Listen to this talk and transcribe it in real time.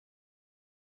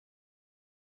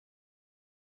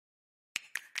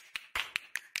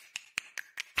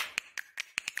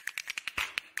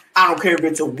I don't care if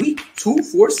it's a week, 2,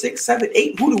 4, 6, 7,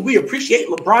 8. Who do we appreciate?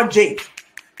 LeBron James.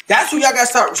 That's who y'all got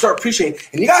to start appreciating.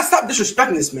 And you got to stop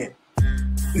disrespecting this man.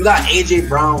 You got A.J.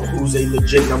 Brown, who's a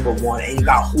legit number one, and you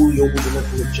got Julio, who's a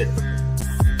legit number one.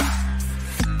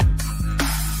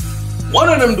 One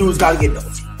of them dudes got to get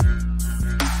double teamed.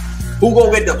 Who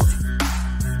gonna get double teamed?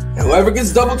 And whoever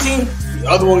gets double teamed, the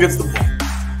other one gets the ball.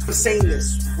 I'm saying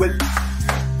this with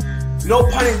no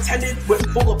pun intended, with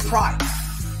full of pride.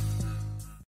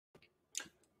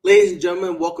 Ladies and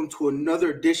gentlemen, welcome to another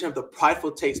edition of the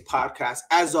Prideful Takes podcast.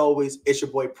 As always, it's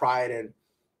your boy Pride, and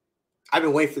I've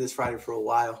been waiting for this Friday for a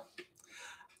while.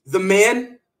 The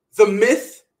man, the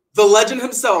myth, the legend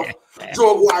himself,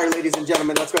 Joe Aguirre, ladies and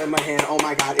gentlemen. Let's go in my hand. Oh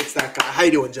my God, it's that guy. How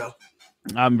you doing, Joe?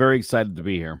 I'm very excited to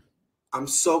be here. I'm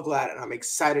so glad, and I'm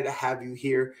excited to have you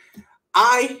here.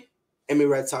 I am a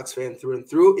Red Sox fan through and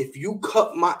through. If you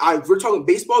cut if we're talking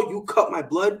baseball, you cut my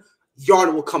blood,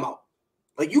 yarn will come out.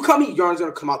 Like, you cut me, yarn's going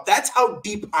to come out. That's how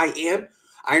deep I am.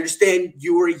 I understand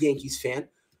you were a Yankees fan.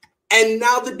 And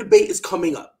now the debate is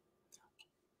coming up.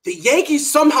 The Yankees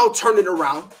somehow turned it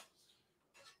around.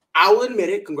 I will admit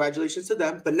it. Congratulations to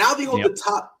them. But now they hold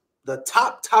the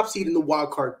top seed in the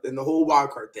wild card, in the whole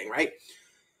wild card thing, right?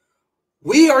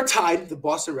 We are tied, the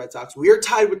Boston Red Sox. We are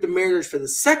tied with the Mariners for the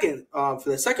second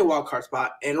wild card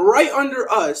spot. And right under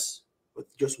us, with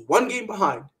just one game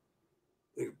behind,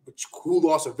 who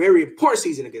lost a very important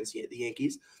season against the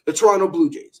Yankees, the Toronto Blue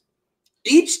Jays.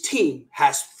 Each team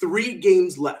has 3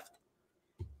 games left.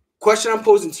 Question I'm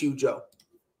posing to you, Joe.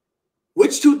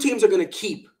 Which 2 teams are going to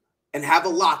keep and have a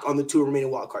lock on the 2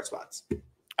 remaining wildcard spots?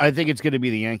 I think it's going to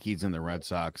be the Yankees and the Red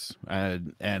Sox,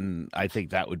 and I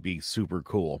think that would be super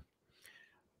cool.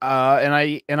 And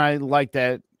I like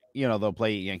that, they'll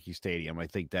play at Yankee Stadium. I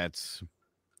think that's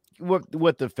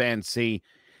what the fans see.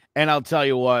 And I'll tell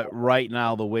you what, right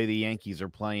now, the way the Yankees are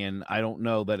playing, I don't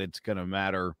know that it's going to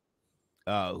matter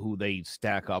who they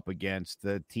stack up against.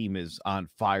 The team is on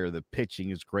fire. The pitching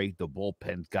is great. The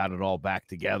bullpen's got it all back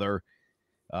together.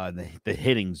 The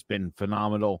hitting's been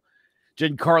phenomenal.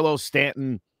 Giancarlo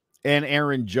Stanton and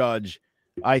Aaron Judge,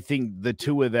 I think the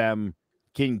 2 of them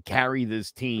can carry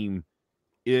this team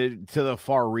to the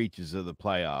far reaches of the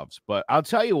playoffs. But I'll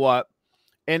tell you what,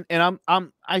 and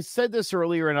I said this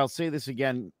earlier, and I'll say this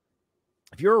again.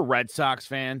 If you're a Red Sox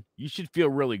fan, you should feel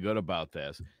really good about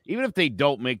this. Even if they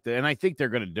don't make and I think they're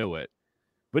going to do it,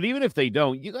 but even if they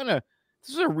don't, this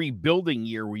is a rebuilding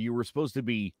year where you were supposed to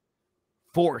be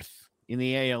 4th in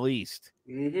the AL East.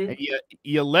 Mm-hmm. And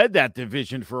you led that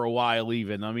division for a while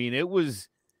even. I mean, it was,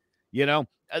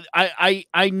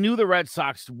 I knew the Red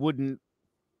Sox wouldn't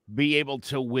be able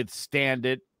to withstand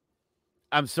it.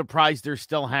 I'm surprised they're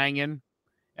still hanging.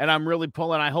 And I'm really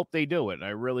pulling. I hope they do it.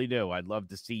 I really do. I'd love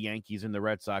to see Yankees and the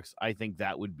Red Sox. I think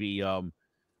that would be, and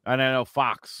I know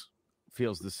Fox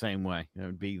feels the same way. It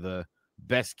would be the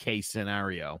best case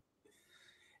scenario.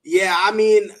 Yeah, I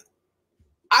mean,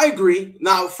 I agree.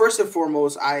 Now, first and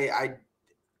foremost,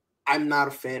 I'm not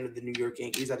a fan of the New York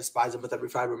Yankees. I despise them with every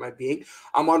fiber of my being.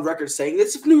 I'm on record saying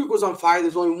this. If New York was on fire,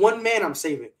 there's only one man I'm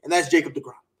saving, and that's Jacob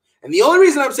deGrom. And the only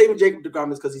reason I'm saving Jacob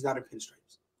deGrom is because he's not in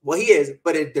pinstripes. Well, he is,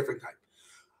 but in a different type.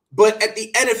 But at the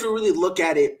end, if you really look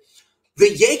at it, the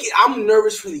Yankees, I'm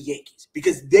nervous for the Yankees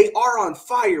because they are on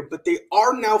fire, but they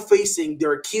are now facing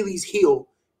their Achilles heel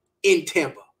in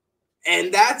Tampa.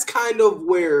 And that's kind of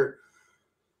where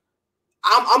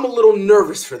I'm a little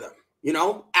nervous for them,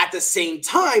 At the same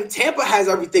time, Tampa has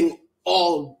everything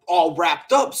all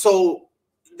wrapped up. So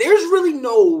there's really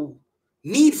no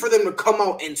need for them to come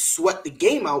out and sweat the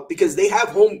game out because they have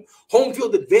home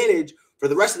field advantage for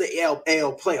the rest of the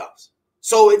AL playoffs.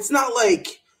 So it's not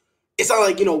like,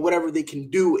 whatever they can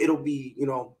do, it'll be,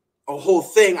 a whole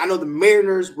thing. I know the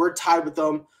Mariners, we're tied with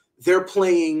them. They're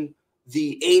playing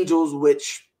the Angels,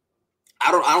 which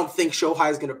I don't think Shohei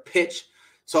is going to pitch.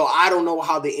 So I don't know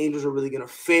how the Angels are really going to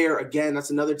fare. Again, that's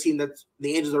another team that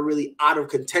the Angels are really out of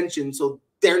contention. So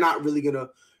they're not really going to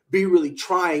be really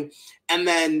trying. And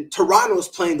then Toronto's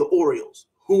playing the Orioles,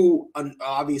 who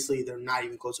obviously they're not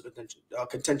even close to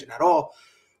contention at all.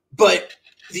 But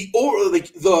the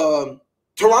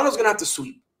Toronto's gonna have to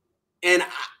sweep, and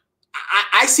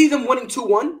I see them winning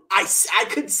 2-1. I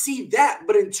could see that,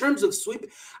 but in terms of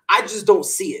sweep, I just don't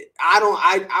see it. I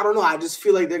don't know. I just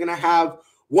feel like they're gonna have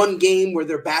one game where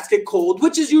their bats get cold,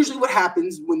 which is usually what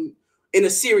happens when in a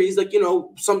series. Like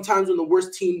sometimes when the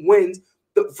worst team wins,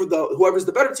 whoever's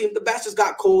the better team, the bats just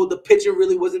got cold. The pitcher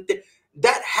really wasn't there.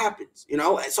 That happens, And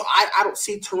so I don't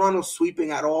see Toronto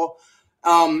sweeping at all.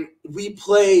 We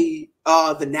play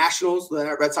the Nationals,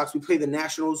 the Red Sox. We play the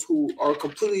Nationals, who are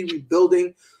completely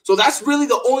rebuilding. So that's really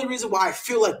the only reason why I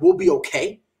feel like we'll be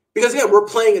okay. Because again, we're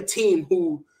playing a team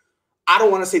who I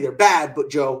don't want to say they're bad,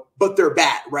 but they're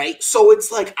bad, right? So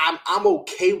it's like I'm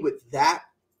okay with that.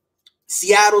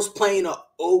 Seattle's playing an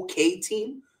okay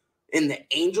team in the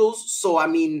Angels. So, I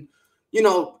mean,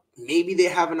 maybe they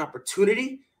have an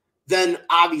opportunity. Then,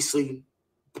 obviously,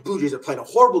 the Blue Jays are playing a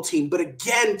horrible team. But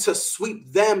again, to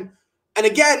sweep them, and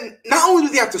again, not only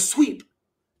do they have to sweep,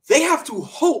 they have to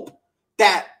hope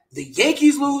that the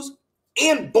Yankees lose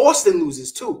and Boston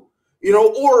loses too.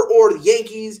 Or the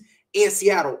Yankees and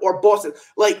Seattle or Boston.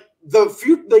 Like, they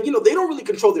don't really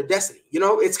control their destiny.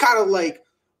 It's kind of like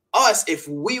us. If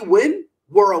we win,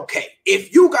 we're okay.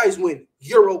 If you guys win,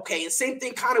 you're okay. And same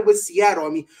thing kind of with Seattle. I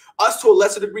mean, us to a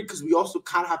lesser degree, because we also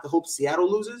kind of have to hope Seattle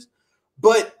loses.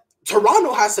 But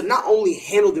Toronto has to not only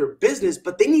handle their business,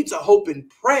 but they need to hope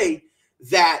and pray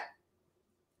that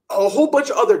a whole bunch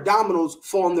of other dominoes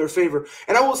fall in their favor.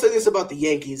 And I will say this about the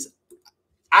Yankees.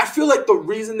 I feel like the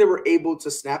reason they were able to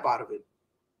snap out of it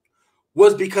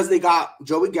was because they got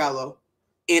Joey Gallo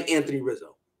and Anthony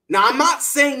Rizzo. Now, I'm not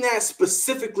saying that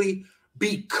specifically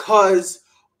because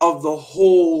of the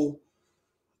whole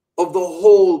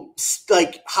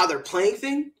like how they're playing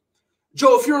thing.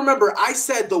 Joe, if you remember, I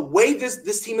said the way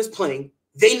this team is playing,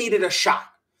 they needed a shot.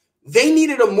 They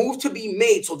needed a move to be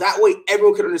made so that way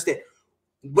everyone could understand.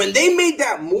 When they made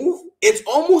that move, it's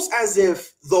almost as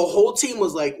if the whole team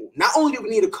was like, not only do we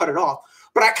need to cut it off,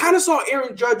 but I kind of saw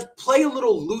Aaron Judge play a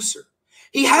little looser.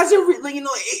 He hasn't really,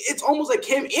 it's almost like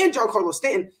him and Giancarlo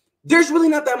Stanton. There's really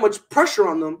not that much pressure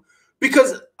on them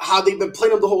because how they've been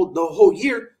playing them the whole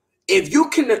year. If you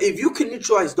can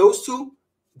neutralize those two,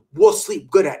 we'll sleep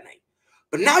good at night.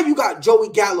 But now you got Joey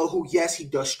Gallo, who yes, he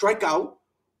does strike out,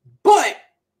 but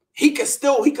he can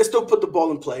still put the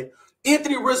ball in play.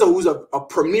 Anthony Rizzo, who's a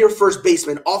premier first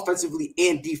baseman offensively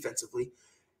and defensively.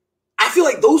 I feel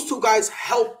like those two guys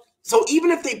help. So even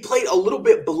if they played a little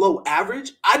bit below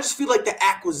average, I just feel like the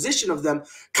acquisition of them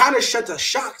kind of sent a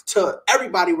shock to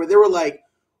everybody where they were like,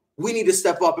 we need to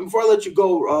step up. And before I let you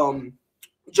go,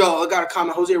 Joe, I got a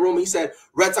comment. Jose Roman, he said,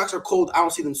 Red Sox are cold. I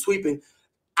don't see them sweeping.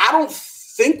 I don't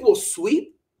think we'll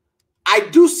sweep. I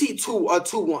do see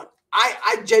 2-1.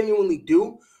 I genuinely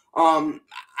do.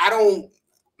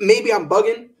 Maybe I'm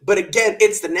bugging, but again,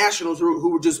 it's the Nationals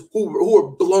who are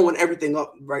blowing everything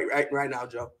up right now,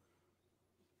 Joe.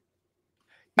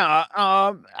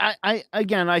 I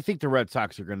think the Red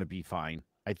Sox are going to be fine.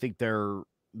 I think they're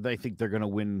going to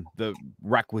win the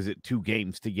requisite 2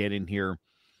 games to get in here.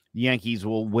 The Yankees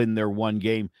will win their 1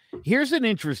 game. Here's an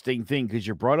interesting thing because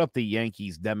you brought up the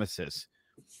Yankees nemesis.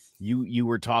 You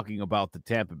were talking about the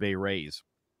Tampa Bay Rays.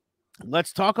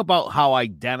 Let's talk about how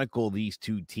identical these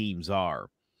 2 teams are.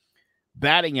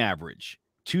 Batting average,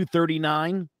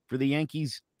 239 for the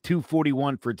Yankees,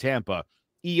 241 for Tampa.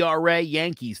 ERA,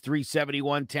 Yankees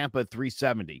 371, Tampa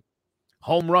 370.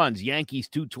 Home runs, Yankees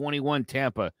 221,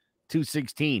 Tampa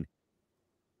 216.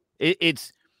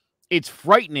 It's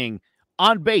frightening.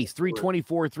 On base,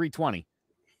 324, 320.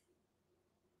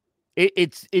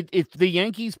 It's the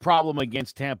Yankees' problem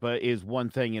against Tampa is one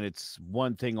thing, and it's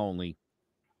one thing only.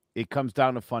 It comes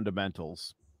down to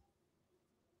fundamentals.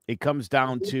 It comes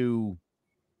down to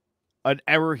an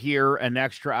error here, an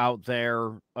extra out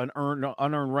there, an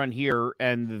unearned run here,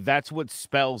 and that's what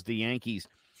spells the Yankees.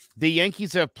 The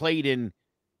Yankees have played in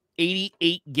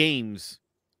 88 games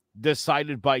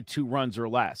decided by 2 runs or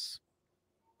less.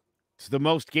 It's the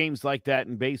most games like that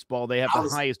in baseball. They have the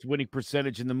highest winning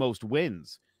percentage and the most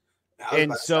wins.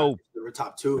 And so they were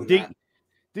top 2 in that.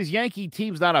 This Yankee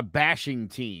team's not a bashing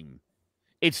team.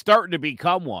 It's starting to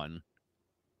become one.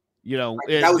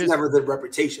 That was never the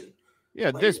reputation. Yeah,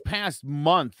 this past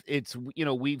month,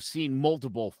 we've seen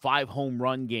multiple 5 home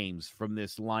run games from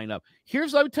this lineup.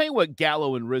 I'll tell you what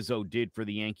Gallo and Rizzo did for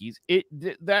the Yankees.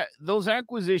 Those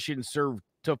acquisitions serve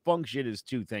to function as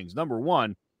 2 things. Number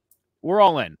 1, we're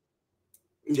all in.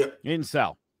 Yeah. In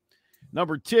sell.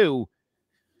 Number 2,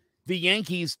 the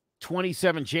Yankees'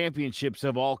 27 championships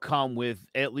have all come with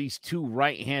at least 2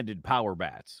 right-handed power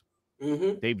bats.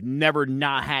 Mm-hmm. They've never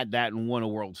not had that and won a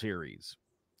World Series.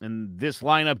 And this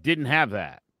lineup didn't have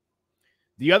that.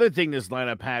 The other thing this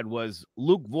lineup had was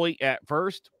Luke Voit at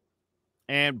first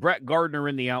and Brett Gardner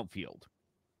in the outfield.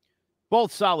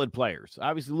 Both solid players.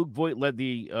 Obviously, Luke Voit led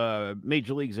the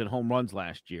major leagues in home runs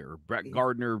last year. Brett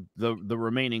Gardner, the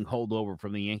remaining holdover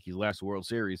from the Yankees' last World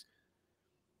Series.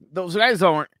 Those guys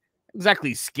aren't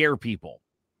exactly scare people.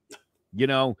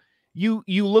 You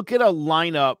look at a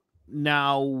lineup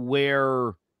now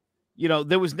where,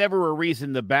 there was never a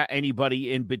reason to bat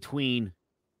anybody in between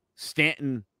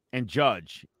Stanton and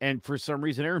Judge. And for some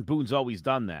reason, Aaron Boone's always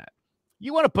done that.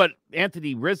 You want to put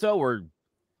Anthony Rizzo or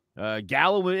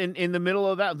Gallo in the middle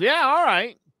of that. Yeah, all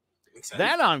right.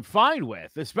 That I'm fine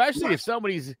with, especially if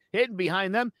somebody's hitting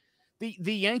behind them.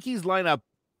 The Yankees lineup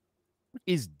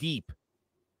is deep,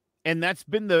 and that's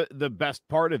been the best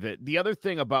part of it. The other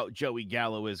thing about Joey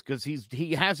Gallo is because he's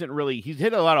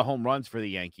hit a lot of home runs for the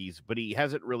Yankees, but he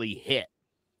hasn't really hit.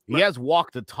 He has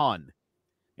walked a ton,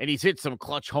 and he's hit some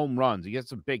clutch home runs. He has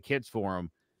some big hits for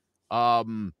him.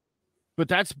 But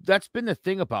that's been the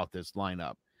thing about this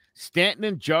lineup. Stanton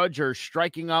and Judge are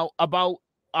striking out about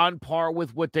on par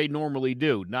with what they normally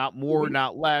do. Not more,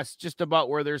 not less, just about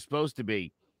where they're supposed to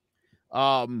be.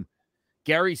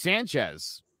 Gary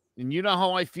Sanchez, and you know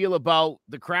how I feel about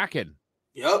the Kraken.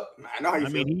 Yep, I know how you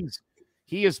feel. Mean,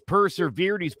 he has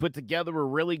persevered. He's put together a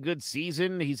really good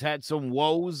season. He's had some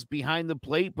woes behind the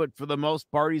plate, but for the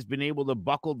most part, he's been able to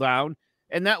buckle down,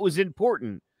 and that was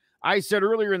important. I said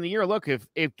earlier in the year, look,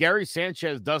 if Gary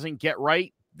Sanchez doesn't get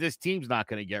right, this team's not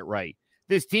going to get right.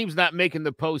 This team's not making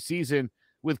the postseason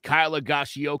with Kyle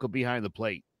Higashioka behind the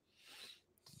plate.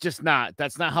 Just not.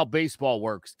 That's not how baseball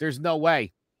works. There's no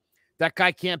way. That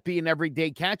guy can't be an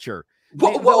everyday catcher.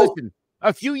 Listen,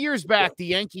 a few years back, the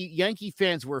Yankee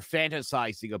fans were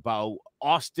fantasizing about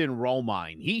Austin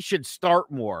Romine. He should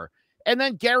start more. And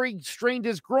then Gary strained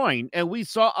his groin, and we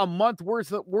saw a month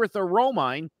worth of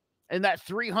Romine, and that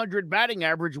 300 batting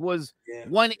average was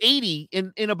 180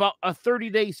 in about a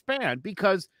 30-day span,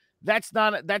 because that's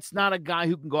not a guy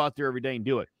who can go out there every day and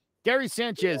do it. Gary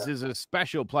Sanchez is a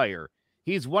special player.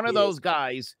 He's one of those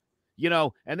guys,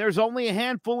 and there's only a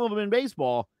handful of them in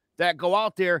baseball that go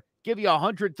out there, give you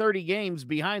 130 games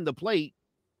behind the plate,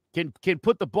 can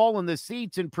put the ball in the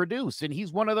seats and produce, and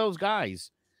he's one of those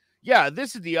guys. Yeah,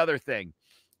 this is the other thing.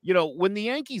 When the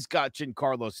Yankees got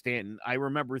Giancarlo Stanton, I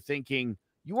remember thinking,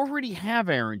 you already have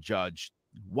Aaron Judge.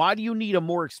 Why do you need a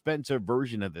more expensive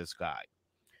version of this guy?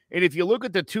 And if you look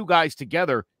at the two guys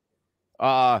together,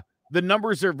 the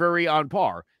numbers are very on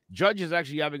par. Judge is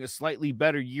actually having a slightly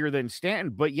better year than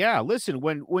Stanton. But yeah, listen,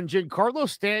 when Giancarlo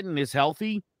Stanton is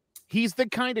healthy, he's the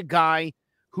kind of guy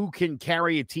who can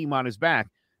carry a team on his back.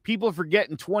 People forget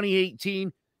in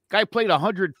 2018, guy played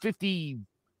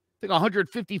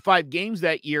 155 games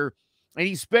that year, and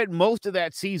he spent most of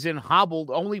that season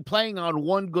hobbled, only playing on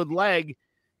one good leg,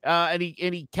 and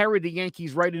he carried the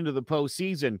Yankees right into the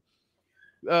postseason.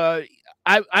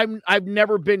 I've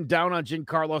never been down on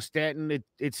Giancarlo Stanton.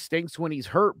 It stinks when he's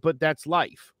hurt, but that's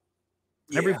life.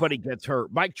 Yeah. Everybody gets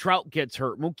hurt. Mike Trout gets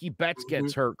hurt. Mookie Betts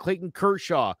gets hurt. Clayton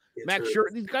Kershaw, Max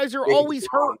Scherzer. These guys are always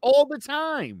hurt all the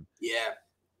time. Yeah.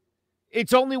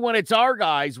 It's only when it's our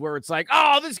guys where it's like,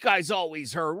 oh, this guy's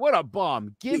always hurt. What a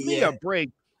bum. Give me a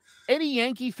break. Any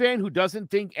Yankee fan who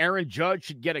doesn't think Aaron Judge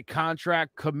should get a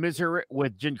contract commensurate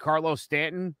with Giancarlo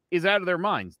Stanton is out of their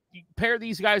minds. You pair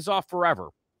these guys off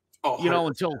forever,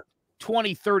 until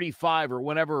 2035 or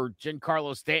whenever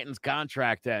Giancarlo Stanton's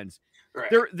contract ends. Right.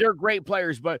 They're great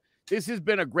players, but this has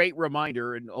been a great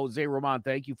reminder. And Jose Roman,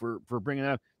 thank you for bringing it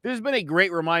up. This has been a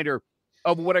great reminder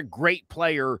of what a great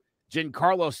player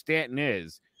Giancarlo Stanton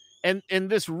is. And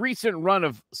this recent run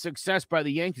of success by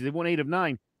the Yankees, they've won 8 of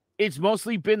 9. It's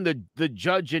mostly been the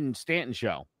Judge and Stanton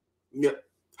show. Yeah,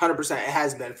 100%. It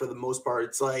has been for the most part.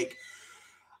 It's like,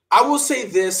 I will say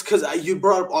this, because you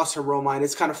brought up Austin Romine.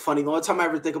 It's kind of funny. The only time I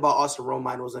ever think about Austin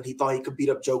Romine was when he thought he could beat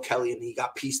up Joe Kelly, and he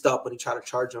got pieced up when he tried to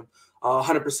charge him.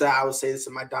 100%, I would say this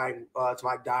in my dying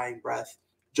breath.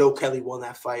 Joe Kelly won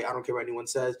that fight. I don't care what anyone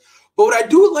says. But what I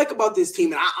do like about this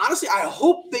team, and I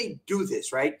hope they do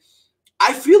this, right?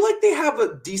 I feel like they have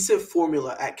a decent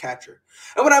formula at catcher.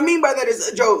 And what I mean by that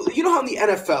is, Joe, you know how in the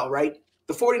NFL, right?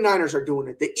 The 49ers are doing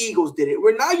it. The Eagles did it.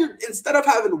 Where now instead of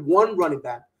having one running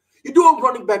back, you do a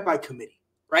running back by committee,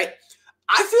 right?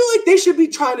 I feel like they should be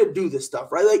trying to do this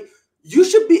stuff, right? Like, you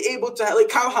should be able to, like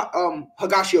Kyle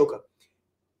Higashioka.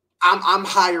 I'm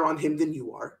higher on him than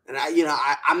you are. And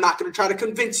I'm not going to try to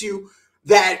convince you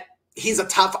that he's a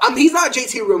top. He's not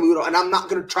JT Realmuto, and I'm not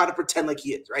going to try to pretend like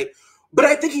he is, right? But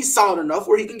I think he's solid enough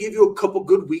where he can give you a couple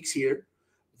good weeks here.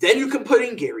 Then you can put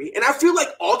in Gary. And I feel like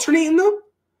alternating them,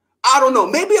 I don't know.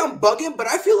 Maybe I'm bugging, but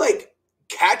I feel like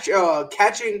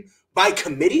catching by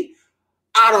committee,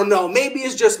 I don't know. Maybe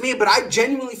it's just me, but I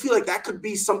genuinely feel like that could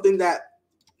be something that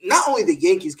not only the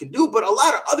Yankees can do, but a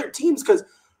lot of other teams. Because,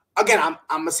 again, I'm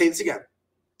going to say this again.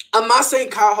 I'm not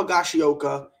saying Kyle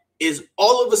Higashioka is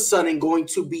all of a sudden going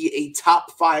to be a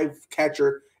top 5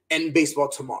 catcher in baseball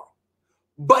tomorrow.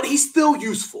 But he's still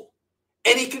useful.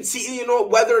 And he can see,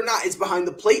 whether or not it's behind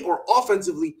the plate or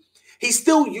offensively, he's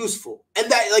still useful. And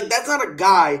that's not a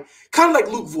guy, kind of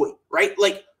like Luke Voigt, right?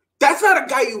 Like, that's not a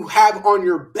guy you have on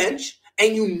your bench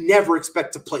and you never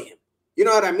expect to play him. You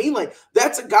know what I mean? Like,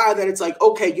 that's a guy that it's like,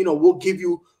 okay, we'll give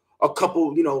you a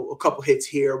couple hits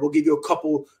here. We'll give you a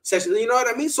couple sessions. You know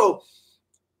what I mean? So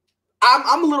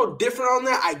I'm a little different on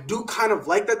that. I do kind of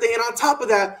like that thing. And on top of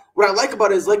that, what I like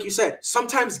about it is, like you said,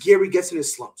 sometimes Gary gets in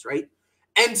his slumps, right?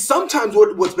 And sometimes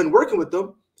what's been working with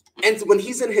them, and when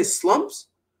he's in his slumps,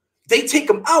 they take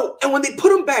him out. And when they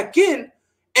put him back in,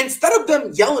 instead of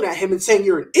them yelling at him and saying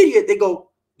you're an idiot, they go,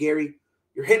 Gary,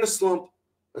 you're hitting a slump.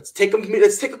 Let's take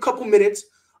a couple minutes.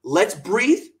 Let's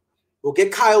breathe. We'll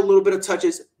get Kyle a little bit of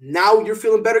touches. Now you're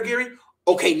feeling better, Gary?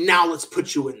 Okay, now let's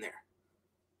put you in there.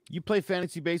 You play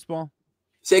fantasy baseball?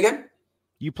 Say again?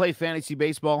 You play fantasy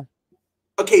baseball?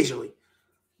 Occasionally.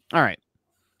 All right.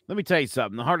 Let me tell you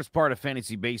something. The hardest part of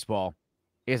fantasy baseball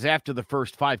is after the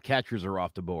first 5 catchers are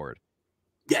off the board.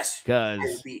 Yes.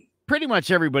 Because pretty much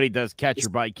everybody does catcher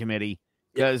by committee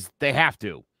because they have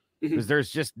to. Because there's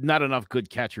just not enough good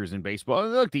catchers in baseball.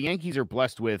 And look, the Yankees are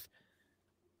blessed with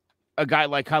a guy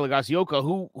like Kyle Higashioka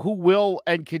who will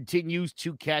and continues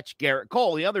to catch Garrett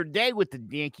Cole. The other day what the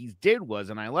Yankees did was,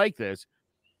 and I like this,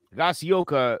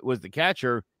 Higashioka was the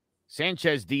catcher,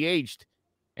 Sanchez DH'd,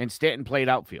 and Stanton played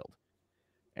outfield.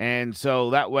 And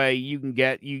so that way you can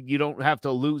get, you don't have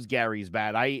to lose Gary's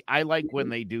bat. I like when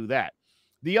they do that.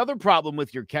 The other problem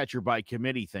with your catcher by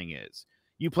committee thing is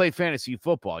you play fantasy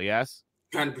football, yes?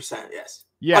 100%, yes.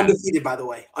 Yeah. Undefeated, by the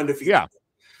way. Undefeated.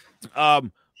 Yeah.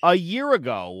 A year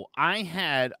ago, I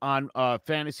had on a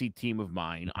fantasy team of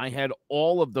mine, I had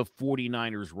all of the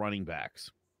 49ers running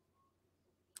backs.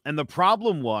 And the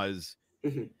problem was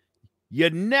you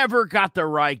never got the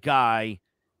right guy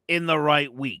in the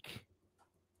right week.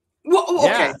 Well, okay.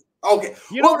 Yeah. Okay.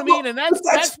 You know what I mean? And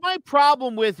that's my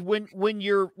problem with when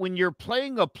you're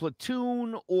playing a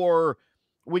platoon, or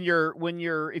when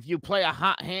you're if you play a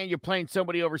hot hand, you're playing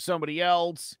somebody over somebody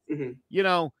else, you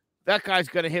know, that guy's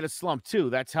going to hit a slump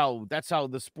too. That's how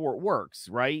the sport works,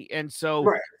 right? And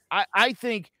so I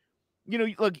think, you know,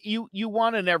 look, you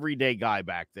want an everyday guy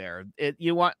back there.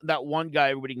 You want that one guy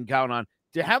everybody can count on.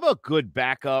 To have a good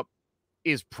backup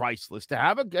is priceless. To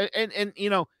have and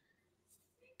you know,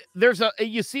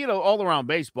 you see it all around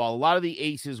baseball. A lot of the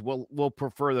aces will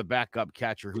prefer the backup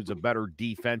catcher who's a better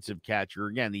defensive catcher.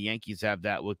 Again, the Yankees have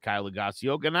that with Kyle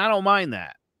Higashioka, and I don't mind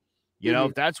that. You know,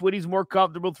 if that's what he's more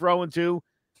comfortable throwing to,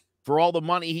 for all the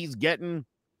money he's getting,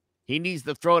 he needs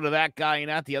to throw to that guy and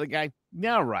not the other guy.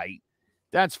 Yeah, right.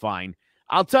 That's fine.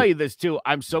 I'll tell you this, too.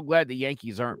 I'm so glad the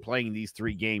Yankees aren't playing these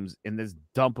 3 games in this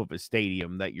dump of a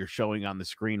stadium that you're showing on the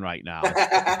screen right now.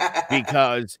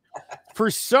 Because for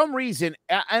some reason,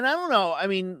 and I don't know, I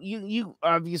mean, you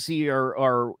obviously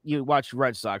are you watch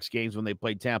Red Sox games when they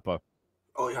play Tampa.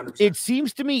 Oh, 100%. It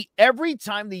seems to me every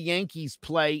time the Yankees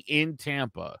play in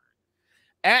Tampa,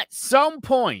 at some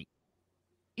point,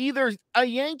 either a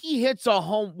Yankee hits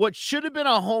what should have been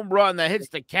a home run that hits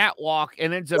the catwalk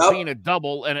and ends up being a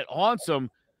double and it haunts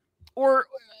them, or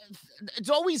it's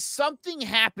always something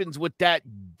happens with that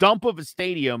dump of a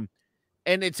stadium,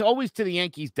 and it's always to the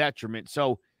Yankees' detriment.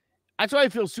 So that's why I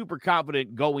feel super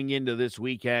confident going into this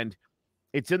weekend.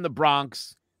 It's in the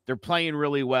Bronx. They're playing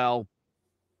really well.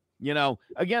 You know,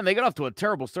 again, they got off to a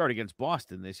terrible start against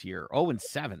Boston this year,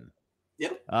 0-7.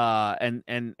 Yep.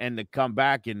 And to come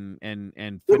back and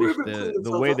finish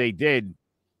the way they did,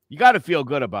 you got to feel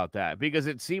good about that, because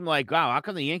it seemed like, wow, how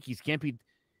come the Yankees can't beat?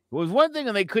 It was one thing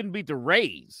and they couldn't beat the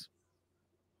Rays.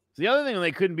 It's the other thing and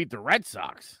they couldn't beat the Red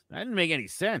Sox. That didn't make any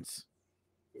sense.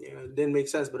 Yeah, it didn't make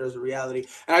sense, but it was a reality.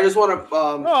 And I just want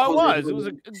to. It was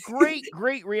a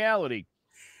great reality.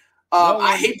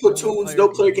 I hate platoons. No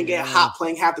player can get hot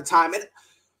playing half the time. And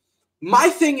my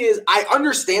thing is, I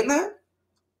understand that.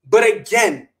 But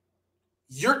again,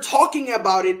 you're talking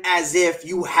about it as if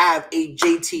you have a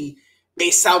JT, a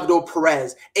Salvador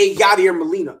Perez, a Yadier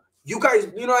Molina. You guys,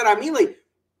 you know what I mean? Like,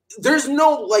 there's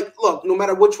no, like, look, no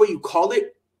matter which way you call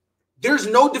it, there's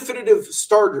no definitive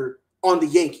starter on the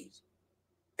Yankees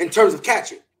in terms of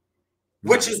catching,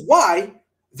 which is why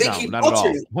they keep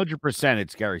alternating. 100%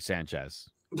 it's Gary Sanchez.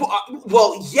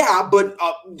 Well, yeah, but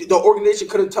the organization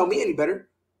couldn't tell me any better.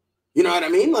 You know what I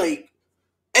mean? Like,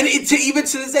 and even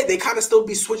to this day, they kind of still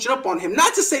be switching up on him.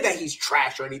 Not to say that he's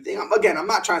trash or anything. I'm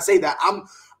not trying to say that.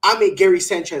 I'm a Gary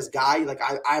Sanchez guy. Like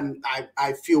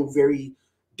I feel very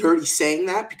dirty saying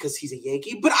that because he's a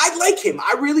Yankee, but I like him.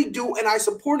 I really do, and I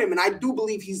support him, and I do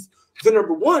believe he's the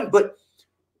number one. But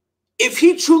if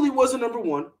he truly was a number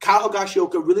one, Kyle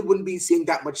Higashioka really wouldn't be seeing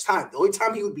that much time. The only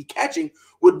time he would be catching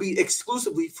would be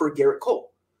exclusively for Garrett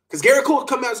Cole, because Garrett Cole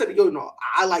come out and said, "Yo, no,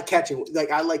 I like catching.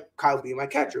 Like I like Kyle being my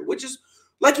catcher," which is,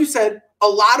 like you said, a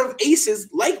lot of aces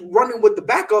like running with the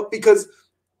backup, because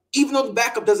even though the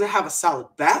backup doesn't have a solid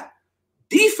bat,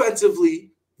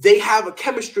 defensively, they have a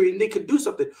chemistry and they could do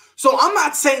something. So I'm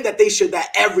not saying that that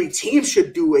every team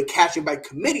should do a catching by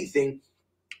committee thing.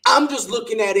 I'm just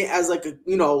looking at it as like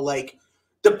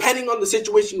depending on the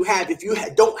situation you have, if you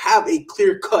don't have a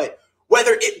clear cut,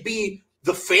 whether it be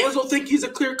the fans don't think he's a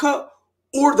clear cut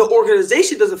or the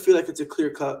organization doesn't feel like it's a clear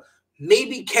cut,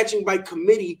 maybe catching by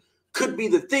committee could be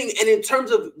the thing. And in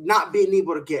terms of not being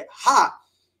able to get hot,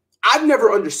 I've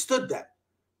never understood that,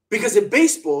 because in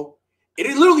baseball, it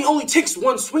literally only takes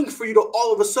one swing for you to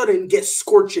all of a sudden get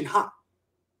scorching hot.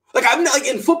 Like, I'm not, like,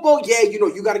 in football, yeah,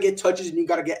 you got to get touches and you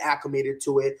got to get acclimated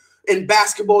to it. In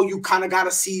basketball, you kind of got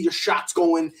to see your shots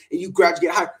going and you gradually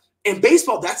get high. In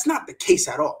baseball, that's not the case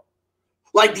at all.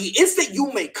 Like, the instant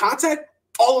you make contact,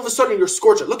 all of a sudden you're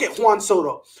scorching. Look at Juan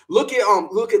Soto. Look at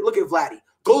Vladdy.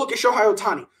 Go look at Shohei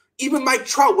Ohtani. Even Mike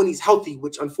Trout when he's healthy,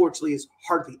 which unfortunately is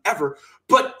hardly ever.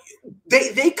 But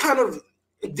they make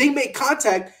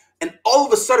contact and all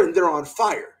of a sudden they're on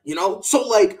fire, So,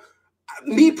 like,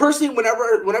 me personally,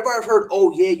 whenever I've heard,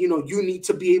 oh yeah, you need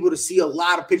to be able to see a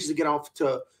lot of pitches to get off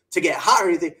to get hot or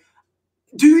anything.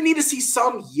 Do you need to see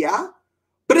some? Yeah.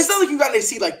 But it's not like you got to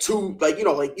see like two, you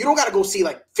don't got to go see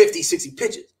like 50, 60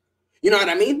 pitches. You know what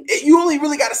I mean? You only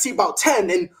really got to see about 10.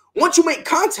 And once you make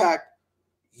contact,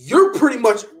 you're pretty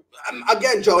much,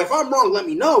 again, Joe, if I'm wrong, let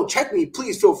me know. Check me,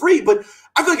 please, feel free. But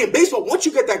I feel like in baseball, once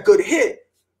you get that good hit,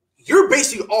 you're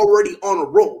basically already on a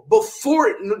roll. Before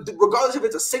it, regardless if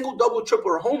it's a single, double, triple,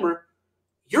 or homer,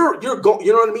 you're going.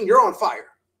 You know what I mean? You're on fire.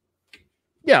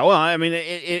 Yeah, well, I mean,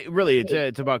 it really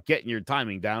it's about getting your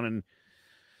timing down, and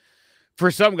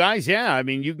for some guys, yeah, I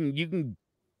mean, you can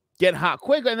get hot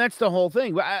quick, and that's the whole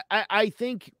thing. I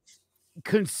think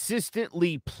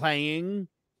consistently playing,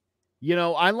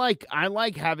 I like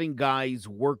having guys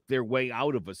work their way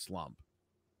out of a slump.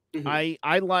 Mm-hmm.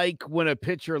 I like when a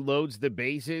pitcher loads the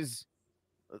bases.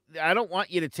 I don't want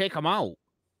you to take him out.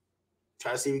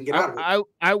 Try to see if you can get out of it.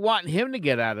 I want him to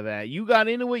get out of that. You got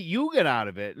into it, you get out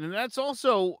of it. And that's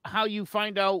also how you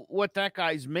find out what that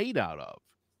guy's made out of.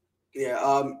 Yeah,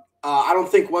 I don't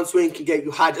think one swing can get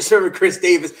you hot. Just remember Chris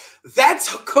Davis.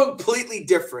 That's completely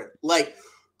different. Like,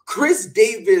 Chris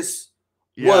Davis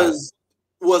was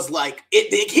like,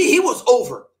 he was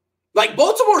over. Like,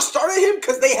 Baltimore started him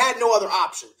because they had no other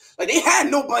option. Like, they had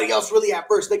nobody else really at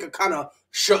first they could kind of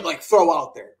throw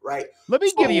out there, right? Let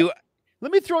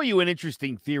me throw you an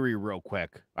interesting theory real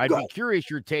quick. I'd be curious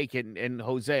your take, and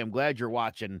Jose, I'm glad you're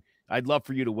watching. I'd love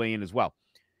for you to weigh in as well.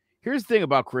 Here's the thing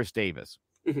about Chris Davis,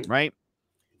 right?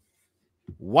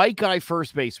 White guy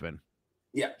first baseman.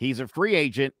 Yeah. He's a free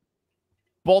agent.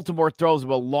 Baltimore throws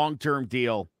him a long-term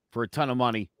deal for a ton of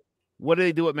money. What do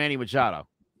they do with Manny Machado?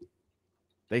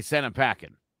 They sent him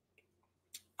packing.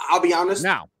 I'll be honest.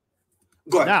 Now,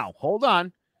 hold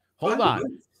on.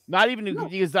 Not even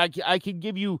because I can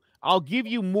give you. I'll give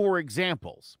you more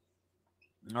examples.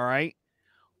 All right.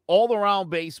 All around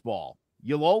baseball,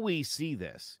 you'll always see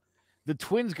this. The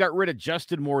Twins got rid of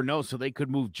Justin Morneau so they could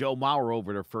move Joe Mauer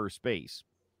over to first base.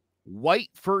 White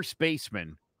first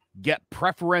basemen get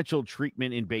preferential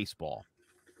treatment in baseball.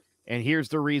 And here's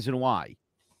the reason why.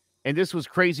 And this was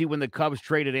crazy when the Cubs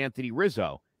traded Anthony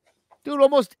Rizzo. Dude,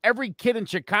 almost every kid in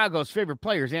Chicago's favorite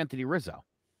player is Anthony Rizzo.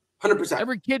 100%.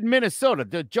 Every kid in Minnesota,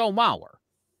 Joe Mauer.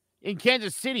 In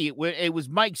Kansas City, it was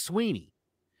Mike Sweeney.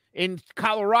 In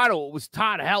Colorado, it was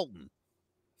Todd Helton.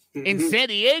 In San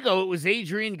Diego, it was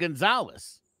Adrian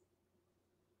Gonzalez.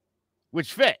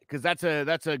 Which fit, because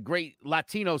that's a great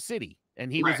Latino city.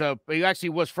 And he actually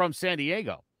was from San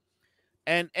Diego.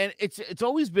 And it's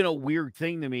always been a weird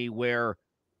thing to me where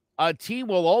a team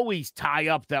will always tie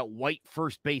up that white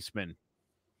first baseman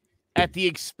at the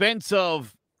expense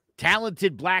of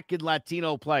talented Black and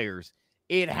Latino players.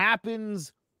 It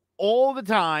happens all the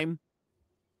time.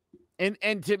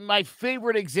 And to my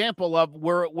favorite example of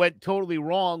where it went totally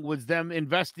wrong was them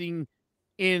investing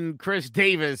in Chris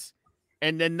Davis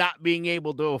and then not being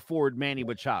able to afford Manny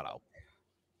Machado.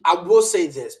 I will say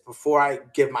this before I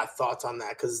give my thoughts on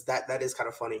that, because that is kind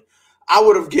of funny. I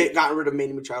would have gotten rid of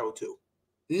Manny Machado too.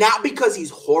 Not because he's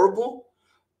horrible,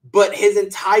 but his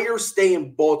entire stay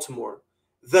in Baltimore,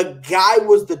 the guy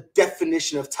was the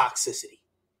definition of toxicity.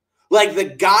 Like, the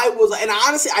guy was, and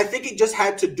honestly, I think it just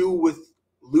had to do with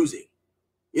losing.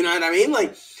 You know what I mean?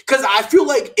 Like, because I feel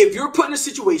like if you're put in a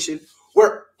situation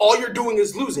where all you're doing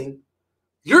is losing,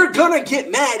 you're going to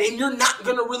get mad and you're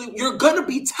going to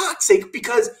be toxic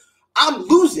because I'm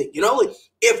losing. You know, like,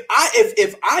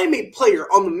 if I'm a player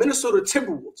on the Minnesota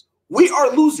Timberwolves, we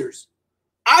are losers.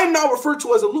 I'm now referred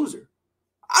to as a loser.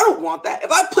 I don't want that.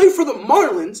 If I play for the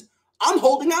Marlins, I'm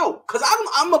holding out because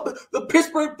I'm the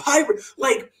Pittsburgh Pirates.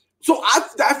 Like, So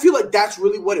I feel like that's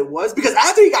really what it was, because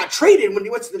after he got traded, when he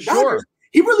went to the Dodgers,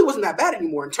 he really wasn't that bad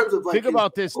anymore in terms of like. Think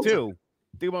about this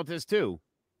too.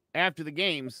 After the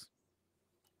games,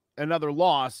 another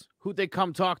loss. Who'd they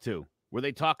come talk to? Were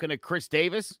they talking to Chris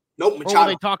Davis? Nope, Machado. Or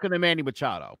were they talking to Manny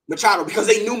Machado? Machado, because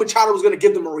they knew Machado was going to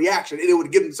give them a reaction and it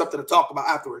would give them something to talk about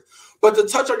afterwards. But to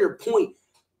touch on your point,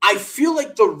 I feel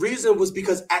like the reason was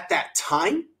because at that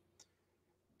time,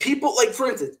 people, like, for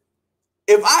instance,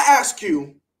 if I ask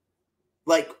you,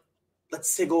 like, let's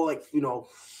say go like,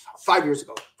 7 years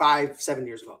ago,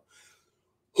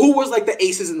 who was like the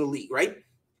aces in the league, right?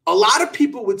 A lot of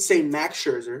people would say Max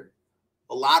Scherzer.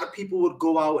 A lot of people would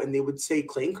go out and they would say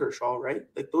Clayton Kershaw, right?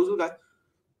 Like, those are the guys.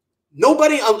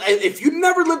 Nobody, if you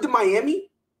never lived in Miami,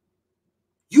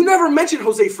 you never mentioned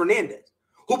Jose Fernandez,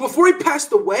 who before he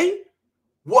passed away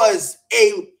was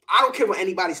I don't care what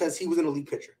anybody says, he was an elite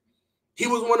pitcher. He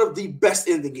was one of the best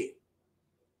in the game.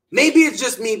 Maybe it's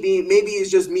just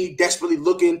me desperately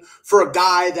looking for a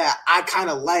guy that I kind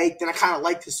of liked, and I kind of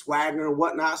liked his swagger and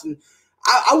whatnot. And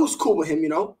I was cool with him,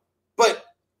 but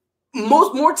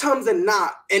more times than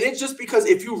not, and it's just because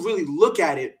if you really look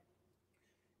at it,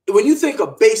 when you think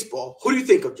of baseball, who do you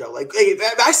think of, Joe? Like, hey,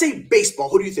 if I say baseball,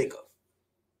 who do you think of?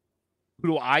 Who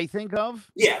do I think of?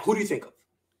 Yeah, who do you think of?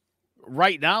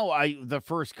 Right now, the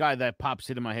first guy that pops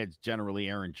into my head is generally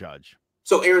Aaron Judge.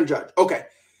 So Aaron Judge. Okay.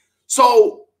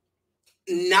 So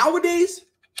nowadays,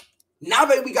 now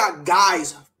that we got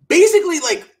guys basically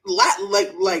like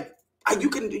you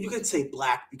can say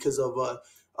black because of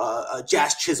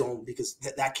Jazz Chisholm, because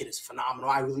that kid is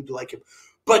phenomenal. I really do like him.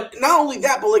 But not only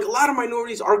that, but like a lot of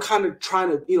minorities are kind of trying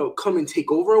to, come and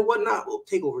take over and whatnot. Well,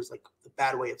 take over is like the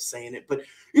bad way of saying it. But,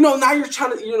 now you're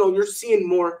trying to, you're seeing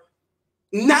more.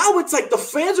 Now it's like the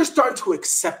fans are starting to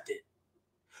accept it.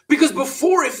 Because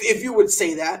before, if you would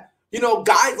say that,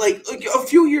 guys like a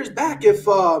few years back,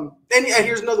 and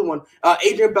here's another one,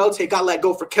 Adrian Beltre got let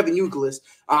go for Kevin Youkilis.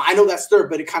 I know that's third,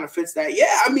 but it kind of fits that.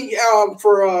 Yeah, I mean,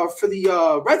 for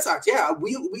the Red Sox, yeah,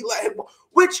 we let him,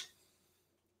 which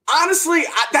honestly,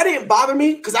 that didn't bother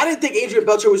me because I didn't think Adrian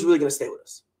Beltre was really going to stay with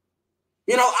us.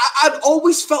 I've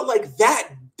always felt like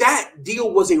that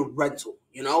deal was a rental.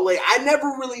 Like I never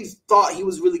really thought he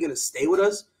was really going to stay with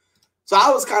us. So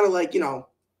I was kind of like,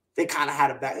 they kind of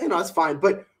had it back. It's fine.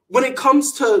 But when it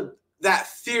comes to that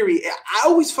theory, I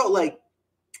always felt like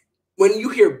when you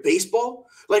hear baseball,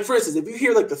 like for instance, if you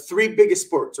hear like the three biggest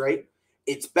sports, right?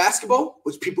 It's basketball,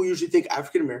 which people usually think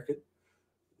African-American.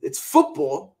 It's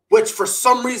football, which for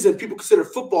some reason people consider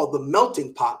football the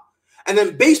melting pot. And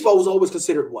then baseball was always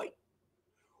considered white,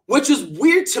 which is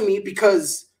weird to me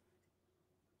because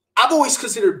I've always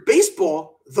considered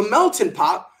baseball the melting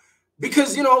pot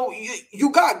because,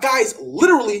 you got guys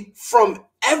literally from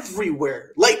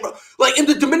everywhere. Like in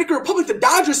the Dominican Republic, the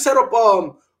Dodgers set up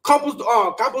Campos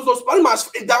dos Palmas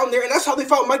down there, and that's how they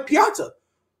found Mike Piazza.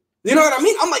 You know what I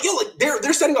mean? I'm like, like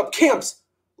they're setting up camps,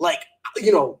 like,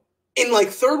 in like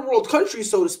third world countries,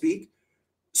 so to speak.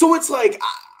 So it's like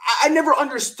I never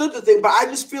understood the thing, but I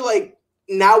just feel like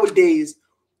nowadays,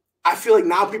 I feel like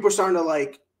now people are starting to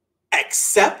like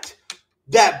accept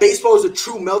that baseball is a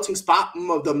true melting pot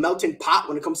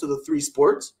when it comes to the three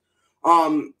sports.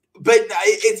 But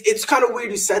it's kind of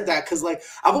weird you said that because like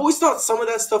I've always thought some of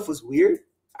that stuff was weird.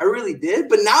 I really did,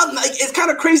 but now like it's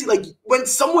kind of crazy. Like when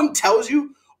someone tells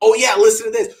you, "Oh yeah, listen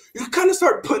to this," you kind of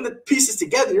start putting the pieces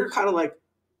together. And you're kind of like,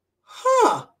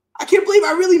 "Huh? I can't believe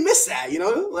I really missed that."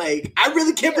 Like I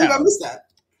really can't believe I missed that.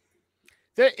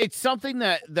 It's something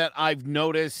that I've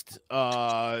noticed.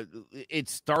 It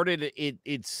started.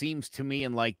 It seems to me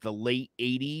in like the late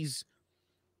 '80s,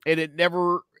 and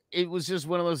it was just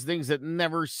one of those things that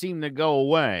never seemed to go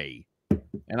away.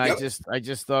 And yep. I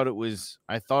just thought it was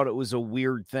a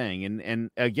weird thing. And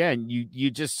again,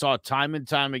 you just saw time and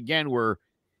time again where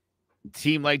a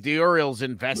team like the Orioles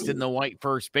invest in the white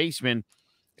first baseman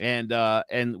and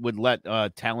would let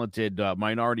a talented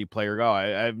minority player go.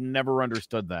 I've never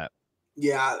understood that.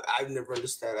 Yeah, I've never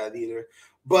understood that either.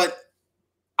 But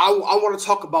I want to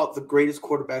talk about the greatest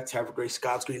quarterback to ever grace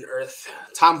God's green earth.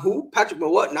 Tom who? Patrick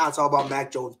what? Nah, it's all about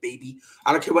Mac Jones, baby.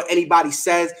 I don't care what anybody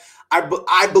says.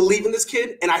 I believe in this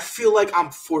kid, and I feel like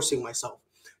I'm forcing myself.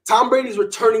 Tom Brady's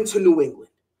returning to New England.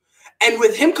 And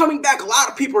with him coming back, a lot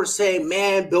of people are saying,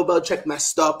 man, Bill Belichick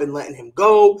messed up and letting him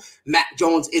go. Mac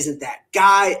Jones isn't that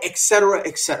guy, et cetera,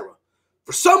 et cetera.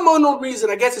 For some unknown reason,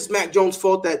 I guess it's Mac Jones'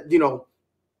 fault that,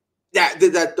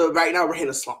 that right now we're hitting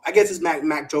a slump. I guess it's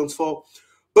Mac Jones' fault.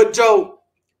 But, Joe,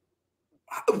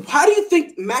 how do you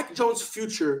think Mac Jones'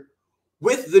 future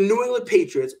with the New England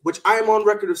Patriots, which I am on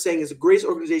record of saying is the greatest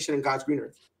organization in God's green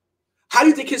earth, how do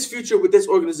you think his future with this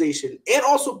organization and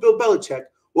also Bill Belichick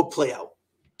will play out.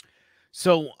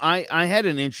 So I had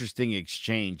an interesting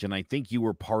exchange, and I think you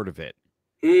were part of it.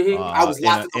 I was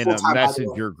laughing the whole time,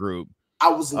 messenger group. I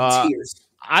was in tears.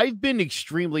 I've been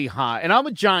extremely hot, and I'm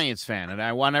a Giants fan, and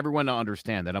I want everyone to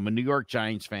understand that I'm a New York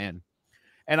Giants fan,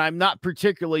 and I'm not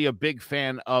particularly a big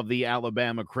fan of the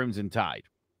Alabama Crimson Tide.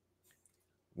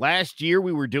 Last year,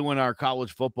 we were doing our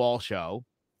college football show,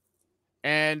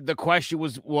 and the question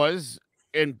was,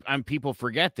 and people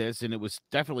forget this, and it was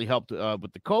definitely helped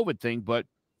with the COVID thing, but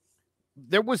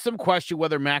there was some question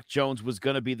whether Mac Jones was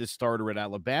going to be the starter at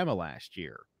Alabama last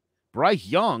year. Bryce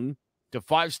Young, the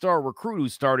 5-star recruit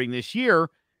who's starting this year,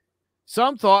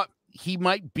 some thought he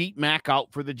might beat Mac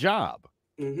out for the job.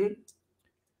 Mm-hmm.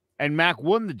 And Mac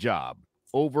won the job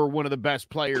over one of the best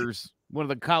players, one of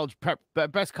the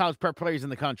best college prep players in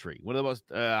the country, one of the most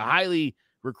highly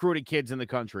recruited kids in the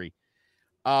country.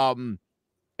 And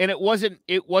it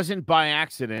wasn't by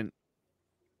accident,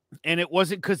 and it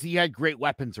wasn't because he had great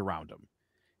weapons around him.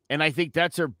 And I think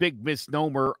that's a big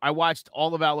misnomer. I watched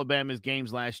all of Alabama's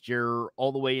games last year,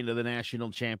 all the way into the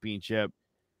national championship.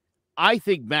 I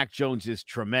think Mac Jones is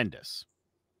tremendous.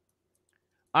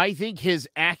 I think his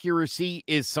accuracy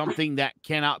is something that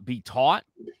cannot be taught.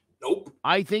 Nope.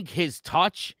 I think his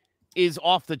touch is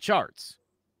off the charts.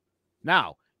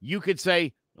 Now, you could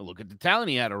say, well, look at the talent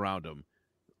he had around him.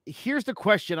 Here's the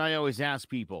question I always ask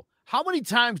people. How many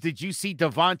times did you see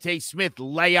Devontae Smith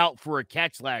lay out for a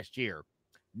catch last year?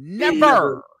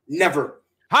 Never.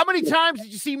 How many times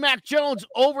did you see Mac Jones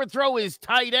overthrow his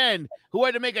tight end who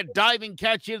had to make a diving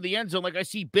catch into the end zone like I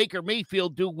see Baker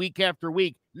Mayfield do week after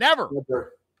week? Never.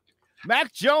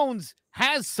 Mac Jones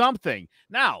has something.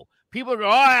 Now, people go,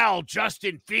 oh,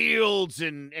 Justin Fields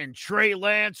and Trey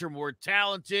Lance are more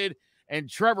talented, and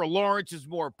Trevor Lawrence is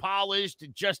more polished,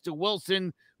 and Justin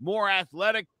Wilson more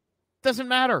athletic. Doesn't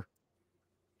matter.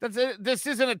 This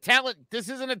isn't a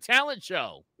talent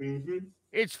show. Mm-hmm.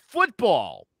 It's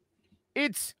football.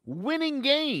 It's winning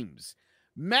games.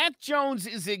 Mac Jones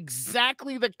is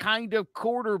exactly the kind of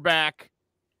quarterback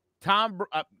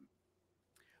that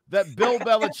Bill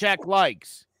Belichick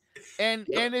likes. And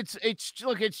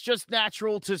it's just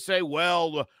natural to say,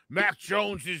 well, Mac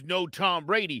Jones is no Tom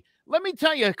Brady. Let me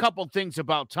tell you a couple things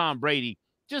about Tom Brady,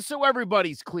 just so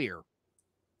everybody's clear.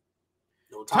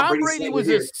 No, Tom Brady was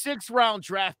a 6th-round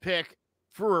draft pick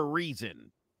for a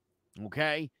reason.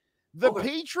 Okay? The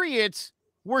Patriots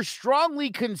were strongly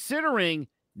considering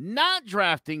not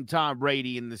drafting Tom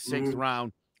Brady in the 6th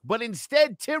round, but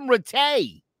instead Tim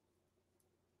Rattay.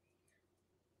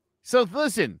 So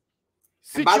listen.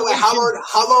 By the way,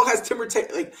 how long has Tim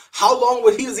Rattay? Like, how long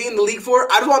was he in the league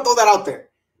for? I just want to throw that out there.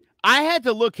 I had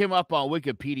to look him up on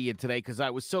Wikipedia today because I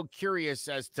was so curious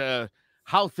as to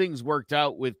how things worked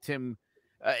out with Tim.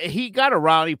 He got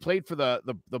around. He played for the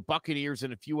Buccaneers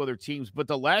and a few other teams, but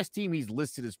the last team he's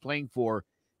listed as playing for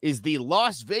is the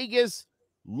Las Vegas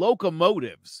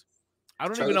Locomotives. I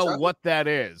don't even know what that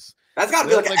is. That's got to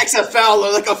be like an XFL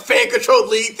or like a fan-controlled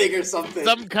league thing or something.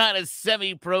 Some kind of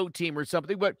semi-pro team or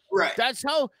something. But right. That's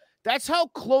how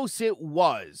close it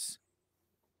was.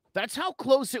 That's how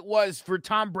close it was for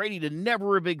Tom Brady to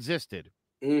never have existed.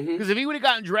 Because if he would have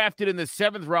gotten drafted in the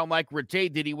 7th round like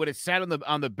Rattay did, he would have sat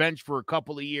on the bench for a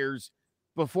couple of years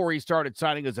before he started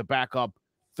signing as a backup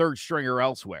 3rd stringer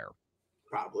elsewhere.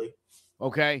 Probably.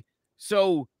 Okay?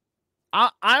 So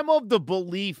I'm of the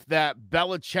belief that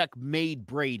Belichick made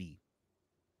Brady.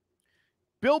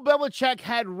 Bill Belichick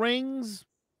had rings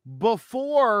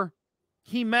before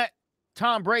he met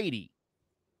Tom Brady.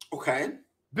 Okay.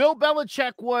 Bill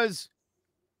Belichick was,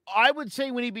 I would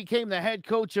say, when he became the head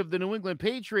coach of the New England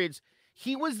Patriots,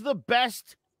 he was the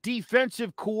best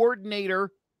defensive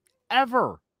coordinator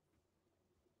ever.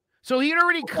 So he had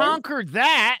already conquered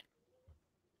that.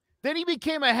 Then he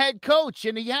became a head coach,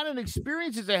 and he had an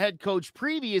experience as a head coach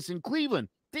previous in Cleveland.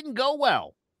 Didn't go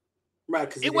well.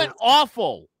 Right. It went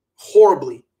awful.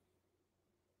 Horribly.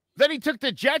 Then he took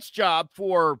the Jets job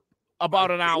for about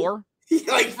an hour.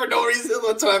 Like, for no reason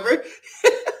whatsoever.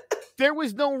 There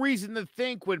was no reason to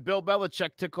think when Bill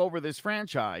Belichick took over this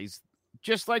franchise,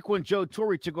 just like when Joe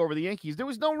Torre took over the Yankees, there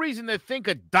was no reason to think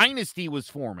a dynasty was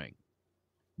forming.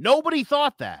 Nobody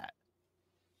thought that.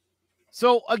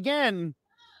 So, again,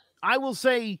 I will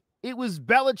say it was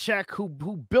Belichick who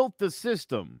built the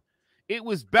system. It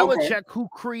was Belichick who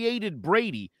created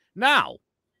Brady. Now,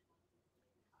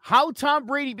 how Tom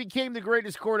Brady became the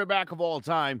greatest quarterback of all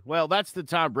time, well, that's the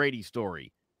Tom Brady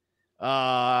story.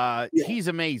 He's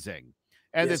amazing.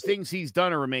 And the things he's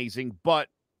done are amazing. But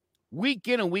week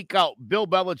in and week out, Bill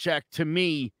Belichick, to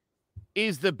me,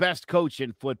 is the best coach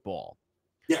in football.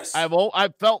 Yes.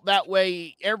 I've felt that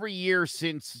way every year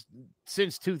since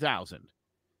 2000.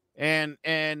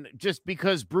 And just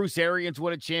because Bruce Arians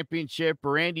won a championship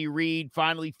or Andy Reid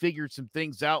finally figured some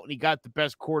things out and he got the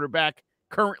best quarterback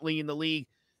currently in the league,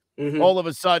 all of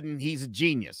a sudden he's a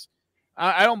genius.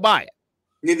 I don't buy it.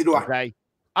 Neither do I. Okay.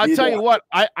 I'll tell you what,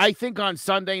 I think on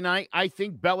Sunday night, I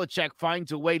think Belichick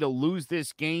finds a way to lose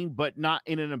this game, but not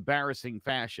in an embarrassing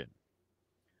fashion.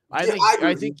 I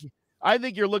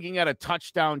think you're looking at a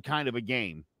touchdown kind of a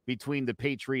game between the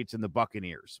Patriots and the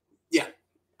Buccaneers. Yeah.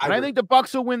 I think the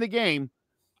Bucs will win the game.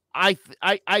 I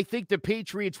think the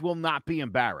Patriots will not be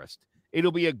embarrassed.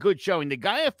 It'll be a good showing. The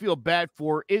guy I feel bad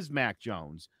for is Mac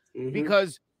Jones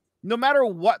because no matter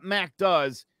what Mac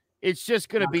does, it's just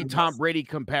going to be Tom Brady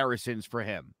comparisons for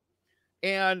him.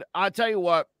 And I'll tell you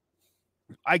what,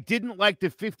 I didn't like the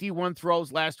 51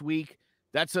 throws last week.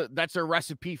 That's a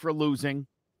recipe for losing.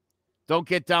 Don't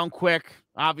get down quick,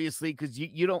 obviously, because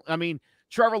you don't. I mean,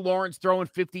 Trevor Lawrence throwing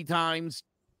 50 times.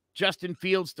 Justin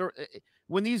Fields,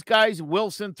 when these guys,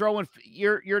 Wilson throwing,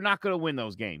 you're not going to win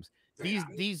those games.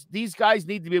 These guys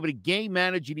need to be able to game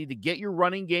manage. You need to get your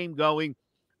running game going.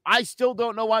 I still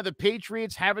don't know why the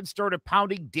Patriots haven't started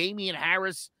pounding Damian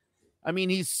Harris. I mean,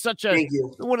 he's such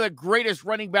one of the greatest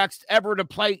running backs ever to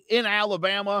play in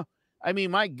Alabama. I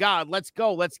mean, my God, let's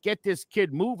go. Let's get this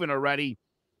kid moving already.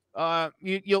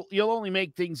 You'll only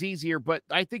make things easier, but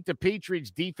I think the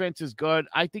Patriots defense is good.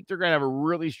 I think they're going to have a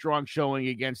really strong showing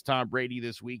against Tom Brady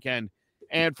this weekend.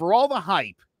 And for all the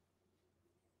hype,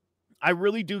 I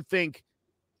really do think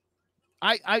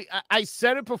I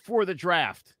said it before the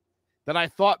draft that I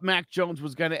thought Mac Jones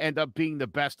was going to end up being the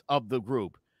best of the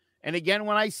group. And again,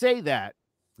 when I say that,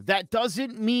 that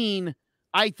doesn't mean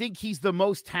I think he's the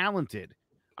most talented.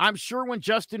 I'm sure when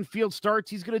Justin Fields starts,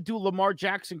 he's going to do Lamar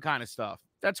Jackson kind of stuff.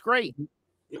 That's great.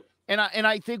 Yep. And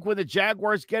I think when the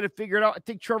Jaguars get it figured out, I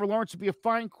think Trevor Lawrence would be a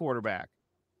fine quarterback.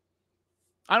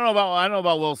 I don't know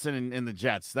about Wilson and the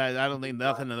Jets. I don't think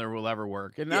nothing in there will ever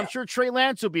work. And I'm sure Trey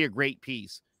Lance will be a great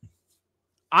piece.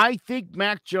 I think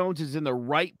Mac Jones is in the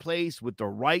right place with the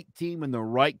right team and the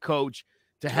right coach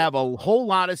to have a whole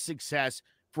lot of success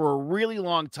for a really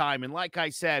long time. And like I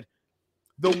said,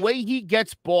 the way he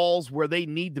gets balls where they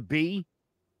need to be,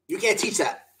 you can't teach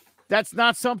that. That's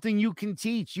not something you can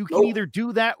teach. You can either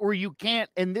do that or you can't.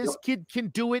 And this kid can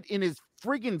do it in his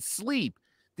friggin' sleep.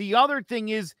 The other thing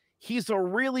is he's a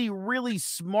really, really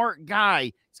smart guy.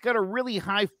 He's got a really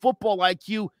high football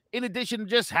IQ in addition to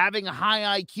just having a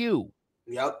high IQ.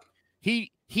 Yep.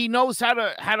 He knows how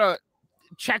to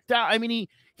check down. I mean,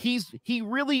 he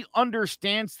really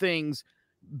understands things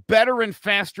better and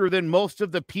faster than most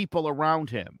of the people around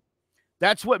him.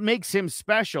 That's what makes him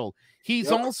special.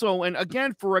 He's also, and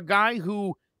again, for a guy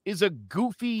who is a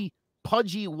goofy,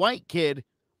 pudgy white kid,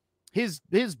 his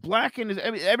black and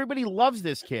everybody loves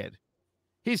this kid.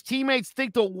 His teammates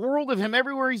think the world of him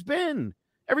everywhere he's been.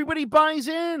 Everybody buys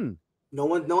in. No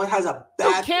one has a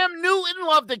bad. Cam Newton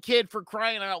loved the kid, for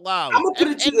crying out loud. I'm gonna put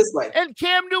it to you this way. And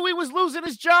Cam knew he was losing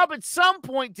his job at some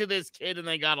point to this kid, and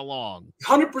they got along.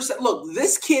 100%. Look,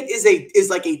 this kid is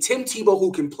like a Tim Tebow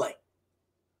who can play.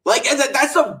 Like, and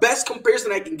that's the best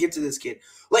comparison I can get to this kid.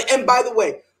 Like, and by the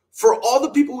way, for all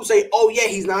the people who say, "Oh yeah,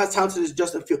 he's not as talented as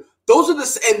Justin Fields," those are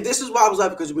the. And this is why I was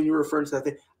laughing, because when you were referring to that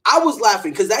thing, I was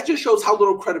laughing because that just shows how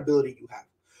little credibility you have.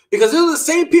 Because they're the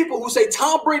same people who say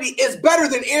Tom Brady is better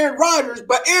than Aaron Rodgers,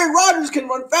 but Aaron Rodgers can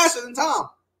run faster than Tom.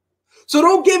 So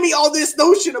don't give me all this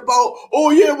notion about,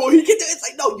 oh yeah, well he can. It's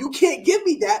like, no, you can't give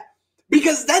me that.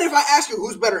 Because then if I ask you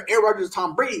who's better, Aaron Rodgers or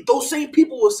Tom Brady, those same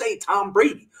people will say Tom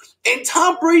Brady. And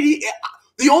Tom Brady,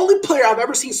 the only player I've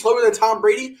ever seen slower than Tom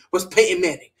Brady was Peyton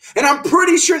Manning. And I'm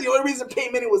pretty sure the only reason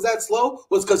Peyton Manning was that slow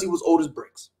was because he was old as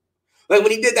bricks. Like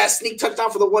when he did that sneak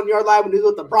touchdown for the 1 yard line when he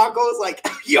was with the Broncos, like,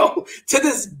 yo, to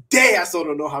this day, I still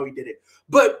don't know how he did it.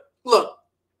 But look,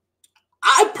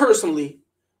 I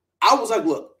was like,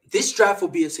 look, this draft will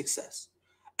be a success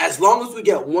as long as we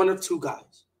get one of two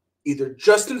guys, either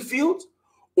Justin Fields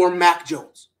or Mac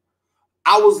Jones.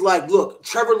 I was like, look,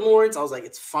 Trevor Lawrence, I was like,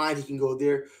 it's fine. He can go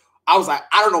there. I was like,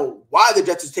 I don't know why the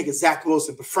Jets are taking Zach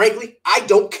Wilson, but frankly, I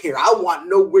don't care. I want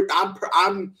nowhere.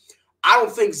 I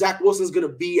don't think Zach Wilson's going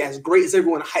to be as great as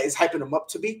everyone is hyping him up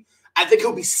to be. I think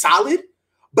he'll be solid,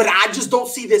 but I just don't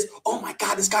see this, oh, my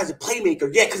God, this guy's a playmaker.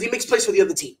 Yeah, because he makes plays for the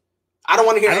other team. I don't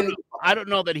want to hear anything. I don't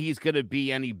know that he's going to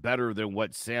be any better than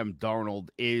what Sam Darnold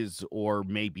is or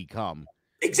may become.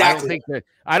 Exactly.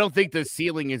 I don't think the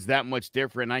ceiling is that much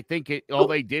different. I think all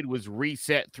they did was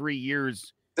reset 3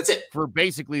 years. That's it. For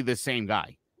basically the same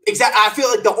guy. Exactly. I feel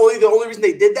like the only reason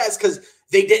they did that is because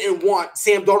they didn't want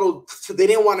Sam Darnold. So they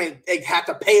didn't want to have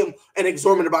to pay him an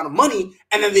exorbitant amount of money,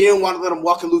 and then they didn't want to let him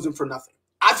walk and lose him for nothing.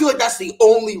 I feel like that's the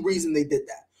only reason they did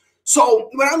that. So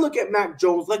when I look at Mac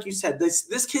Jones, like you said,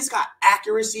 this kid's got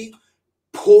accuracy,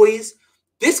 poise.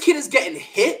 This kid is getting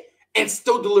hit and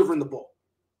still delivering the ball.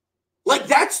 Like,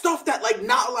 that's stuff that, like,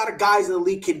 not a lot of guys in the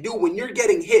league can do when you're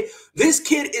getting hit. This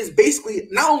kid is basically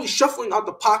not only shuffling out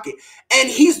the pocket, and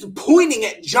he's pointing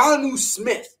at Jonnu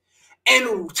Smith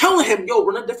and telling him, yo,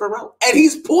 run a different route. And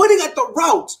he's pointing at the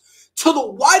routes to the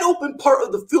wide open part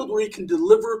of the field where he can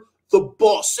deliver the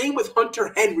ball. Same with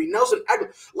Hunter Henry, Nelson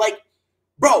Aguilar. Like,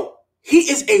 bro,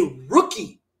 he is a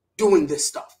rookie doing this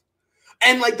stuff.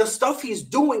 And, like, the stuff he's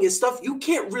doing is stuff you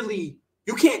can't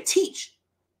teach.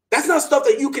 That's not stuff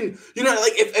that you can,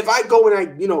 like if I go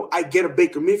and I get a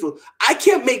Baker Mayfield, I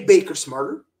can't make Baker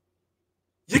smarter.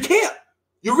 You can't.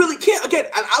 You really can't. Again,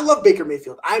 I love Baker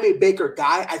Mayfield. I'm a Baker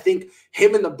guy. I think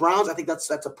him and the Browns, I think that's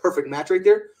a perfect match right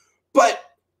there. But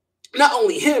not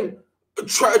only him,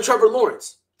 Trevor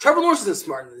Lawrence. Trevor Lawrence isn't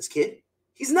smarter than this kid.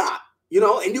 He's not,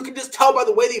 and you can just tell by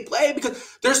the way they play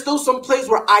because there's still some plays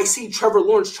where I see Trevor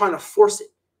Lawrence trying to force it.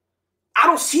 I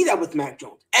don't see that with Mac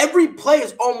Jones. Every play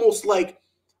is almost like,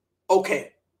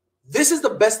 okay, this is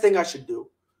the best thing I should do,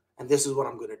 and this is what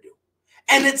I'm going to do.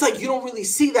 And it's like you don't really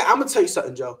see that. I'm going to tell you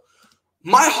something, Joe.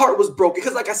 My heart was broken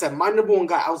because, like I said, my number one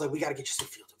guy, I was like, we got to get Justin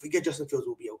Fields. If we get Justin Fields,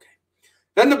 we'll be okay.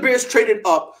 Then the Bears traded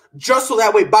up just so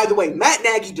that way. By the way, Matt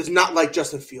Nagy does not like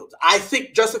Justin Fields. I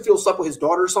think Justin Fields slept with his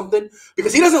daughter or something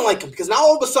because he doesn't like him. Because now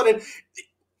all of a sudden,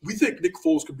 we think Nick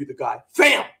Foles could be the guy.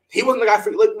 Fam, he wasn't the guy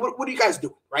for you. Like, what are you guys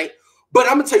doing, right? But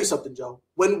I'm going to tell you something, Joe.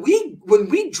 When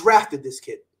we drafted this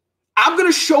kid, I'm going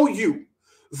to show you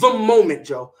the moment,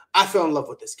 Joe, I fell in love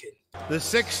with this kid. The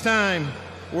 6-time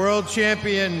world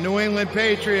champion New England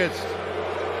Patriots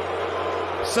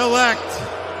select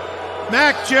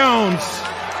Mac Jones.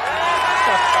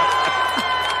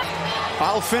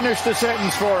 I'll finish the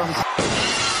sentence for him.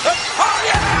 Oh,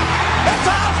 yeah! It's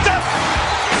Austin!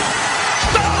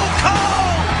 Stone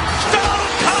Cold!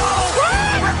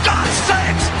 For God's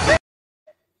sakes!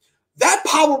 That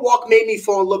power walk made me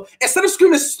fall in love. Instead of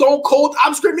screaming Stone Cold,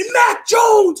 I'm screaming Mac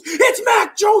Jones. It's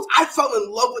Mac Jones. I fell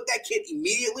in love with that kid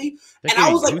immediately. And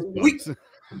I was like,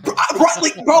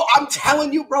 bro, I'm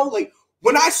telling you, bro, like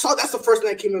when I saw that's the first thing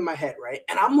that came in my head, right?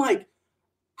 And I'm like,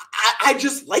 I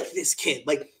just like this kid.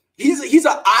 Like he's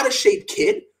an out of shape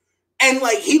kid. And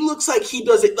like he looks like he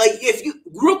does it. Like if you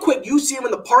real quick, you see him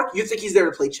in the park, you think he's there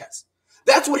to play chess.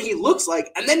 That's what he looks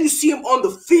like. And then you see him on the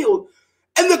field.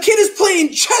 And the kid is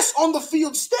playing chess on the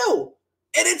field still.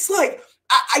 And it's like,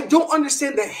 I don't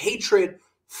understand the hatred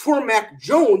for Mac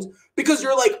Jones because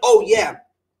you're like, oh, yeah,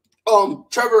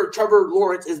 Trevor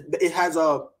Lawrence has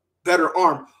a better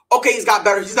arm. Okay, he's got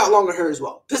longer hair as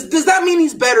well. Does that mean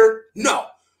he's better? No.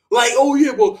 Like, oh,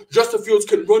 yeah, well, Justin Fields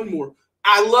can run more.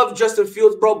 I love Justin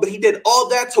Fields, bro, but he did all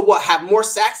that to what? Have more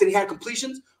sacks than he had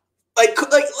completions? Like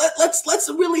let's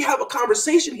really have a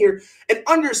conversation here and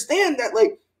understand that,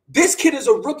 like, this kid is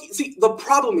a rookie. See, the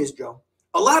problem is, Joe,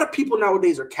 a lot of people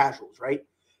nowadays are casuals, right?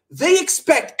 They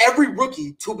expect every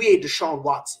rookie to be a Deshaun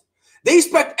Watson. They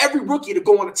expect every rookie to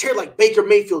go on a tear like Baker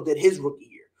Mayfield did his rookie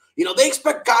year. They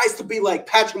expect guys to be like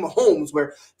Patrick Mahomes,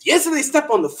 where the instant they step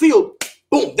on the field,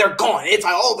 boom, they're gone. It's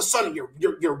like all of a sudden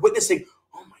you're witnessing,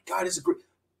 oh my God, it's a great.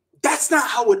 That's not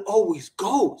how it always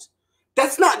goes.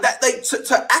 That's not that, like,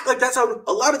 to act like that's how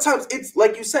a lot of times it's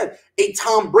like you said, a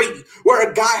Tom Brady where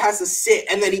a guy has to sit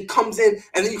and then he comes in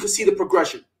and then you can see the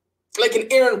progression. Like an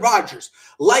Aaron Rodgers,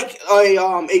 like a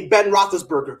Ben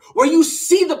Roethlisberger, where you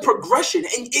see the progression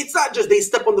and it's not just they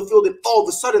step on the field and all of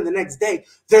a sudden the next day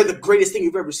they're the greatest thing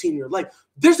you've ever seen in your life.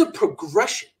 There's a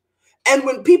progression. And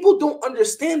when people don't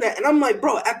understand that, and I'm like,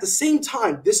 bro, at the same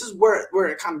time, this is where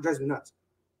it kind of drives me nuts.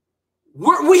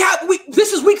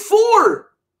 This is week 4.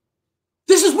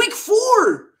 This is week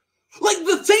 4. Like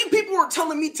the same people who are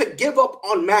telling me to give up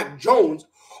on Mac Jones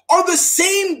are the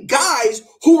same guys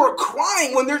who are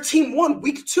crying when their team won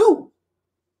week 2.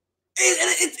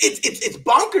 It's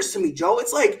bonkers to me, Joe.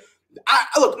 It's like,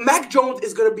 look, Mac Jones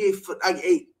is going to be I'm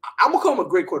going to call him a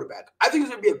great quarterback. I think he's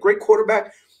going to be a great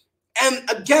quarterback. And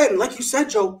again, like you said,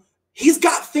 Joe, he's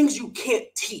got things you can't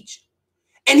teach.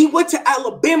 And he went to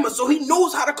Alabama, so he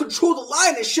knows how to control the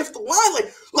line and shift the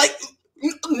line. Like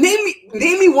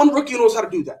name me one rookie who knows how to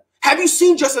do that. Have you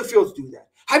seen Justin Fields do that?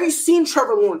 Have you seen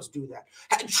Trevor Lawrence do that?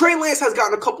 Trey Lance has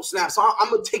gotten a couple snaps, so I'm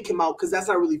going to take him out because that's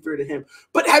not really fair to him.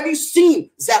 But have you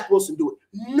seen Zach Wilson do it?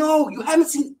 No, you haven't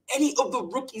seen any of the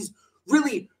rookies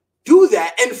really do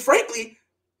that. And frankly,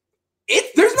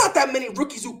 there's not that many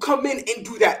rookies who come in and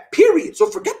do that, period.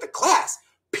 So forget the class,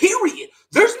 period.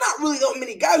 There's not really that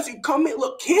many guys who come in.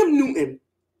 Look, Cam Newton,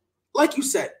 like you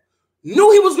said,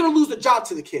 knew he was going to lose the job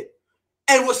to the kid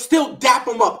and would still dap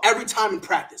him up every time in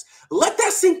practice. Let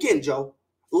that sink in, Joe.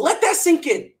 Let that sink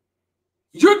in.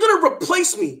 You're going to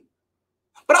replace me,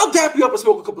 but I'll dap you up and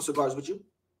smoke a couple cigars with you.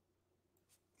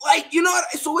 Like, you know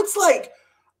what? So it's like,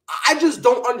 I just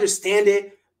don't understand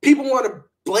it. People want to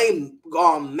blame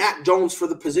Mac Jones for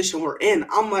the position we're in.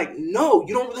 I'm like, no,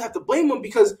 you don't really have to blame him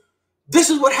because this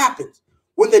is what happens.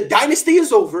 When the dynasty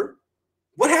is over,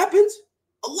 what happens?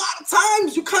 A lot of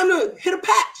times you kind of hit a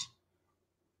patch.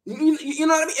 You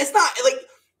know what I mean? It's not like,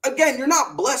 again, you're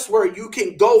not blessed where you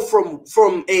can go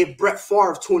from a Brett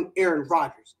Favre to an Aaron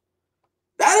Rodgers.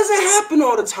 That doesn't happen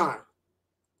all the time.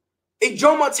 A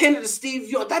Joe Montana to Steve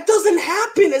Young, that doesn't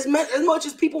happen as much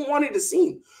as people wanted to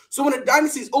see. So when the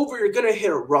dynasty's over, you're going to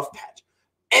hit a rough patch.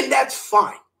 And that's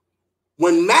fine.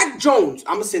 When Mac Jones,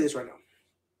 I'm going to say this right now.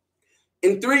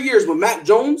 In 3 years, when Mac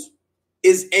Jones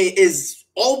is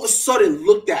all of a sudden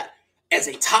looked at as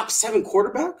a top 7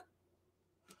 quarterback,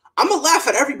 I'm going to laugh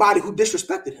at everybody who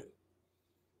disrespected him.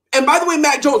 And by the way,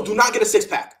 Mac Jones, do not get a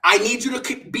 6-pack. I need you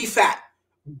to be fat.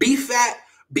 Be fat.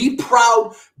 Be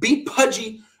proud. Be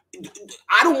pudgy.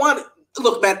 I don't want to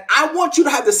look, man. I want you to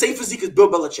have the same physique as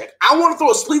Bill Belichick. I want to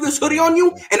throw a sleeveless hoodie on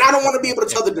you, and I don't want to be able to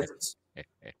tell the difference.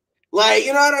 Like,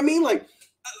 you know what I mean? Like,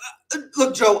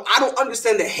 look, Joe, I don't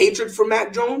understand the hatred for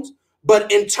Mac Jones,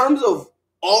 but in terms of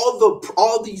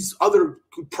all these other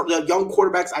young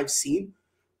quarterbacks I've seen,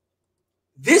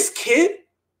 this kid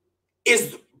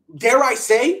is, dare I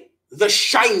say, the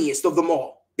shiniest of them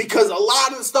all. Because a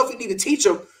lot of the stuff you need to teach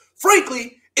him,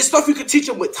 frankly, is stuff you could teach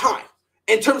him with time.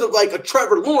 In terms of like a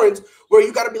Trevor Lawrence, where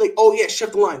you got to be like, oh, yeah,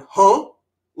 shift the line. Huh?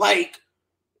 Like,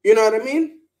 you know what I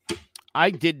mean?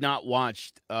 I did not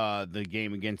watch the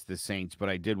game against the Saints, but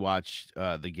I did watch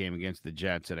the game against the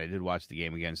Jets, and I did watch the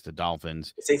game against the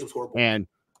Dolphins. The Saints was horrible.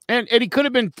 And he could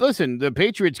have been, listen, the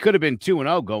Patriots could have been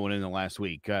 2-0 going in the last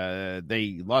week.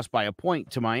 They lost by a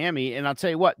point to Miami. And I'll tell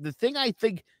you what, the thing I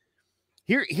think,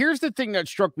 here's the thing that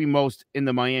struck me most in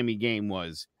the Miami game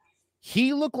was,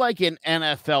 he looked like an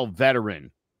NFL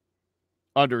veteran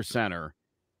under center.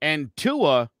 And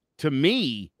Tua, to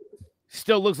me,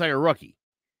 still looks like a rookie.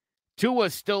 Tua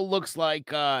still looks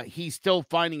like he's still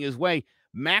finding his way.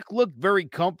 Mac looked very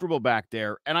comfortable back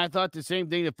there. And I thought the same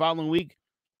thing the following week.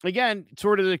 Again,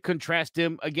 sort of to contrast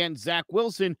him against Zach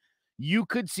Wilson, you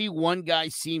could see one guy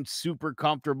seemed super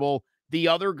comfortable. The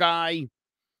other guy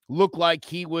looked like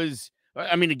he was,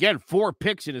 I mean, again, 4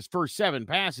 picks in his first 7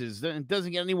 passes. It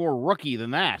doesn't get any more rookie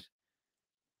than that.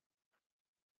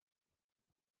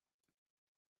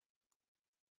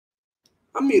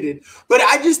 I'm muted. But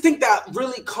I just think that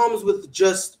really comes with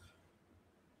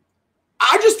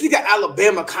I just think that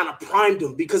Alabama kind of primed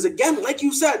him. Because, again, like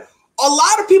you said, a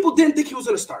lot of people didn't think he was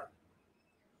going to start.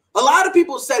 A lot of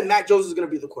people said Mac Jones is going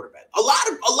to be the quarterback. A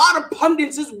lot of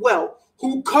pundits as well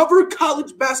who covered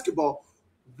college basketball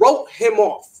wrote him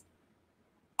off.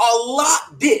 A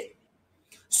lot did.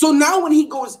 So now when he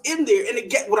goes in there, and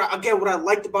again, what I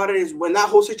liked about it is when that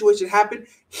whole situation happened,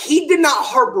 he did not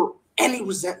harbor any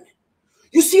resentment.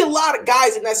 You see a lot of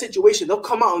guys in that situation, they'll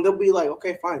come out and they'll be like,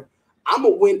 okay, fine, I'm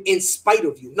going to win in spite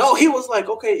of you. No, he was like,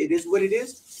 okay, it is what it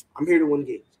is. I'm here to win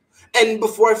games. And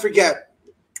before I forget,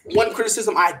 one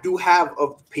criticism I do have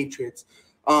of the Patriots,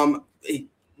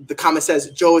 the comment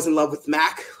says Joe is in love with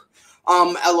Mac.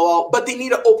 LOL, but they need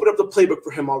to open up the playbook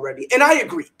for him already. And I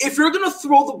agree. If you're going to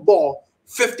throw the ball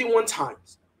 51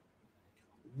 times,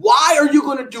 why are you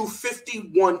going to do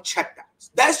 51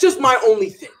 checkdowns? That's just my only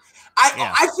thing.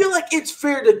 I feel like it's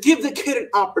fair to give the kid an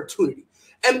opportunity.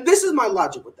 And this is my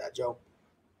logic with that, Joe.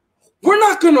 We're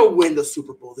not going to win the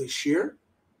Super Bowl this year.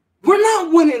 We're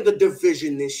not winning the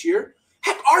division this year.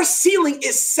 Heck, our ceiling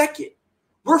is second.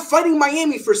 We're fighting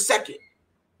Miami for second.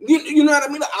 You know what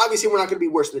I mean? Obviously, we're not going to be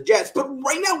worse than the Jets, but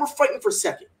right now we're fighting for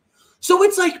second. So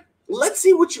it's like, let's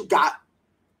see what you got.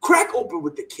 Crack open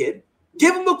with the kid.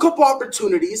 Give him a couple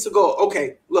opportunities to go,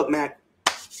 okay, look, Mac,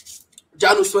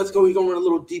 Jonnu Smith's going to run a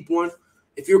little deep one.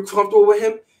 If you're comfortable with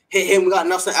him, hit him. We got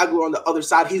Nelson Aguilar on the other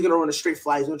side. He's going to run a straight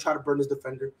fly. He's going to try to burn his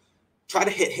defender. Try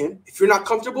to hit him. If you're not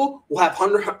comfortable, we'll have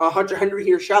Hunter Henry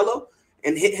here shallow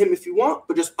and hit him if you want.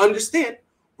 But just understand,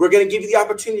 we're going to give you the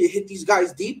opportunity to hit these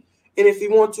guys deep. And if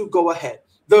you want to, go ahead.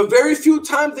 The very few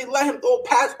times they let him throw a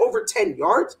pass over 10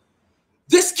 yards,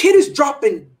 this kid is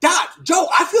dropping dots. Joe,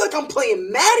 I feel like I'm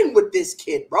playing Madden with this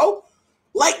kid, bro.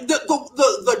 Like,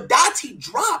 the dots he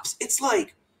drops, it's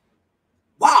like,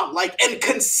 wow, like, and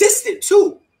consistent,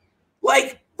 too.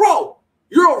 Like, bro,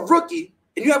 you're a rookie,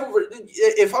 and you have over,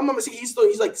 if I'm not mistaken,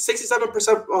 he's like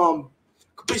 67%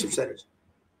 completion percentage.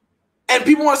 And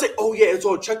people want to say, oh, yeah, it's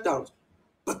all checkdowns.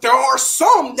 But there are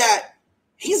some that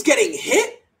he's getting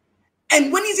hit,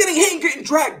 and when he's getting hit and getting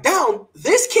dragged down,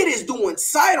 this kid is doing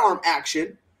sidearm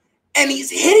action and he's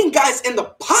hitting guys in the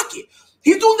pocket.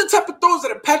 He's doing the type of throws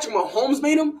that if Patrick Mahomes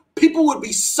made him, people would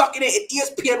be sucking it, and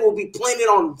ESPN will be playing it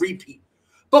on repeat.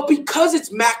 But because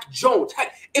it's Mac Jones,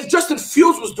 heck, if Justin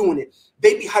Fields was doing it,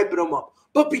 they'd be hyping him up.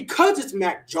 But because it's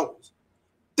Mac Jones,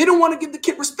 they don't want to give the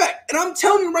kid respect. And I'm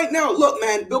telling you right now, look,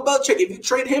 man, Bill Belichick, if you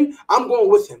trade him, I'm going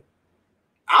with him.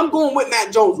 I'm going with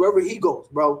Mac Jones wherever he goes,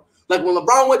 bro. Like when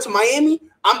LeBron went to Miami,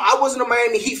 I wasn't a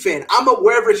Miami Heat fan. I'm a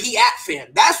wherever he at fan.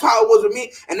 That's how it was with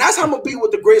me. And that's how I'm going to be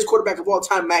with the greatest quarterback of all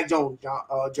time, Mac Jones,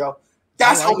 Joe.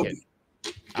 That's how I'm going to be.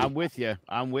 I'm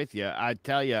with you. I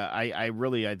tell you,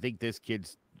 I think this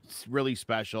kid's really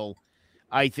special.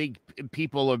 I think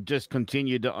people have just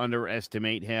continued to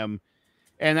underestimate him,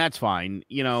 and that's fine.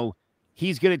 You know,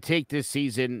 he's going to take this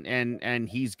season and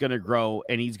he's going to grow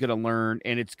and he's going to learn,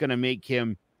 and it's going to make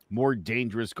him more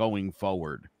dangerous going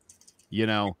forward. You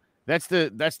know, that's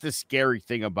the scary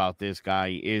thing about this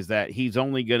guy is that he's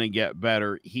only going to get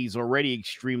better. He's already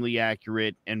extremely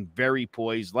accurate and very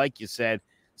poised. Like you said,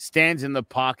 stands in the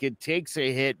pocket, takes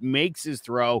a hit, makes his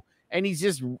throw, and he's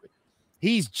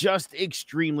just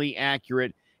extremely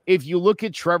accurate. If you look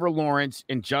at Trevor Lawrence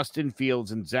and Justin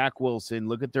Fields and Zach Wilson,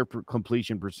 look at their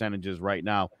completion percentages right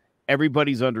now.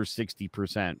 Everybody's under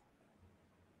 60%.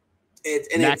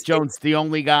 Mac Jones, the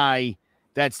only guy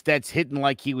that's hitting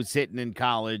like he was hitting in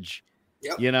college,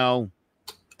 you know.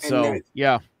 So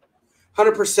yeah,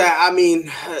 100%. I mean,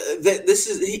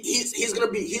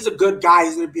 he's a good guy.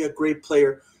 He's gonna be a great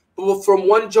player. But from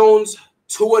one Jones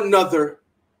to another,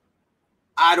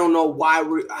 I don't know why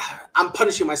I'm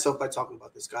punishing myself by talking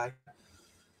about this guy.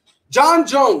 Jon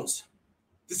Jones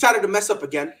decided to mess up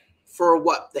again for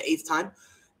the 8th time.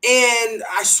 And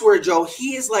I swear, Joe,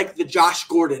 he is like the Josh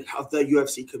Gordon of the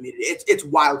UFC community. It's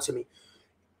wild to me.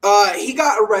 He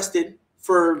got arrested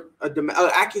for an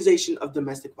accusation of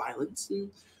domestic violence.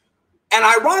 And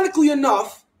ironically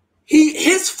enough,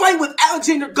 his fight with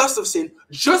Alexander Gustafsson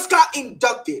just got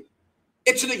inducted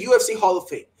into the UFC Hall of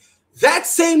Fame. That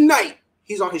same night,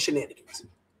 he's on his shenanigans.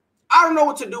 I don't know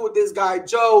what to do with this guy.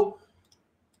 Joe,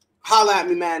 holla at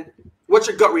me, man. What's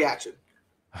your gut reaction?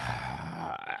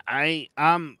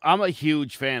 I'm a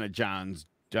huge fan of Jon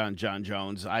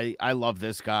Jones. I love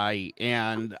this guy,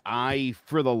 and I,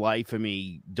 for the life of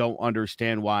me, don't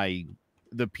understand why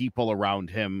the people around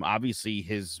him, obviously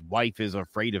his wife is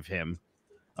afraid of him,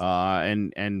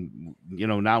 and you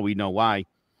know, now we know why.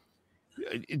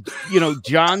 You know,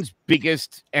 John's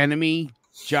biggest enemy,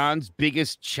 John's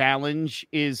biggest challenge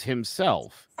is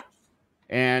himself,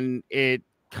 and it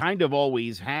kind of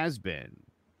always has been.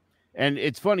 And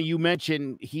it's funny, you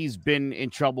mentioned he's been in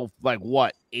trouble like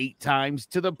 8 times,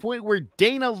 to the point where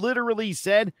Dana literally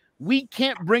said, we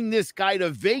can't bring this guy to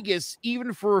Vegas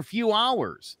even for a few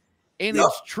hours. And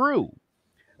it's true.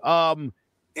 And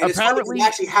apparently we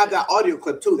actually have that audio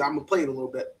clip too that I'm gonna play in a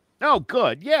little bit. Oh,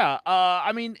 good. Yeah.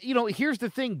 I mean, you know, here's the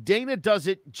thing. Dana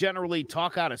doesn't generally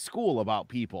talk out of school about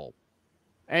people.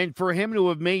 And for him to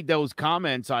have made those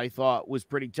comments, I thought was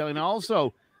pretty telling.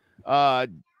 Also,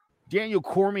 Daniel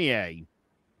Cormier,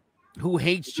 who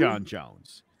hates Jon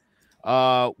Jones,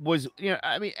 was, you know,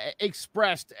 I mean,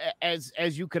 expressed as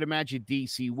you could imagine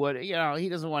DC would. You know, he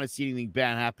doesn't want to see anything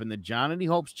bad happen to Jon, and he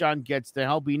hopes Jon gets the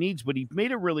help he needs. But he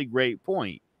made a really great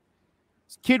point.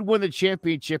 This kid won the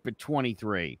championship at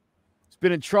 23. He's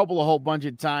been in trouble a whole bunch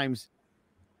of times.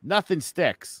 Nothing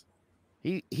sticks.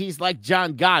 He's like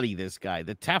John Gotti, this guy,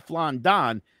 the Teflon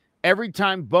Don. Every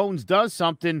time Bones does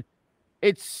something,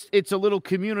 it's a little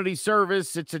community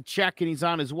service. It's a check, and he's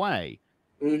on his way.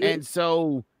 Mm-hmm. And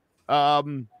so, not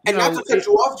to cut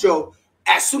you off, Joe,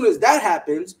 as soon as that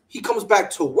happens, he comes back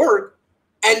to work,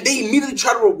 and they immediately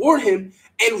try to reward him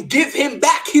and give him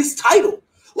back his title.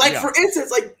 Like, for instance,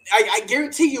 like I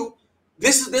guarantee you,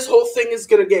 this whole thing is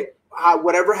gonna get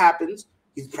whatever happens.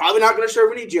 He's probably not gonna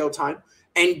serve any jail time,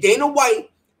 and Dana White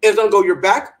is gonna go, "You're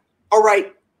back, all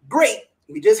right, great.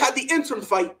 We just had the interim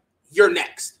fight. You're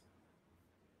next."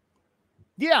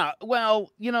 Yeah,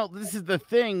 well, you know, this is the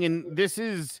thing, and this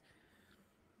is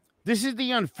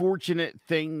the unfortunate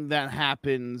thing that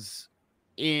happens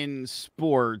in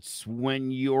sports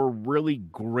when you're really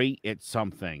great at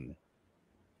something.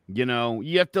 You know,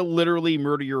 you have to literally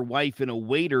murder your wife and a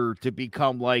waiter to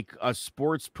become like a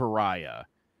sports pariah.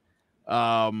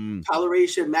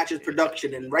 Toleration matches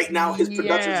production, and right now his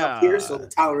production's up here, so the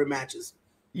tolerance matches.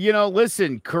 You know,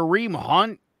 listen, Kareem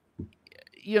Hunt,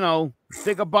 you know,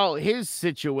 think about his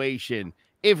situation.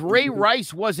 If Ray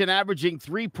Rice wasn't averaging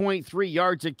 3.3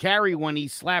 yards a carry when he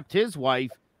slapped his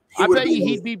wife, I bet you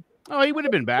he would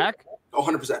have been back.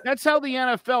 100%. That's how the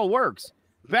NFL works.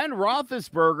 Ben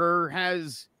Roethlisberger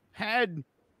has had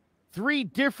 3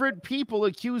 different people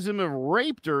accuse him of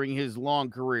rape during his long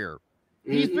career.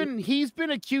 He's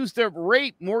been accused of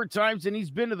rape more times than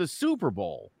he's been to the Super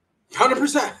Bowl.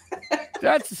 100%.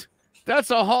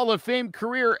 That's a Hall of Fame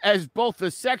career as both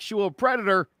a sexual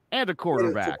predator and a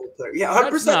quarterback. Yeah,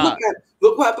 100%.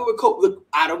 Look what happened with Kobe. Look,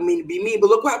 I don't mean to be mean, but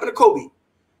look what happened to Kobe.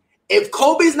 If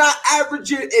Kobe's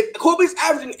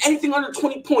averaging anything under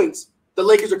 20 points, the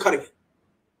Lakers are cutting it.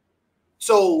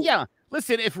 So yeah,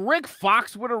 listen, if Rick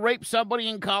Fox would have raped somebody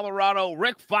in Colorado,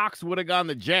 Rick Fox would have gone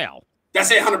to jail.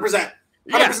 That's it, 100%.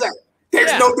 100%.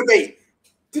 There's no debate.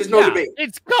 There's no debate.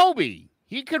 It's Kobe.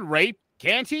 He could rape,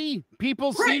 can't he?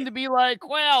 People seem to be like,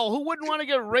 well, who wouldn't want to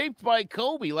get raped by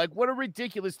Kobe? Like, what a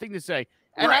ridiculous thing to say.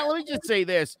 And let me just say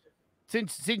this,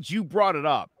 since you brought it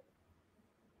up,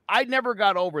 I never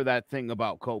got over that thing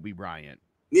about Kobe Bryant.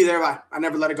 Neither have I. I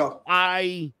never let it go.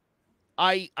 I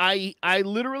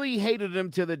literally hated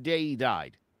him to the day he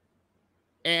died.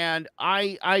 And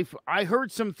I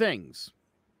heard some things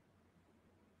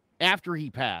after he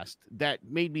passed that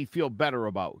made me feel better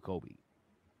about Kobe.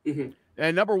 Mm-hmm.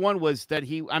 And number one was that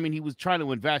he was trying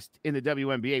to invest in the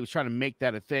WNBA. He was trying to make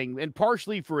that a thing. And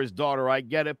partially for his daughter, I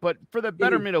get it, but for the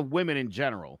betterment of women in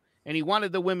general. And he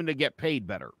wanted the women to get paid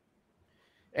better.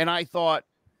 And I thought,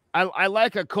 I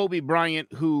like a Kobe Bryant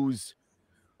who's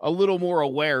a little more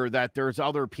aware that there's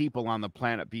other people on the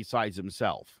planet besides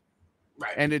himself.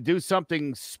 Right. And to do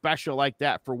something special like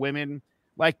that for women,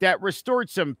 like that, restored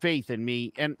some faith in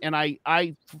me. And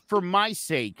I for my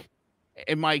sake,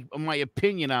 in my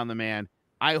opinion on the man,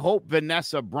 I hope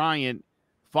Vanessa Bryant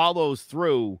follows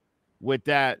through with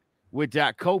that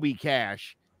Kobe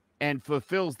cash and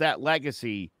fulfills that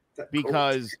legacy,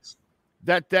 because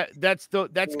that's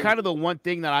kind of the one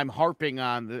thing that I'm harping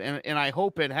on, and I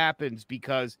hope it happens,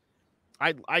 because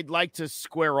I'd like to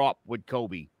square up with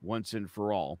Kobe once and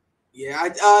for all.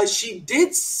 Yeah, she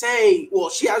did say, well,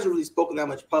 she hasn't really spoken that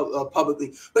much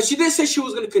publicly, but she did say she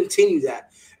was going to continue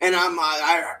that. And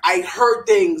I heard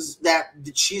things that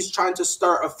she's trying to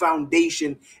start a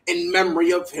foundation in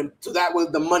memory of him, so that way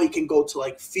the money can go to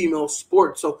like female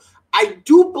sports. So I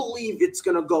do believe it's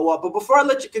going to go up. But before I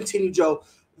let you continue, Joe,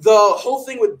 the whole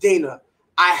thing with Dana,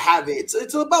 I have it.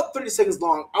 It's about 30 seconds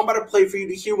long. I'm about to play for you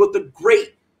to hear what the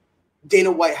great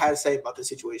Dana White had to say about the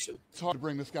situation. It's hard to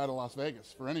bring this guy to Las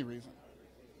Vegas for any reason.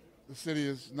 The city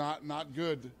is not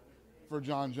good for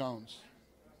Jon Jones.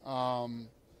 And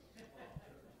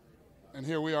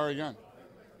here we are again.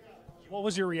 What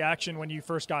was your reaction when you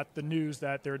first got the news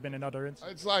that there had been another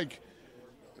incident? It's like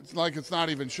it's not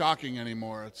even shocking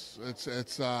anymore. It's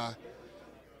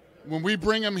when we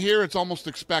bring him here, it's almost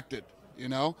expected. You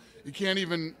know, you can't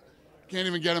even get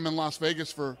him in Las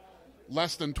Vegas for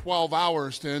less than 12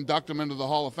 hours to induct him into the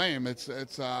Hall of Fame. It's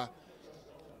a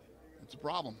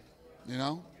problem. You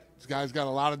know, this guy's got a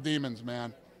lot of demons,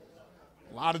 man.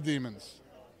 A lot of demons.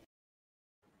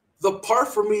 The part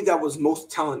for me that was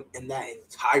most telling in that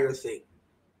entire thing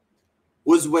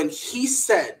was when he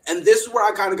said, and this is where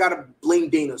I kind of got to blame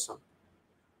Dana some.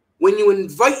 When you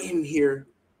invite him here,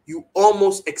 you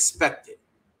almost expect it.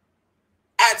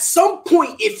 At some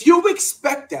point, if you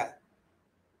expect that,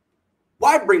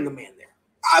 why bring the man there?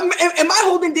 Am I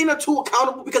holding Dana too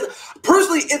accountable? Because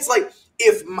personally, it's like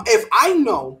if I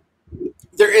know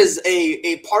there is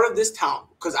a part of this town,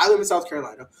 because I live in South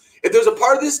Carolina, if there's a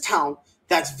part of this town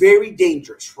that's very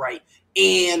dangerous, right?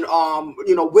 And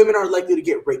women are likely to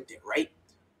get raped there, right?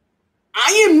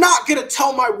 I am not gonna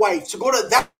tell my wife to go to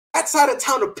that side of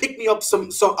town to pick me up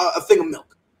a thing of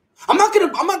milk. I'm not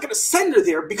gonna send her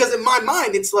there, because in my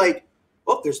mind it's like,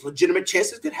 well, there's legitimate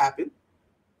chances it could happen.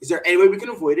 Is there any way we can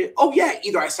avoid it? Oh yeah,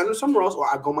 either I send her somewhere else or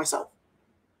I go myself.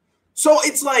 So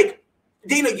it's like,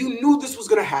 Dana, you knew this was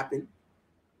gonna happen,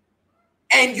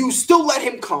 and you still let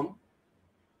him come.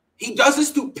 He does this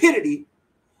stupidity,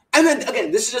 and then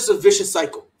again, this is just a vicious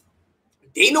cycle.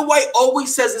 Dana White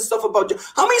always says this stuff about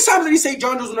how many times did he say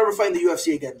Jon Jones will never fight in the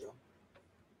UFC again, Joe?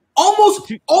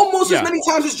 Almost as many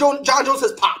times as Jon Jones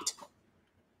has popped.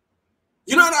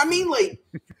 You know what I mean? Like,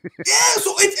 yeah.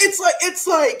 So it's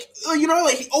like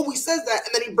like he always says that,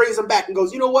 and then he brings him back and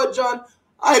goes, you know what, John?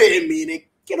 I didn't mean it.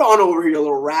 Get on over here, you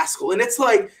little rascal. And it's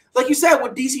like you said,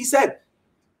 what DC said.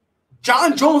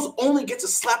 Jon Jones only gets a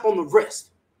slap on the wrist.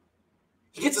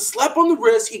 He gets a slap on the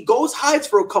wrist. He goes, hides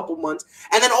for a couple months,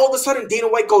 and then all of a sudden, Dana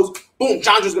White goes, boom,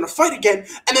 Jon Jones is going to fight again.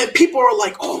 And then people are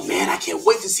like, oh, man, I can't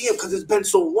wait to see him because it's been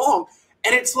so long.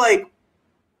 And it's like,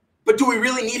 but do we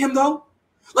really need him, though?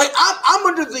 Like, I'm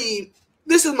under the –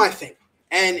 this is my thing.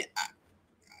 And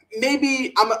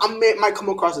maybe I might come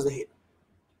across as a hater.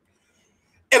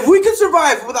 If we could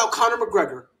survive without Conor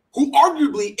McGregor, who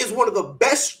arguably is one of the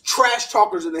best trash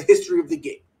talkers in the history of the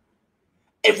game,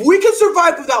 If we can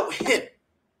survive without him,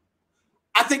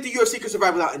 I think the UFC can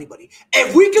survive without anybody.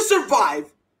 If we can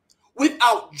survive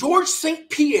without George St.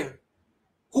 Pierre,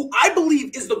 who I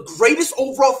believe is the greatest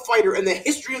overall fighter in the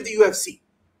history of the UFC,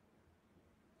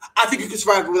 I think you can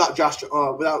survive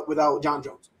without without Jon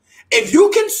Jones. If you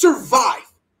can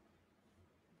survive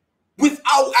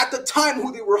without, at the time,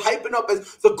 who they were hyping up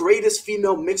as the greatest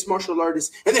female mixed martial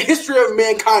artist in the history of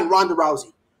mankind, Ronda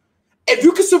Rousey, if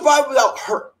you can survive without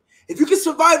her, if you can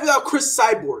survive without Chris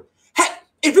Cyborg, heck,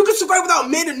 if you can survive without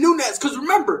Amanda Nunes, because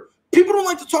remember, people don't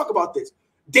like to talk about this.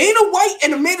 Dana White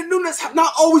and Amanda Nunes have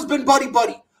not always been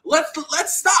buddy-buddy. Let's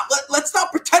stop. Let's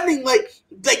stop pretending like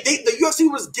the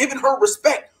UFC was giving her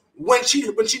respect when she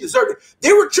deserved it.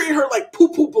 They were treating her like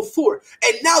poo-poo before.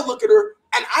 And now look at her.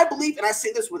 And I believe, and I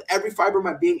say this with every fiber of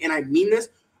my being, and I mean this,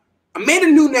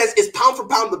 Amanda Nunes is pound for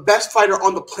pound the best fighter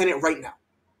on the planet right now.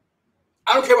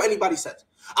 I don't care what anybody says.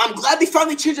 I'm glad they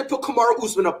finally changed and put Kamaru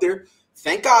Usman up there.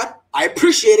 Thank God. I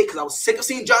appreciate it because I was sick of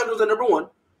seeing Jon Jones at number one.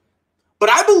 But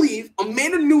I believe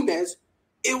Amanda Nunes,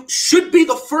 it should be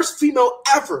the first female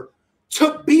ever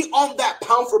to be on that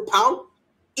pound for pound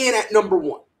in at number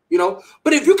one. You know,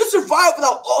 but if you can survive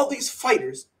without all these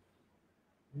fighters,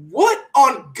 what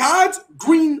on God's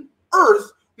green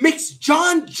earth makes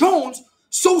Jon Jones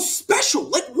so special?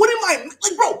 Like, what am I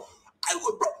like, bro?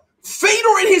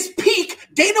 Fedor in his peak,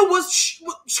 Dana was,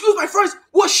 excuse my French,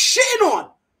 was shitting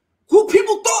on. Who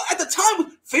people thought at the time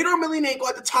was Fedor Emelianenko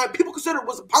at the time, people considered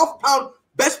was a pound for pound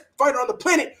best fighter on the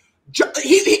planet. Dana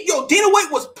White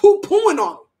was poo-pooing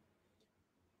on him.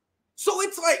 So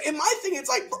it's like, in my thing, it's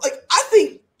like I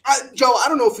think. Joe, I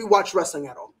don't know if you watch wrestling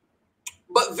at all,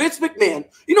 but Vince McMahon,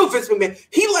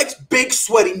 he likes big,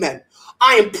 sweaty men.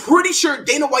 I am pretty sure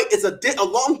Dana White is a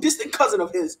long-distant cousin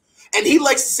of his, and he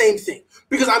likes the same thing,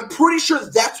 because I'm pretty sure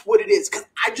that's what it is,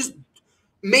 because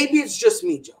maybe it's just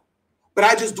me, Joe, but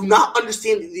I just do not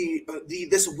understand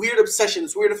this weird obsession,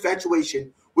 this weird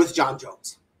infatuation with Jon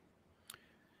Jones.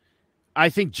 I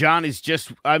think Jon is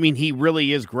he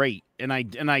really is great, and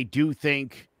I do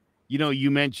think,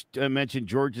 you mentioned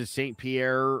Georges St.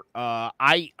 Pierre.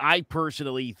 I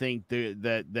personally think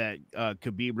that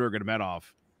Khabib Nurmagomedov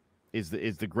is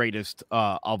the greatest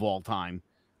of all time.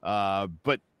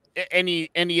 But any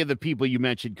of the people you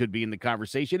mentioned could be in the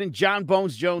conversation, and Jon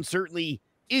Bones Jones certainly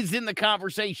is in the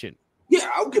conversation. Yeah,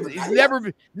 I'll give it. He's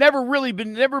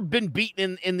never been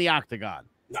beaten in the octagon.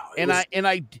 No,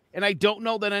 I don't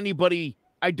know that anybody.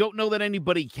 I don't know that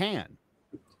anybody can.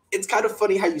 It's kind of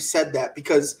funny how you said that,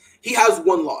 because he has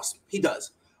one loss. He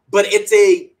does. But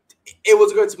it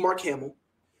was against Mark Hamill,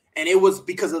 and it was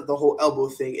because of the whole elbow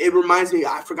thing. It reminds me,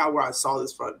 I forgot where I saw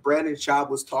this from. Brandon Schaub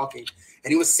was talking,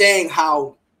 and he was saying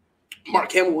how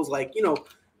Mark Hamill was like,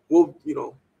 we'll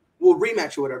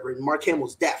rematch or whatever, and Mark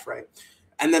Hamill's deaf, right?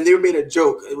 And then they made a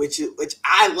joke, which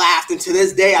I laughed, and to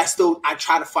this day, I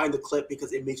try to find the clip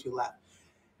because it makes me laugh.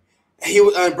 And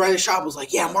Brandon Schaub was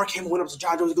like, yeah, Mark Hamill went up to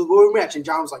Jon Jones, he goes, we'll rematch. And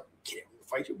Jon was like, kid, I'm gonna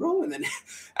fight you, bro. And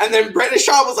then Brandon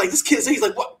Schaub was like, this kid, so he's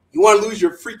like, what? You want to lose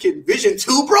your freaking vision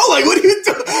too, bro? Like, what are you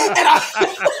doing? And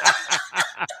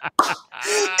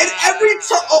every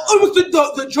time, it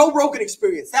was the Joe Rogan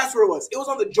Experience. That's where it was. It was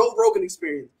on the Joe Rogan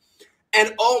Experience.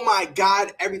 And oh my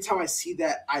God, every time I see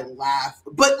that, I laugh.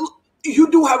 But you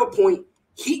do have a point.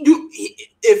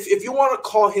 If you want to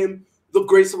call him the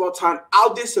greatest of all time,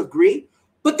 I'll disagree.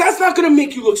 But that's not going to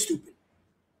make you look stupid.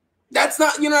 That's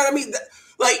not, you know what I mean?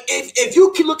 Like, if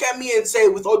you can look at me and say,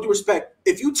 with all due respect,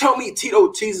 if you tell me Tito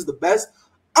Ortiz is the best,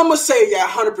 I'm going to say, yeah,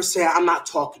 100%, I'm not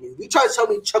talking to you. If you try to tell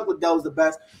me Chuck Liddell is the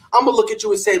best, I'm going to look at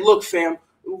you and say, look, fam,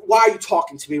 why are you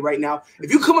talking to me right now?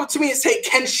 If you come up to me and say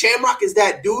Ken Shamrock is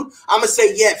that dude, I'm going to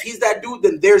say, yeah, if he's that dude,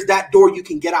 then there's that door you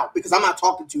can get out, because I'm not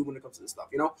talking to you when it comes to this stuff,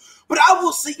 But I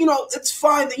will say, it's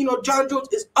fine that, Jon Jones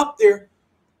is up there,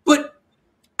 but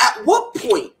at what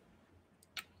point?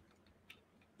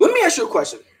 Let me ask you a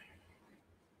question.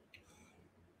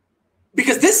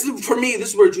 Because this is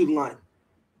where I drew the line.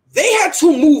 They had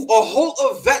to move a whole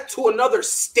event to another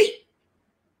state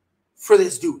for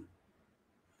this dude.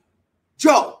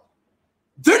 Joe,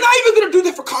 they're not even going to do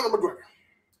that for Conor McGregor.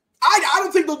 I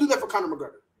don't think they'll do that for Conor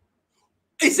McGregor.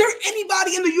 Is there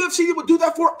anybody in the UFC that would do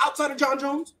that for outside of Jon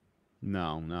Jones?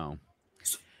 No.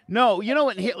 No, you know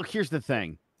what? Here's the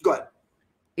thing. Go ahead.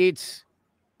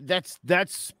 That's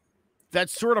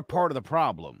sort of part of the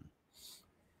problem,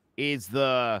 is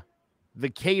the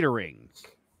catering,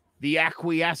 the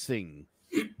acquiescing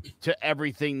to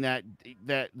everything that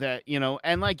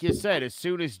and like you said, as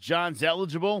soon as Jon's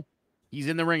eligible, he's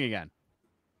in the ring again.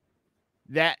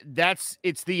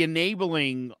 It's the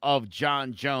enabling of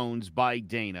Jon Jones by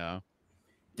Dana.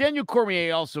 Daniel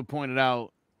Cormier also pointed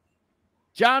out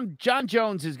Jon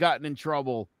Jones has gotten in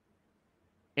trouble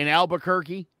in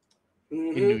Albuquerque,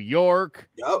 in New York,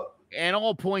 and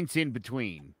all points in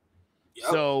between.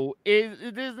 So it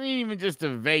isn't even just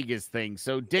a Vegas thing.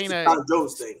 So Dana, Jon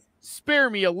Jones thing. Spare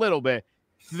me a little bit.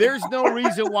 There's no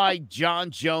reason why Jon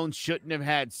Jones shouldn't have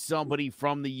had somebody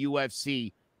from the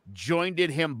UFC joined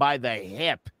him by the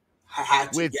hip. I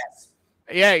had to, yes.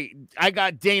 Yeah, I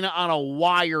got Dana on a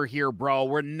wire here, bro.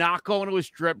 We're not going to a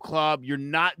strip club. You're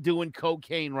not doing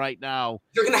cocaine right now.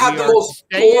 You're going to have the most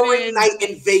boring night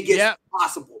in Vegas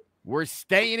possible. We're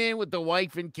staying in with the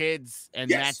wife and kids, and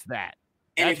that's that.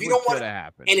 And that's if you don't want to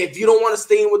happen. And if you don't want to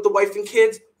stay in with the wife and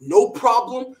kids, no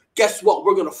problem. Guess what?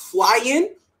 We're going to fly in,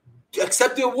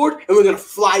 accept the award, and we're going to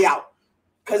fly out.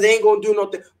 Because they ain't going to do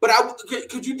nothing. But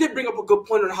because you did bring up a good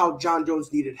point on how Jon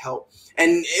Jones needed help.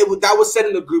 And that was said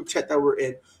in the group chat that we're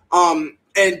in.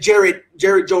 And Jared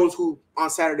Jones, who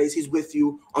on Saturdays, he's with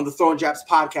you on the Throwing Jabs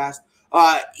podcast.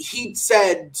 He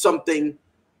said something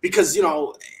because,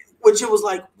 which it was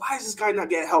like, why is this guy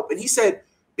not getting help? And he said,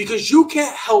 because you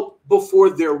can't help before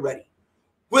they're ready.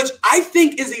 Which I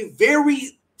think is a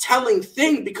very telling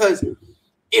thing, because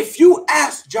if you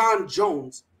ask Jon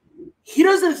Jones, he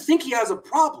doesn't think he has a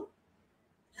problem.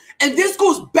 And this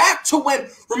goes back to when,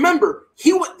 remember,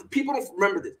 people don't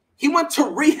remember this. He went to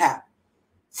rehab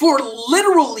for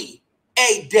literally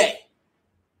a day.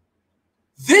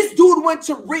 This dude went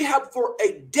to rehab for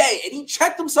a day, and he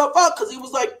checked himself out because he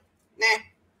was like, nah,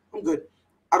 I'm good.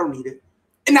 I don't need it.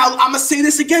 And now I'm going to say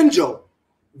this again, Joe.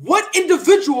 What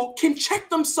individual can check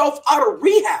themselves out of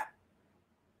rehab?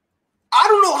 I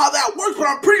don't know how that works, but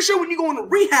I'm pretty sure when you go into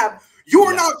rehab, you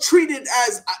are not treated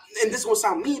as, and this won't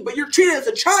sound mean, but you're treated as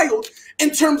a child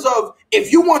in terms of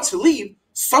if you want to leave,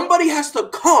 somebody has to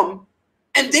come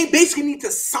and they basically need to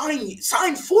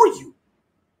sign for you.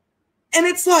 And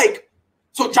it's like,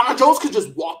 so Jon Jones could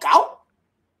just walk out?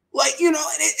 Like,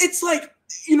 it's like,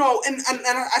 and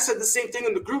I said the same thing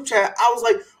in the group chat. I was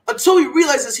like, until he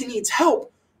realizes he needs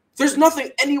help, there's nothing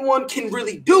anyone can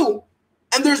really do.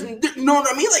 And there's, you know what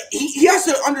I mean? Like, he has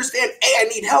to understand, A, I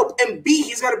need help, and B,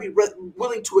 he's got to be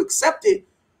willing to accept it.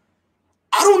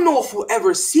 I don't know if we'll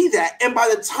ever see that. And by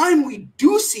the time we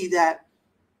do see that,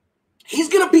 he's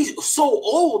going to be so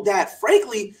old that,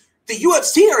 frankly, the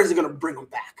UFC isn't going to bring him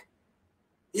back.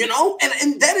 And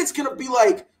then it's going to be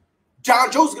like,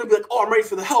 Jon Jones is going to be like, oh, I'm ready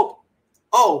for the help.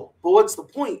 Oh, but what's the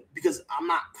point? Because I'm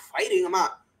not fighting. I'm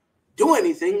not doing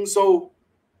anything. So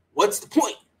what's the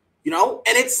point?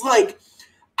 And it's like,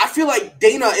 I feel like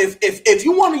Dana, if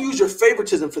you want to use your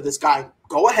favoritism for this guy,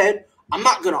 go ahead. I'm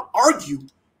not going to argue.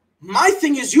 My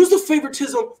thing is, use the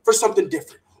favoritism for something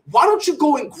different. Why don't you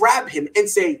go and grab him and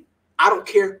say, I don't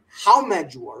care how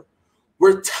mad you are.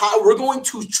 We're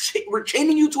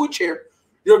chaining you to a chair.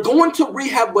 You're going to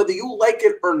rehab whether you like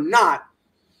it or not.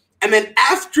 And then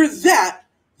after that,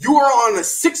 you are on a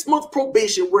 6-month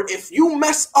probation where if you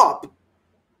mess up,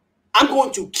 I'm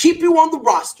going to keep you on the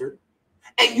roster.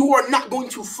 And you are not going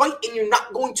to fight, and you're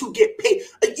not going to get paid.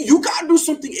 You got to do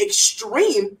something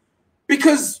extreme,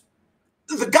 because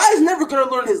the guy's never going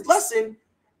to learn his lesson. And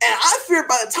I fear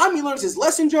by the time he learns his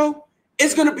lesson, Joe,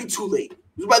 it's going to be too late.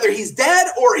 Whether he's dead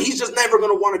or he's just never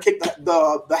going to want to kick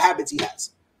the habits he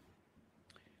has.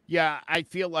 Yeah, I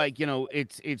feel like,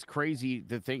 it's crazy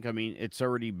to think. I mean, it's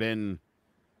already been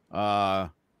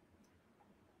when's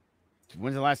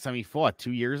the last time he fought?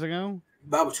 2 years ago?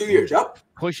 About 2 years, yep.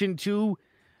 Pushing 2.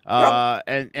 Yep.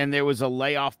 And there was a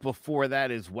layoff before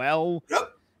that as well.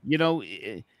 Yep.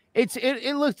 It's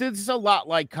a lot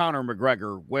like Conor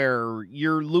McGregor, where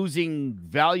you're losing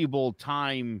valuable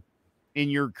time in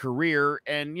your career.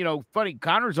 And funny,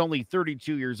 Conor's only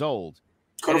 32 years old.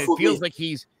 And it feels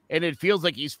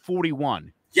like he's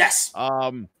 41. Yes.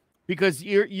 Because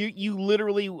you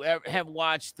literally have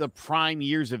watched the prime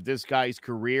years of this guy's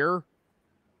career.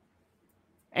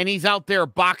 And he's out there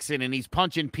boxing, and he's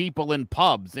punching people in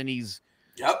pubs, and he's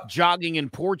jogging in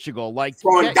Portugal. Like,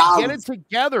 get it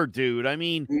together, dude. I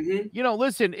mean,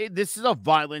 listen, this is a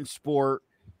violent sport.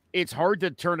 It's hard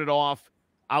to turn it off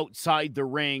outside the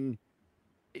ring.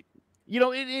 It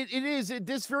is.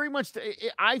 This very much.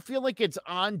 I feel like it's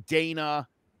on Dana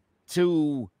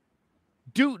to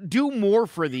do more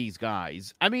for these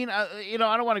guys. I mean, I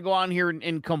don't want to go on here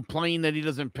and complain that he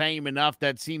doesn't pay him enough.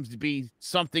 That seems to be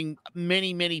something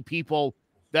many, many people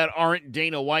that aren't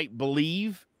Dana White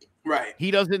believe. Right.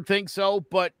 He doesn't think so,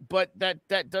 but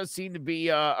that does seem to be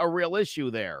a real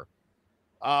issue there.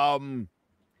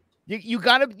 You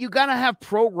gotta have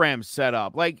programs set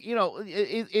up. Like,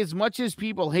 as much as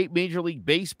people hate Major League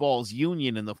Baseball's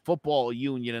union and the football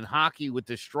union and hockey with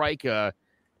the strike,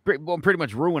 pretty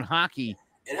much ruin hockey.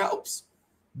 It helps.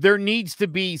 there needs to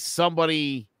be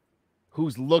somebody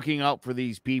who's looking out for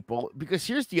these people. Because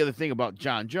here's the other thing about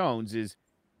Jon Jones is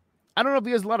I don't know if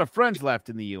he has a lot of friends left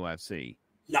in the UFC.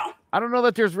 No. I don't know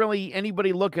that there's really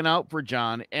anybody looking out for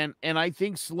Jon. And I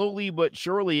think slowly but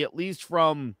surely, at least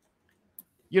from,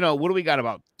 what do we got,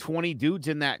 about 20 dudes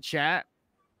in that chat,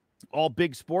 all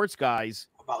big sports guys.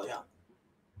 About,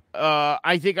 yeah.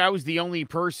 I think I was the only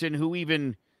person who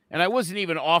even, and I wasn't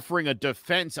even offering a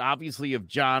defense, obviously, of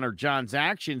Jon or Jon's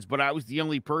actions, but I was the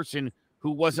only person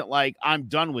who wasn't like, I'm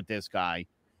done with this guy.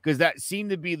 Because that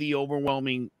seemed to be the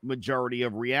overwhelming majority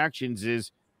of reactions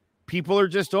is people are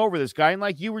just over this guy. And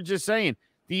like you were just saying,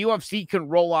 the UFC can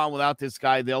roll on without this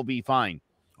guy. They'll be fine.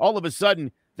 All of a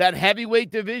sudden, that heavyweight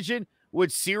division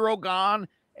with Ciro gone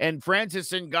and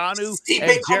Francis Ngannou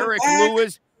and Derek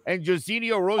Lewis and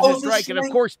Josinho Rosenstrike and,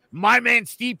 of course, my man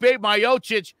Stipe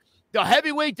Miocic, the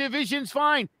heavyweight division's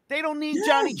fine. They don't need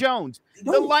Johnny Jones.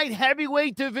 The light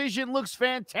heavyweight division looks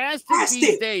fantastic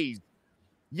these days.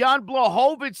 Jan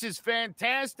Blachowicz is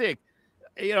fantastic.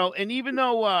 And even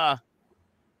though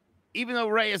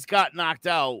Reyes got knocked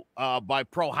out by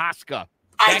Prohaska,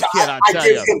 I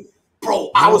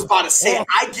was about to say,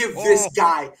 I give this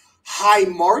guy high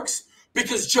marks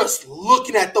because just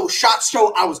looking at those shots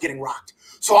show I was getting rocked.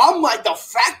 So I'm like, the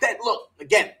fact that, look,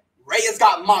 again, Reyes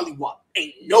got mollywopped.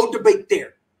 Ain't no debate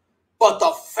there. But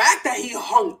the fact that he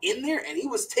hung in there and he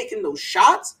was taking those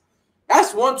shots,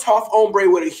 that's one tough hombre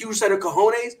with a huge set of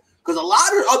cojones. Because a lot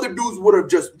of other dudes would have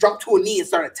just dropped to a knee and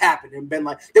started tapping and been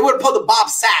like, they would have pulled the Bob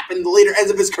Sapp in the later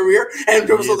ends of his career and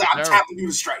was like, I'm tapping you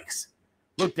to strikes.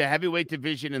 Look, the heavyweight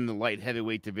division and the light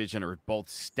heavyweight division are both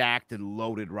stacked and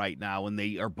loaded right now, and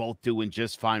they are both doing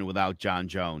just fine without Jon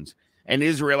Jones. And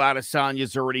Israel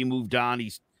Adesanya's already moved on.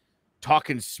 He's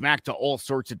talking smack to all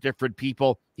sorts of different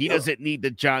people. He doesn't need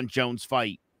the Jon Jones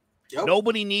fight.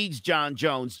 Nobody needs Jon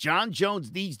Jones. Jon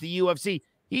Jones needs the UFC.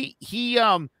 He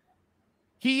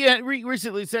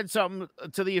recently said something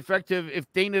to the effect of, if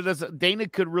Dana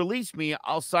could release me,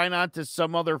 I'll sign on to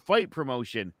some other fight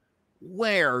promotion.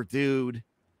 Where, dude?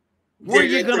 Where are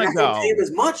you gonna go?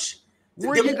 As much.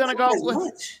 Where are you gonna go?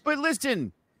 But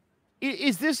listen,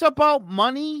 is this about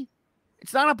money?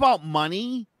 It's not about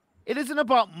money. It isn't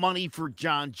about money for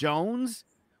Jon Jones.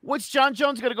 What's Jon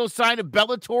Jones gonna go sign to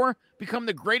Bellator, become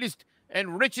the greatest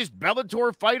and richest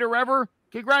Bellator fighter ever?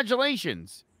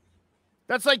 Congratulations.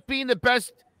 That's like being the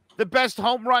best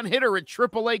home run hitter at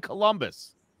AAA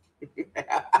Columbus.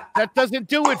 That doesn't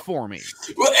do it for me.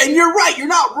 Well, and you're right. You're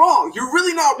not wrong. You're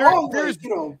really not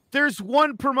wrong. There's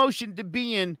one promotion to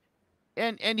be in,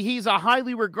 and he's a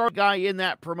highly regarded guy in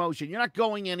that promotion. You're not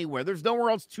going anywhere. There's nowhere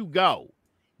else to go.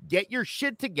 Get your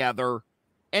shit together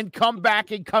and come back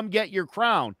and come get your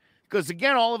crown. Because,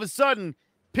 again, all of a sudden,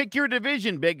 pick your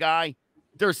division, big guy.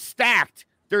 They're stacked.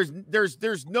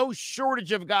 There's no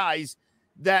shortage of guys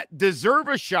that deserve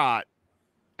a shot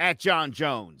at Jon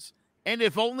Jones. And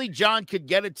if only Jon could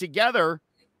get it together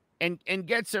and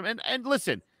get some. And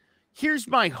listen, here's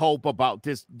my hope about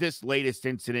this latest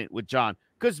incident with Jon,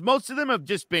 because most of them have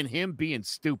just been him being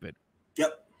stupid.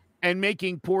 Yep. And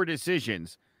making poor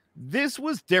decisions. This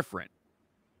was different.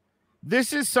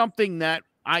 This is something that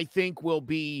I think will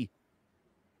be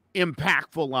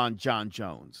impactful on Jon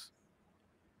Jones.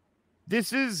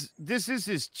 This is his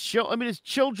his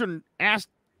children asked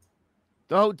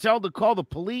the hotel to call the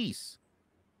police.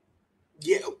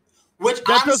 Yeah, which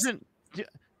that doesn't.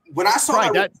 When I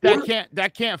saw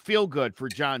that can't feel good for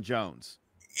Jon Jones.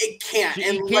 It can't.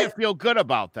 He can't feel good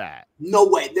about that. No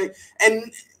way.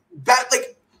 And that,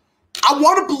 like, I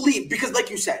want to believe, because, like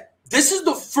you said, this is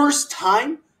the first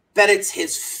time that it's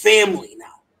his family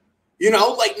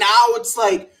now. Like, now it's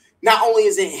like not only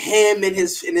is it him and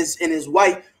his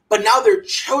wife, but now their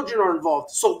children are involved.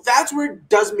 So that's where it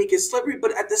does make it slippery.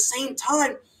 But at the same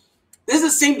time, this is the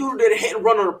same dude who did a hit and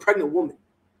run on a pregnant woman.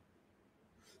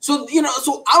 So,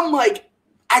 so I'm like,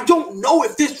 I don't know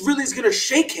if this really is going to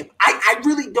shake him. I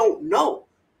really don't know.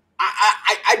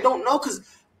 I don't know, because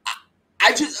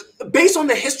I just, based on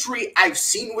the history I've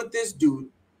seen with this dude,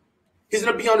 he's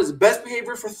going to be on his best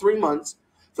behavior for 3 months.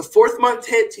 The 4th month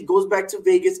hits, he goes back to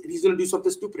Vegas, and he's going to do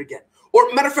something stupid again.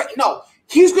 Or, matter of fact, no,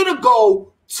 he's going to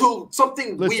go to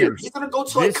something weird. He's going to go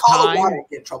to like Colorado and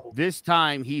get in trouble. This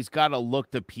time, he's got to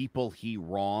look the people he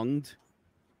wronged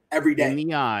every day in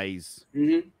the eyes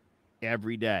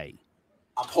every day.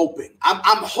 I'm hoping.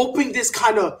 I'm hoping this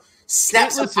kind of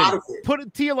snaps him out of it. Put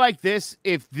it to you like this: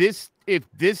 if this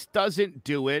doesn't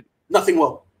do it, nothing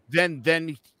will.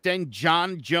 Then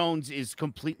Jon Jones is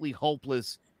completely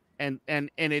hopeless, and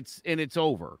it's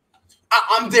over.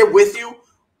 I'm there with you.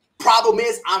 Problem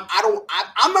is,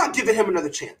 I'm not giving him another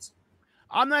chance.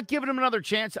 I'm not giving him another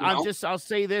chance. No. I'll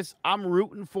say this. I'm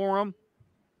rooting for him.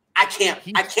 I can't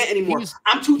anymore.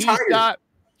 I'm too tired.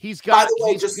 He's got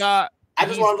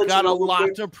a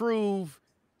lot to prove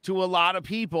to a lot of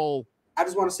people. I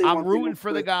just want to say I'm rooting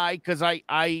for the guy because I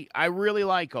really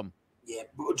like him. Yeah,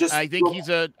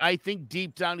 I think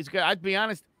deep down he's good. I'd be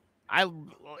honest, as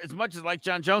much as I like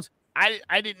Jon Jones,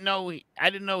 I didn't know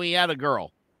he had a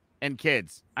girl and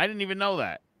kids. I didn't even know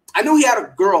that. I knew he had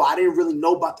a girl. I didn't really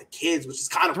know about the kids, which is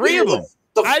kind of three weird. of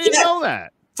them. I didn't know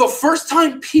that. The first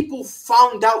time people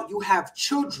found out you have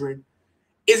children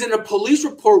is in a police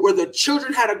report where the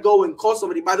children had to go and call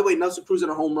somebody. By the way, Nelson Cruz in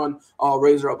a home run,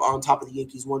 Razor up on top of the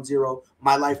Yankees 1-0.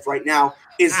 My life right now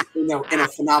is in a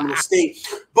phenomenal state.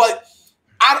 But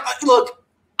look,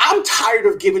 I'm tired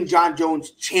of giving Jon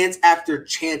Jones chance after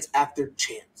chance after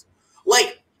chance.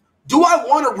 Like, do I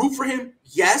want to root for him?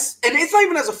 Yes. And it's not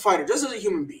even as a fighter, just as a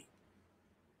human being.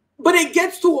 But it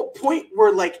gets to a point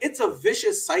where, like, it's a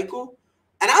vicious cycle,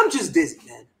 and I'm just dizzy,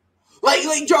 man. Like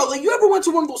Joe, like, you ever went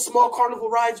to one of those small carnival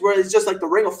rides where it's just like the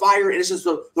Ring of Fire and it's just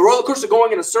the roller coaster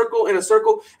going in a circle,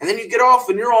 and then you get off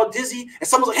and you're all dizzy, and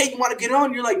someone's like, hey, you want to get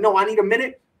on? You're like, no, I need a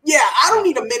minute. Yeah, I don't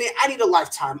need a minute. I need a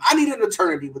lifetime. I need an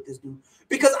eternity with this dude.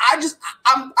 Because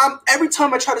I'm every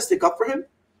time I try to stick up for him,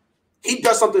 he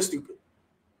does something stupid.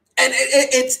 And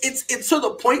it's to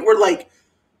the point where, like,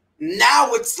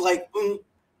 now it's like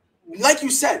you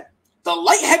said, the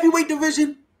light heavyweight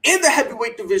division and the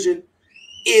heavyweight division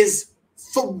is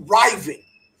thriving.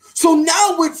 So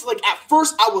now it's like, at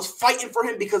first I was fighting for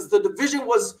him because the division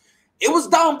was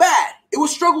down bad. It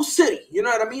was struggle city. You know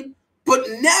what I mean? But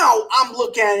now I'm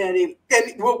looking at him,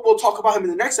 and we'll talk about him in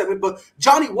the next segment, but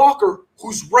Johnny Walker,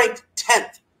 who's ranked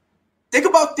 10th. Think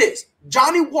about this.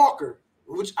 Johnny Walker,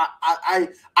 which I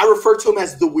refer to him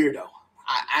as the weirdo.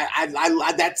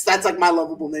 That's like my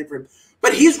lovable name for him.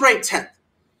 But he's ranked 10th.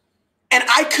 And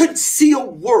I could see a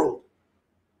world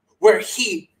where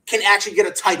he can actually get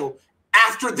a title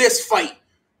after this fight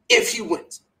if he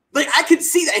wins. Like, I could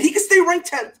see that. And he can stay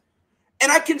ranked 10th.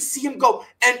 And I can see him go.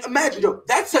 And imagine, though,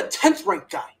 that's a 10th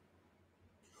ranked guy.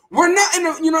 We're not in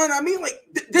a, you know what I mean? Like,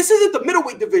 this isn't the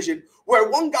middleweight division where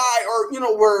one guy, or, you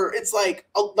know, where it's like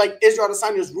Israel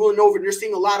Adesanya is ruling over, and you're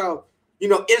seeing a lot of, you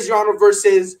know, Israel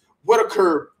versus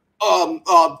Whitaker,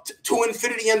 to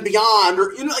infinity and beyond,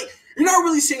 or, you know, like, you're not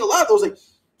really seeing a lot of those. Like,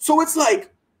 so it's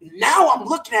like, now I'm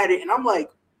looking at it and I'm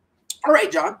like, all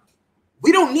right, John,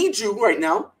 we don't need you right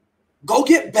now. Go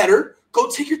get better. Go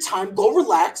take your time. Go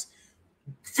relax.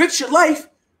 Fix your life.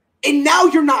 And now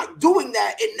you're not doing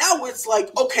that. And now it's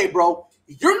like, okay, bro,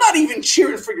 you're not even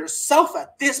cheering for yourself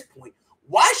at this point.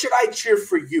 Why should I cheer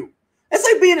for you? It's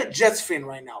like being a Jets fan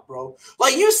right now, bro.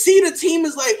 Like, you see the team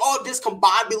is like all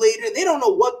discombobulated and they don't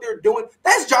know what they're doing.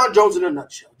 That's Jon Jones in a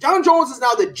nutshell. Jon Jones is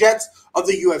now the Jets of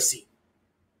the UFC.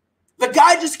 The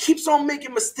guy just keeps on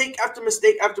making mistake after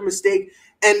mistake after mistake.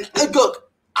 And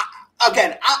look,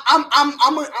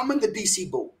 I'm in the DC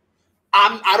boat.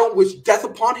 I don't wish death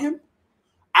upon him.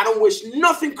 I don't wish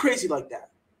nothing crazy like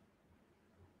that.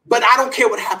 But I don't care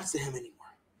what happens to him anymore.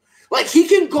 Like, he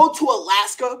can go to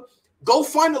Alaska, go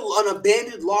find an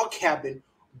abandoned log cabin,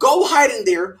 go hide in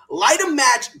there, light a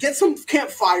match, get some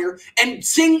campfire, and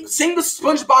sing the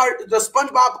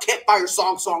SpongeBob campfire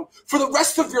song for the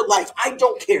rest of your life. I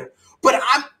don't care. But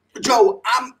I'm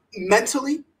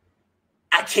mentally,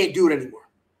 I can't do it anymore.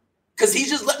 Because he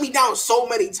just let me down so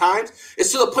many times.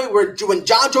 It's to the point where when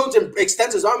Jon Jones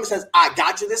extends his arm and says, I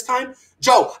got you this time,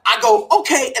 Joe, I go,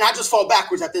 okay, and I just fall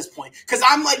backwards at this point. Because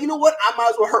I'm like, you know what? I might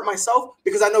as well hurt myself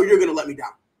because I know you're going to let me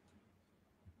down.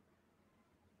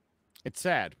 It's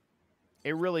sad.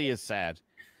 It really is sad.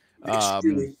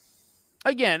 Extremely.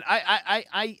 Again,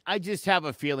 I just have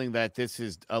a feeling that this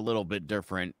is a little bit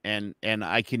different, and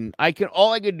I can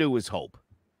all I can do is hope.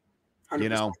 100%. You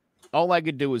know, all I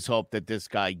could do is hope that this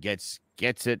guy gets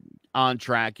it on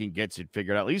track and gets it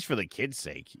figured out, at least for the kids'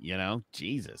 sake. You know,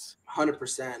 Jesus.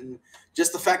 100%. And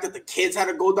just the fact that the kids had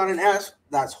to go down and ask,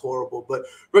 that's horrible. But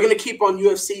we're gonna keep on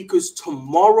UFC because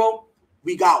tomorrow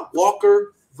we got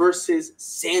Walker versus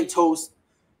Santos.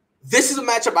 This is a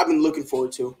matchup I've been looking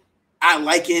forward to. I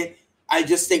like it. I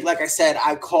just think, like I said,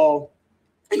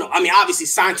 obviously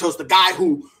Santos, the guy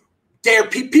who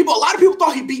a lot of people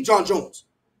thought he beat Jon Jones.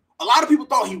 A lot of people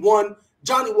thought he won.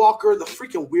 Johnny Walker, the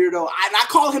freaking weirdo. I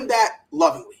call him that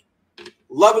lovingly.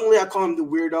 Lovingly, I call him the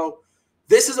weirdo.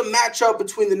 This is a matchup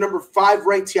between the number 5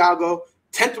 ranked Thiago,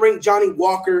 10th ranked Johnny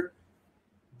Walker.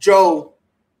 Joe,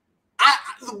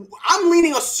 I'm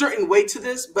leaning a certain way to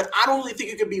this, but I don't really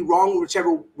think you could be wrong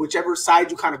whichever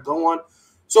side you kind of go on.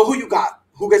 So who you got?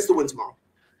 Who gets the win tomorrow?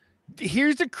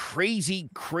 Here's the crazy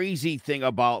thing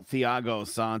about Thiago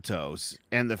Santos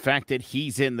and the fact that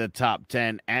he's in the top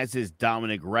 10, as is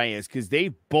Dominic Reyes, because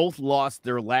they've both lost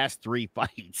their last 3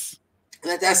 fights.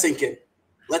 Let that sink in.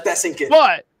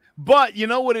 But you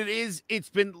know what it is? It's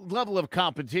been level of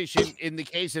competition. In the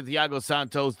case of Thiago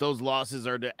Santos, those losses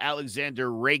are to Alexander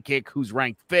Rakic, who's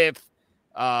ranked 5th.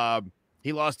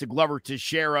 He lost to Glover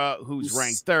Teixeira, who's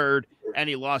ranked 3rd, and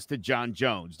he lost to Jon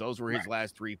Jones. Those were his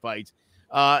last 3 fights.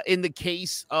 In the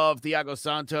case of Thiago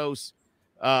Santos,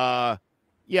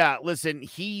 listen,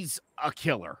 he's a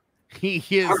killer. He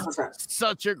is 100%.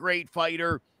 Such a great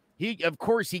fighter. Of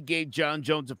course, he gave Jon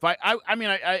Jones a fight.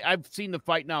 I've seen the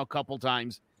fight now a couple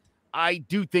times. I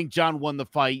do think Jon won the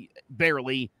fight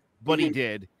barely, but he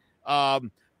did.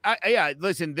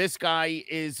 Listen, this guy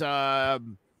is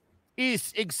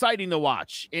exciting to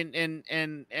watch,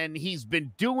 and he's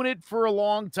been doing it for a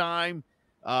long time.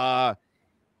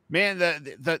 Man,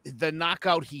 the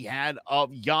knockout he had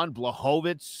of Jan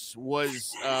Blachowicz was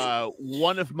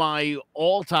one of my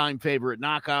all-time favorite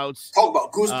knockouts. Talk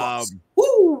about goosebumps.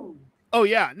 Woo! Oh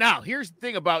yeah. Now here's the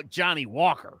thing about Johnny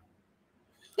Walker.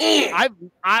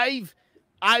 I've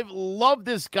loved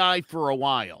this guy for a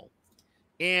while,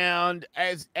 and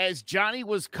as Johnny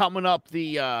was coming up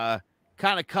the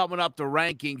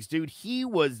rankings, dude, he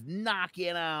was knocking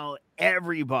out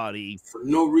everybody for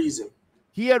no reason.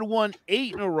 He had won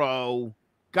 8 in a row,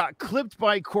 got clipped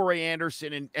by Corey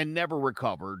Anderson and never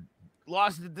recovered.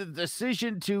 Lost the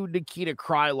decision to Nikita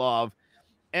Krylov.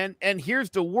 And here's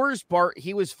the worst part.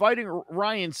 He was fighting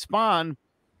Ryan Spahn,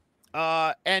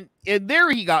 and there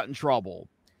he got in trouble.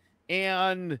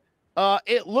 And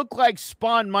it looked like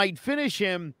Spahn might finish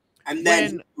him. And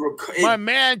then my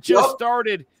man just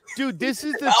started. Dude, this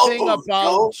is the thing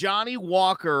about Johnny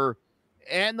Walker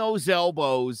and those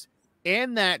elbows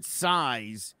and that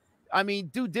size. I mean,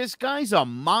 dude, this guy's a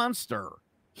monster.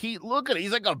 Look at it.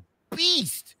 He's like a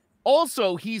beast.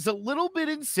 Also, he's a little bit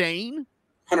insane.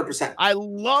 100%. I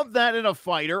love that in a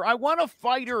fighter. I want a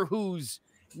fighter who's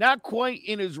not quite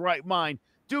in his right mind.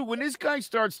 Dude, when this guy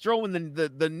starts throwing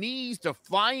the knees, the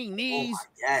flying knees,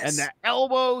 and the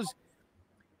elbows,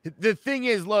 the thing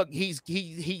is, look, he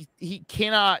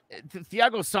cannot.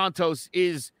 Thiago Santos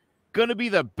is going to be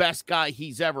the best guy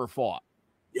he's ever fought.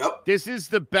 Yep. This is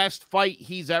the best fight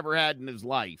he's ever had in his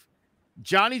life.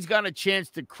 Johnny's got a chance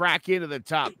to crack into the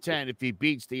top 10 if he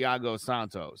beats Thiago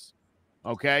Santos.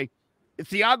 Okay?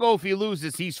 Thiago, if he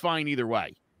loses, he's fine either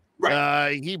way.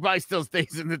 Right. He probably still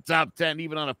stays in the top 10,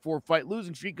 even on a 4-fight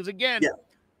losing streak, because, again,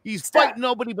 he's fighting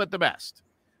nobody but the best.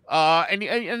 And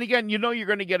again, you know you're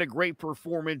going to get a great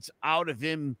performance out of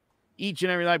him each and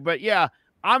every night. But, yeah,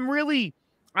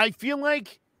 I feel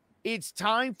like it's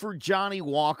time for Johnny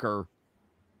Walker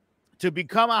to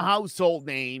become a household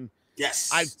name.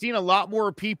 Yes. I've seen a lot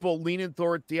more people leaning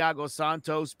toward Thiago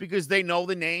Santos because they know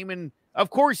the name, and of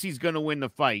course he's going to win the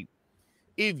fight.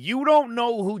 If you don't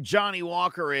know who Johnny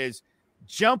Walker is,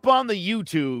 jump on the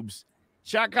YouTubes.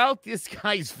 Check out this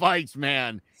guy's fights,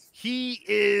 man. He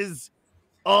is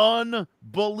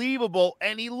unbelievable.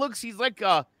 And he's like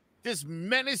this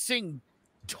menacing,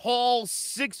 tall,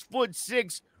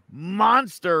 6'6"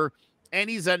 monster, and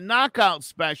he's a knockout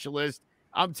specialist.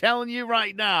 I'm telling you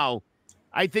right now,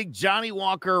 I think Johnny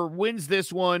Walker wins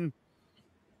this one.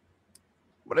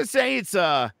 I'm going to say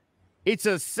it's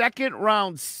a second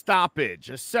round stoppage,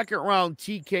 a second round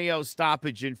TKO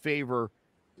stoppage in favor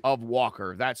of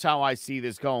Walker. That's how I see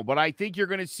this going. But I think you're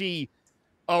going to see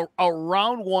a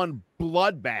round 1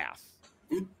 bloodbath.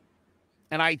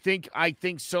 And I think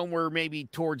somewhere maybe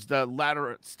towards the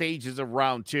latter stages of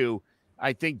round 2,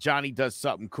 I think Johnny does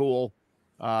something cool.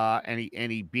 And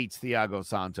he beats Thiago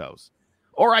Santos.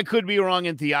 Or I could be wrong,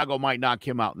 and Thiago might knock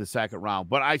him out in the second round.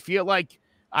 But I feel like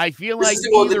either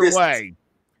way,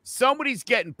 somebody's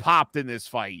getting popped in this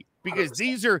fight because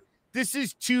 100%. This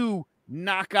is 2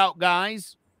 knockout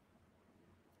guys.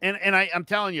 And I'm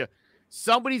telling you,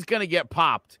 somebody's gonna get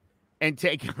popped and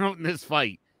taken out in this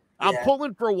fight. I'm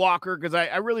pulling for Walker because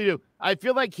I really do. I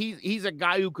feel like he's a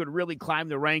guy who could really climb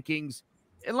the rankings.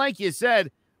 And like you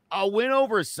said, a win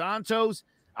over Santos.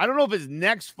 I don't know if his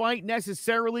next fight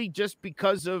necessarily just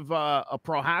because of a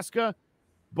Prohaska,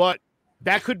 but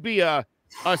that could be a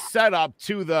setup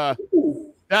to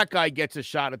that guy gets a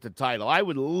shot at the title. I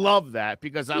would love that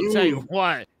because I'm telling you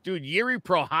what, dude, Yuri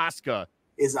Prohaska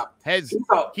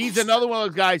he's another one of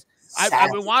those guys.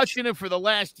 I've been watching him for the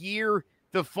last year.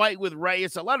 The fight with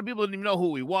Reyes. A lot of people didn't even know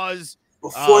who he was.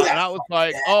 Before that, and I was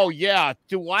like, oh yeah,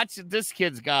 to watch this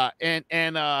kid's got and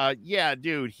yeah,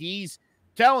 dude, he's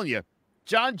telling you,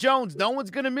 Jon Jones, no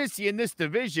one's gonna miss you in this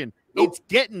division. Nope. It's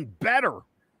getting better.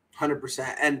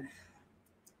 100%. And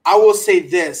I will say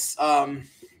this.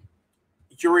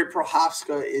 Yuri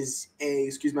Prochazka is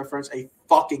excuse my French, a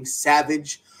fucking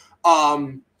savage.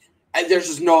 And there's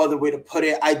just no other way to put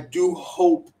it. I do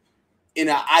hope in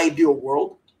an ideal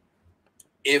world,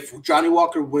 if Johnny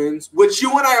Walker wins, which you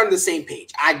and I are on the same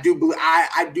page, I do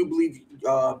believe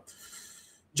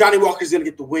Johnny Walker is going to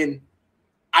get the win.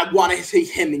 I want to see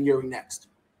him and Yuri next.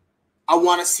 I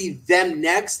want to see them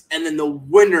next, and then the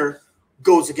winner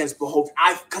goes against Blachowicz.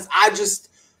 Because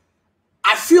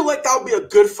I feel like that would be a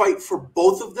good fight for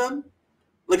both of them.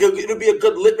 Like, it'll be a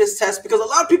good litmus test, because a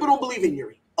lot of people don't believe in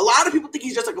Yuri. A lot of people think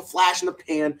he's just like a flash in the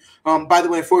pan. By the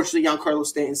way, unfortunately, Giancarlo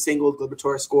Stanton singled,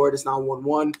 Liberatore scored. It's now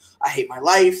 1-1. I hate my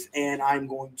life, and I'm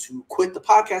going to quit the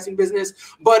podcasting business.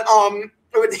 But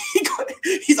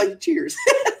he's like, cheers.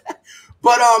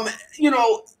 But,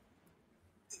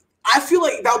 I feel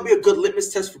like that would be a good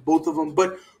litmus test for both of them.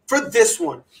 But for this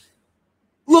one,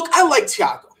 look, I like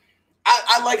Thiago.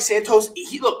 I like Santos.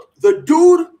 The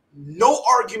dude, no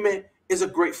argument, is a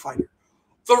great fighter.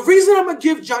 The reason I'm going to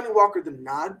give Johnny Walker the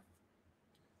nod,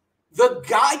 the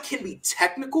guy can be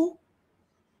technical,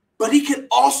 but he can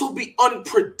also be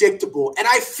unpredictable. And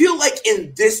I feel like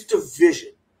in this division,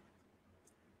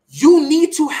 you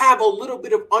need to have a little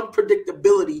bit of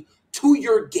unpredictability to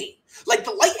your game. Like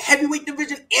the light heavyweight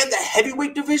division and the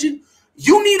heavyweight division,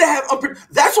 you need to have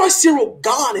that's why Cyril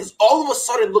Gane is all of a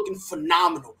sudden looking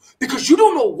phenomenal, because you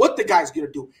don't know what the guy's going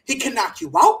to do. He can knock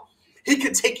you out. He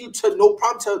can take you to no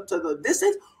problem to the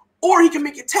distance, or he can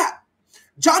make you tap.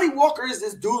 Johnny Walker is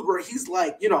this dude where he's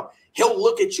like, he'll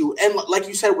look at you. And like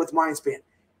you said with Ryan Spann,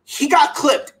 he got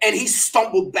clipped and he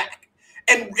stumbled back.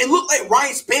 And it looked like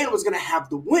Ryan Spann was going to have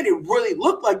the win. It really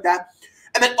looked like that.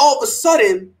 And then all of a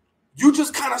sudden, you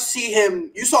just kind of see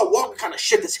him. You saw Walker kind of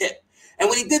shift his hip. And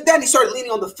when he did that and he started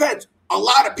leaning on the fence, a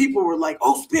lot of people were like,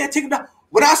 oh, Spann, take him down.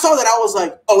 When I saw that, I was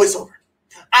like, oh, it's over.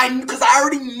 Because I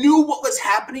already knew what was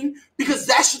happening, because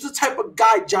that's just the type of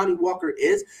guy Johnny Walker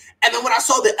is. And then when I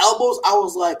saw the elbows, I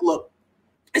was like, look,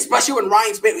 especially when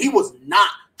Ryan Spann, he was not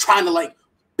trying to, like,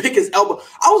 pick his elbow.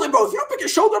 I was like, bro, if you don't pick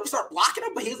his shoulder up and start blocking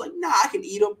him, but he's like, nah, I can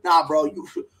eat him. Nah, bro,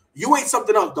 you ate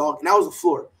something else, dog. And that was the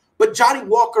floor. But Johnny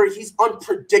Walker, he's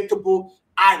unpredictable.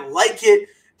 I like it.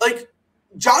 Like,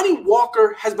 Johnny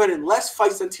Walker has been in less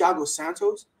fights than Thiago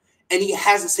Santos, and he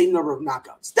has the same number of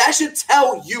knockouts. That should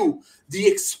tell you the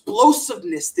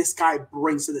explosiveness this guy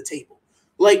brings to the table.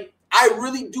 Like, I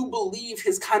really do believe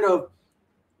his kind of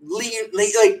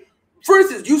like, for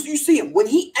instance, you see him when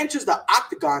he enters the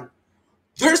octagon.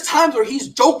 There's times where he's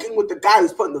joking with the guy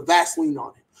who's putting the Vaseline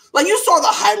on him. Like, you saw the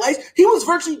highlights. He was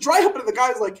virtually dry humping, and the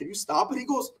guy's like, "Can you stop?" And he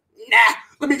goes, "Nah,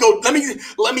 let me go.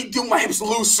 Let me do my hips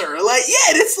looser." Like,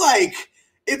 yeah, it's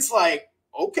like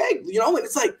okay, and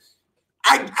it's like.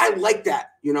 I like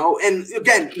that, and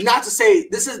again, not to say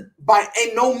this is by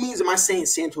no means am I saying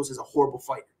Santos is a horrible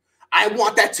fighter. I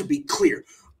want that to be clear.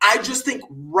 I just think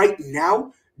right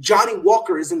now, Johnny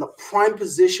Walker is in the prime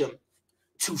position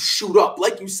to shoot up.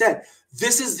 Like you said,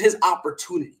 this is his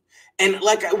opportunity. And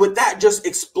like with that, just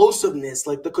explosiveness,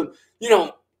 like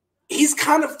he's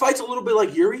kind of fights a little bit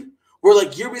like Yuri, where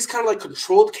like Yuri's kind of like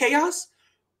controlled chaos.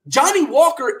 Johnny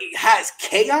Walker has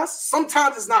chaos.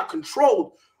 Sometimes it's not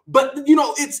controlled. But,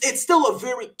 it's still a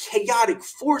very chaotic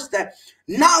force that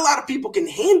not a lot of people can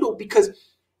handle, because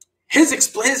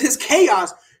his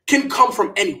chaos can come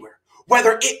from anywhere.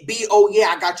 Whether it be, oh,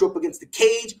 yeah, I got you up against the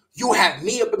cage. You have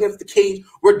me up against the cage.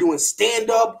 We're doing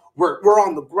stand-up. We're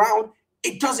on the ground.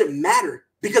 It doesn't matter,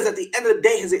 because at the end of the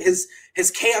day,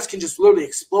 his chaos can just literally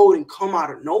explode and come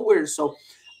out of nowhere. So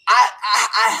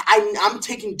I'm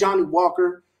taking Johnny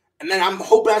Walker, and then I'm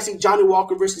hoping I see Johnny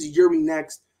Walker versus Yuri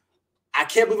next. I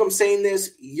can't believe I'm saying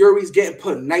this. Yuri's getting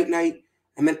put night-night.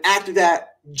 And then after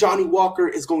that, Johnny Walker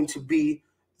is going to be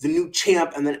the new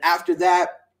champ. And then after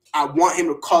that, I want him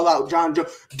to call out Jon Jones.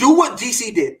 Do what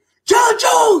DC did. Jon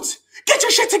Jones, get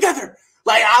your shit together.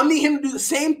 Like, I need him to do the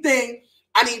same thing.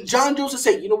 I need Jon Jones to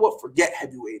say, you know what, forget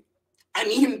heavyweight. I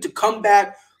need him to come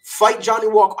back, fight Johnny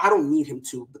Walker. I don't need him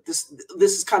to, but this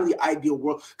is kind of the ideal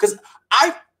world. Because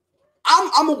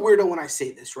I'm a weirdo when I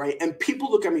say this, right? And people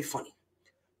look at me funny.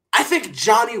 I think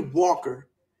Johnny Walker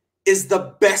is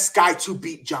the best guy to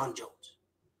beat Jon Jones.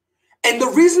 And the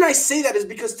reason I say that is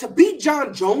because to beat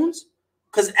Jon Jones,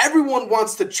 because everyone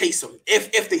wants to chase him,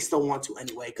 if they still want to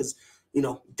anyway, because,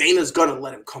 Dana's going to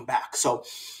let him come back. So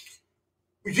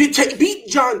you beat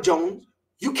Jon Jones,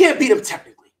 you can't beat him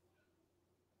technically.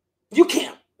 You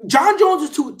can't. Jon Jones is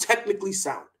too technically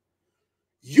sound.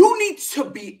 You need to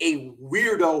be a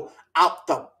weirdo out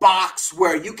the box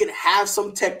where you can have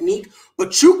some technique,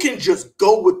 but you can just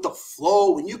go with the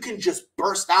flow and you can just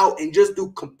burst out and just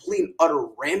do complete and utter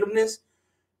randomness.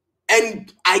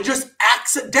 and I just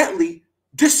accidentally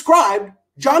described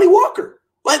Johnny Walker.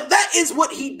 Like, that is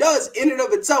what he does in and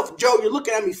of itself. Joe, you're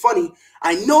looking at me funny.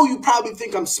 I know you probably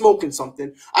think I'm smoking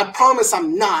something. I promise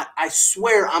I'm not. I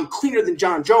swear I'm cleaner than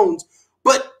Jon Jones.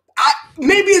 But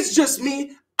maybe it's just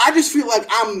me. I just feel like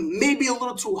I'm maybe a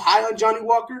little too high on Johnny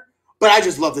Walker. But I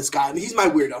just love this guy. I mean, he's my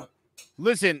weirdo.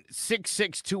 Listen,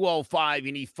 6'6", 205,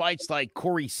 and he fights like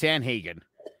Corey Sanhagen.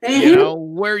 Mm-hmm. You know,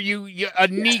 where a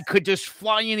knee could just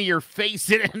fly into your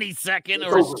face at any second,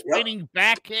 or a spinning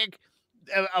back kick,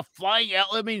 a flying out.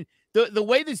 I mean, the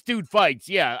way this dude fights,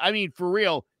 yeah, I mean, for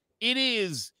real, it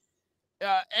is,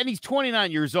 and he's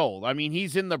 29 years old. I mean,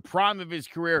 he's in the prime of his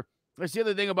career. That's the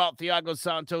other thing about Thiago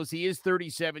Santos. He is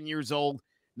 37 years old.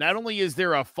 Not only is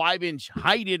there a 5-inch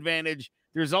height advantage,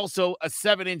 there's also a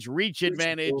 7-inch reach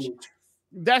advantage.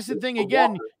 That's the thing.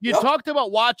 Again, you talked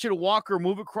about watching Walker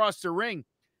move across the ring.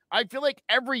 I feel like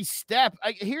every step,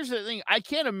 here's the thing. I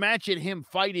can't imagine him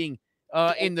fighting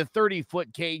in the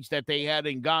 30-foot cage that they had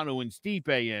Ngannou and Stipe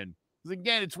in. Because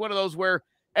again, it's one of those where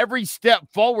every step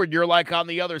forward, you're like on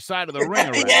the other side of the ring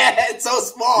already. Yeah, it's so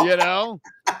small. You know?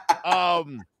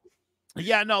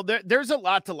 Yeah, no, there's a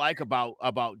lot to like about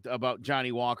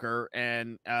Johnny Walker,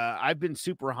 and I've been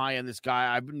super high on this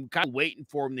guy. I've been kind of waiting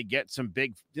for him to get some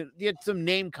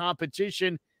name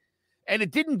competition, and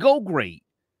it didn't go great.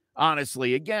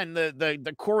 Honestly, again,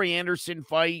 the Corey Anderson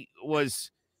fight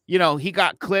was, you know, he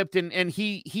got clipped and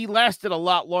he lasted a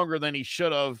lot longer than he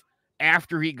should have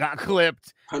after he got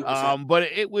clipped. But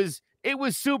it was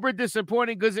super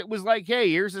disappointing because it was like, hey,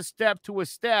 here's a step to a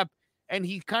step, and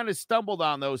he kind of stumbled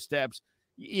on those steps.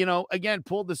 You know, again,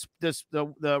 pulled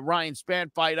the Ryan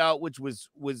Spann fight out, which was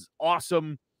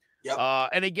awesome. Yep.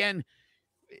 And again,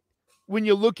 when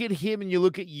you look at him and you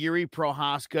look at Yuri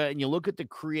Prohaska and you look at the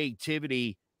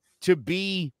creativity to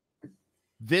be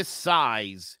this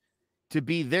size, to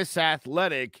be this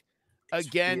athletic,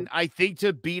 again, I think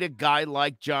to beat a guy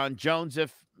like Jon Jones,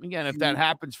 if that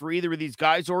happens for either of these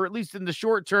guys, or at least in the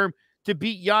short term, to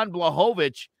beat Jan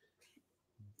Blachowicz,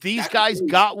 these guys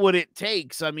got what it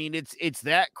takes. I mean, it's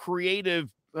that creative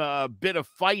bit of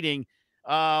fighting.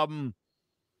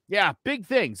 Yeah, big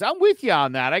things. I'm with you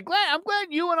on that. I'm glad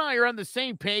you and I are on the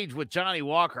same page with Johnny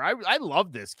Walker. I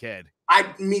love this kid.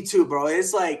 Me too, bro.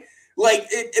 It's like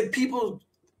people.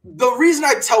 The reason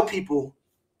I tell people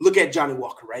look at Johnny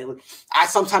Walker, right? Like,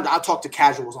 I'll talk to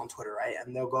casuals on Twitter, right,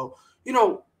 and they'll go, you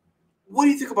know, what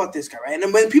do you think about this guy, right? And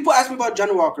then when people ask me about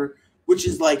Johnny Walker, which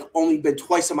is like only been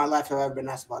twice in my life I've ever been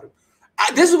asked about him,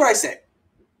 this is what I say: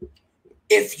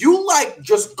 if you like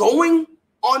just going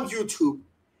on YouTube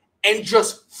and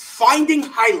just finding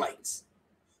highlights,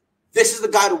 this is the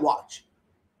guy to watch.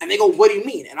 And they go, what do you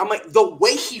mean? And I'm like, the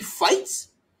way he fights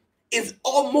is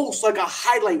almost like a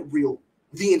highlight reel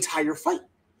the entire fight.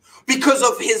 Because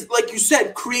of his, like you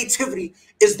said, creativity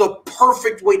is the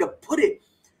perfect way to put it.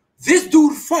 This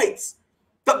dude fights.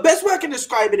 The best way I can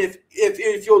describe it,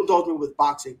 if you'll indulge me with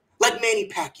boxing, like Manny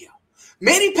Pacquiao.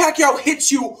 Manny Pacquiao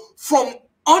hits you from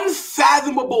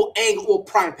unfathomable angle. Well,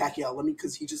 Prime Pacquiao,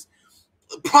 because he just...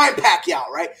 Prime Pacquiao,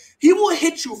 right? He will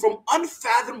hit you from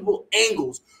unfathomable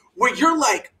angles where you're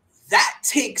like, that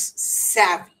takes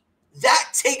savvy. That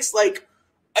takes like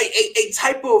a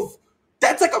type of,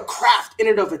 that's like a craft in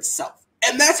and of itself.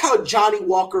 And that's how Johnny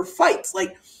Walker fights.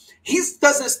 Like, he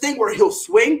does this thing where he'll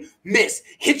swing, miss,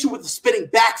 hit you with the spinning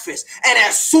back fist, and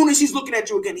as soon as he's looking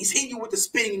at you again, he's hitting you with the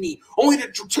spinning knee, only to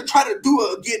try to do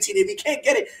a guillotine. If he can't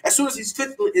get it, as soon as his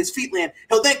feet land,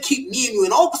 he'll then keep kneeing you,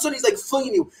 and all of a sudden he's like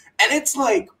flinging you. And it's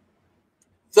like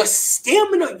the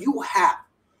stamina you have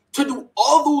to do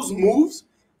all those moves,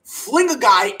 fling a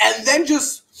guy, and then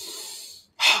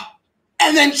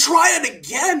try it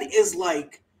again is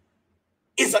like,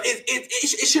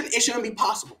 it shouldn't be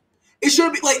possible. It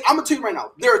should be like, I'm going to tell you right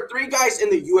now, there are 3 guys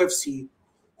in the UFC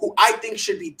who I think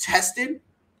should be tested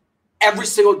every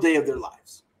single day of their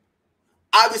lives.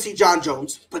 Obviously, Jon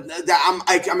Jones, but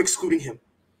I'm excluding him.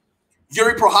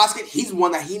 Yuri Prohaska, he's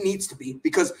one that he needs to be,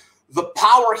 because the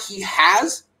power he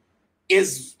has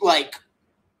is like,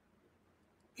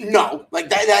 no, like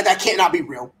that cannot be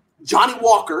real. Johnny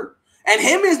Walker, and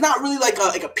him is not really like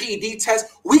a PED test.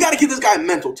 We got to give this guy a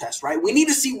mental test, right? We need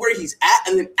to see where he's at,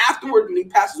 and then afterward, when he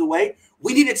passes away,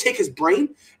 we need to take his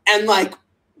brain and like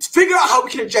figure out how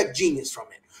we can inject genius from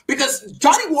it. Because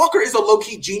Johnny Walker is a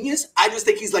low-key genius. I just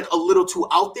think he's like a little too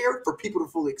out there for people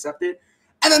to fully accept it.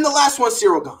 And then the last one,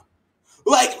 Cyril Gane.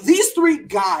 Like, these 3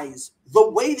 guys, the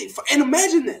way they – and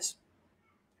imagine this.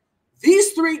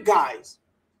 These 3 guys,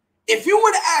 if you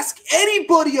were to ask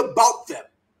anybody about them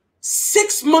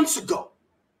 6 months ago,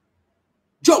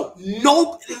 Joe,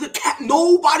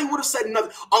 nobody would have said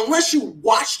nothing unless you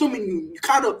watched them and you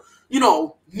kind of,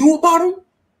 knew about them.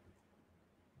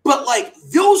 But, like,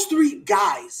 those three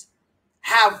guys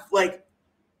have, like,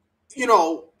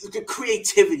 the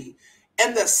creativity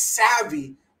and the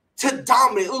savvy to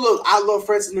dominate. Look, I love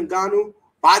Francis Ngannou,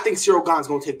 but I think Cyril Gane's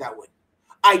going to take that win.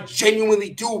 I genuinely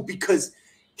do, because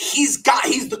he's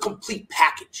the complete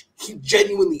package. He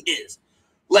genuinely is.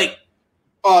 Like,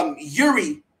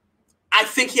 Yuri, I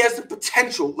think he has the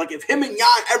potential. Like, if him and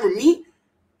Jan ever meet,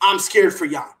 I'm scared for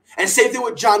Jan. And same thing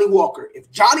with Johnny Walker.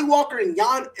 If Johnny Walker and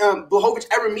Jan Blachowicz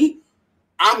ever meet,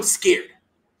 I'm scared.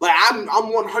 Like, I'm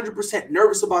 100%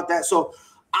 nervous about that. So,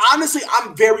 honestly,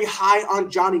 I'm very high on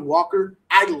Johnny Walker.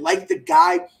 I like the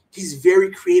guy. He's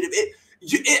very creative.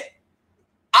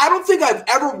 I don't think I've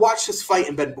ever watched this fight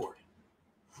and been bored.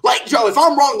 Like, Joe, if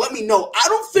I'm wrong, let me know. I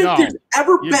don't think there's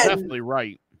ever been. You're definitely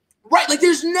right. Right, like,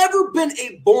 there's never been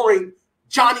a boring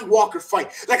Johnny Walker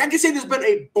fight. Like, I can say there's been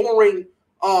a boring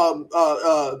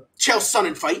Chael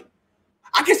Sonnen fight.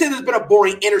 I can say there's been a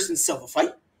boring Anderson Silva fight.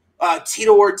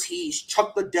 Tito Ortiz,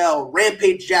 Chuck Liddell,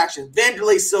 Rampage Jackson,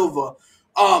 Vanderlei Silva,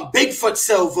 Bigfoot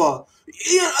Silva.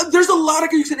 There's a lot of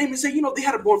guys you can name and say, they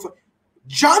had a boring fight.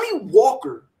 Johnny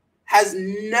Walker has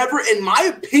never, in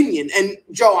my opinion, and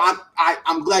Joe,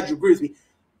 I'm glad you agree with me,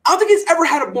 I don't think he's ever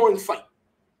had a boring fight.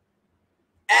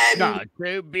 And no, it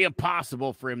would be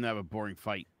impossible for him to have a boring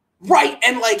fight. Right,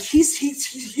 and like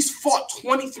he's fought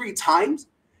 23 times.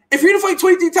 If you're gonna fight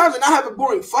 23 times and not have a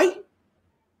boring fight,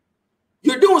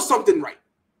 you're doing something right.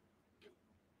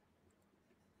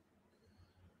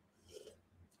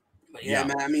 But yeah,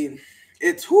 man, I mean,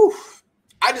 it's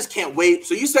I just can't wait.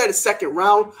 So you said a second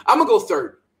round. I'm gonna go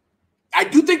third. I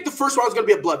do think the first round is gonna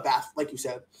be a bloodbath, like you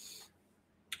said.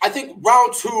 I think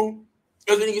round two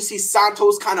is when you see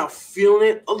Santos kind of feeling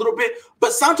it a little bit,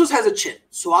 but Santos has a chin,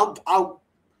 so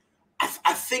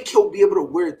I think he'll be able to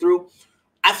wear it through.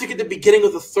 I think at the beginning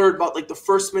of the third, about like the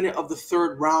first minute of the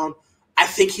third round, I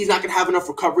think he's not going to have enough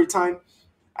recovery time.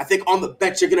 I think on the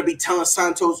bench, you're going to be telling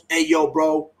Santos, hey, yo,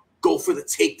 bro, go for the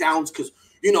takedowns because,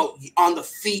 on the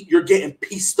feet, you're getting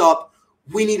pieced up.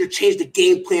 We need to change the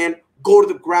game plan, go to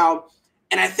the ground.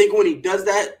 And I think when he does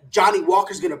that, Johnny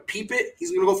Walker's going to peep it.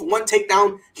 He's going to go for one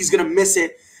takedown. He's going to miss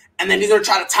it. And then he's going to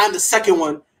try to time the second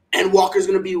one. And Walker's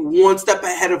going to be one step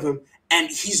ahead of him. And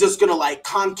he's just going to, like,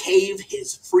 concave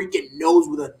his freaking nose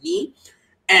with a knee.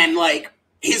 And, like,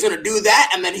 he's going to do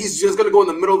that. And then he's just going to go in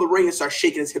the middle of the ring and start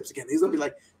shaking his hips again. He's going to be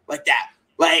like that.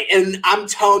 Like, and I'm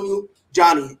telling you,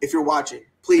 Johnny, if you're watching,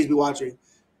 please be watching.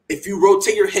 If you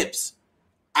rotate your hips,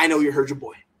 I know you heard your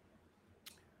boy.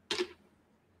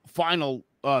 Final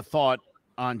thought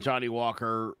on Johnny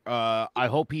Walker. I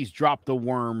hope he's dropped the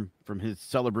worm from his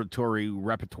celebratory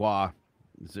repertoire.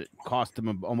 It cost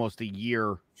him almost a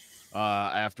year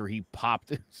after he popped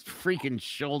his freaking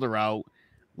shoulder out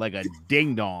like a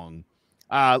ding dong.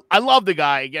 I love the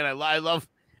guy. Again, I love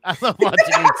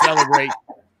watching him celebrate.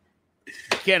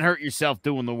 Can't hurt yourself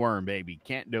doing the worm, baby.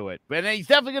 Can't do it. But he's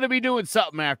definitely going to be doing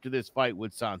something after this fight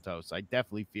with Santos. I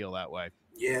definitely feel that way.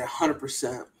 Yeah,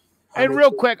 100%. And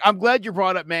real quick, I'm glad you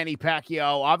brought up Manny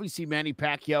Pacquiao. Obviously, Manny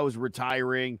Pacquiao is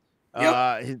retiring.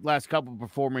 Yep. His last couple of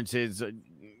performances,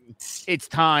 it's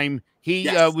time. He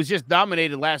was just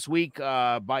nominated last week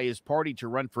by his party to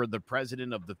run for the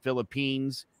president of the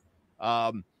Philippines.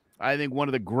 I think one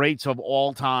of the greats of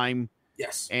all time.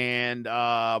 Yes. And,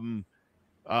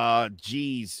 I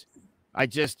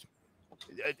just,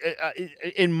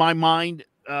 in my mind,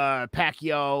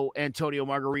 Pacquiao, Antonio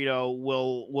Margarito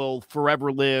will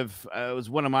forever live. That's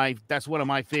one of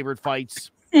my favorite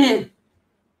fights. Manny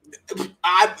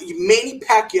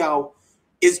Pacquiao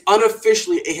is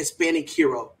unofficially a Hispanic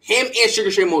hero. Him and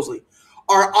Sugar Shane Mosley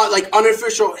are like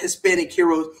unofficial Hispanic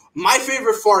heroes. My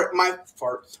favorite fight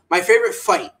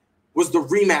was the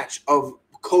rematch of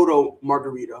Cotto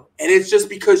Margarito, and it's just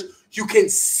because you can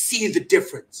see the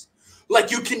difference.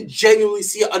 Like, you can genuinely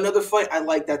see another fight I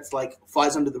like that's, like,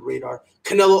 flies under the radar.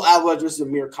 Canelo Alvarez versus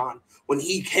Amir Khan. When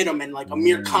he hit him and, like,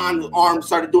 Amir Khan's arm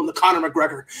started doing the Conor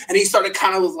McGregor. And he started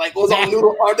kind of was on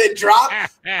noodle hard, then drop.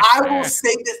 I will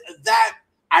say that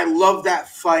I love that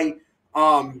fight.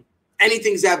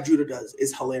 Anything Zab Judah does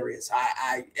is hilarious.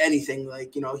 Anything,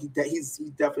 like, he's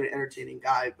definitely an entertaining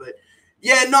guy. But,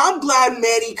 yeah, no, I'm glad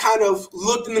Manny kind of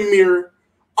looked in the mirror,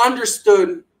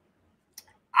 understood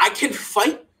I can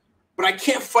fight, but I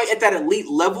can't fight at that elite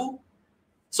level,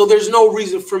 so there's no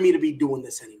reason for me to be doing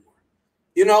this anymore.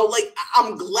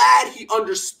 I'm glad he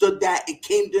understood that. It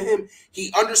came to him.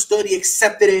 He understood. He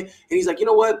accepted it. And he's like, you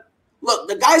know what? Look,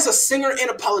 the guy's a singer and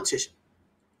a politician.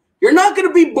 You're not going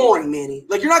to be boring, Manny.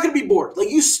 Like, you're not going to be bored. Like,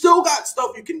 you still got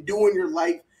stuff you can do in your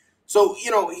life. So,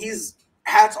 he's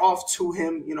hats off to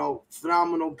him.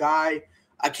 Phenomenal guy.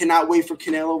 I cannot wait for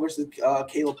Canelo versus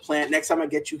Caleb Plant. Next time I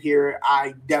get you here,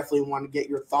 I definitely want to get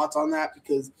your thoughts on that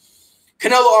because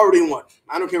Canelo already won.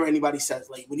 I don't care what anybody says.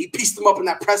 Like, when he pieced him up in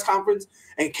that press conference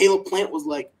and Caleb Plant was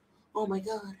like, oh, my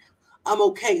God, I'm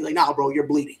okay. Like, nah, bro, you're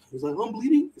bleeding. He's like, I'm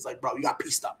bleeding? He's like, bro, you got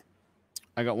pieced up.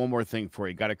 I got one more thing for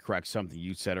you. Got to correct something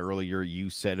you said earlier. You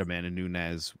said Amanda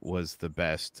Nunes was the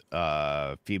best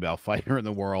female fighter in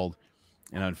the world.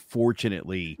 And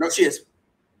unfortunately, no, she is.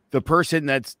 The person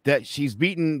that she's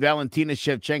beaten Valentina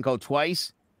Shevchenko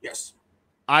twice. Yes.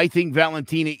 I think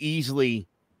Valentina easily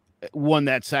won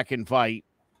that second fight.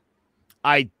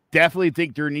 I definitely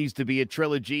think there needs to be a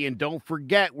trilogy. And don't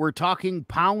forget, we're talking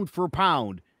pound for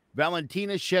pound.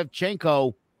 Valentina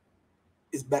Shevchenko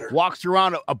is better. Walks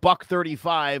around a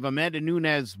 $135. Amanda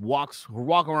Nunes walks her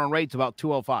walk around rate's about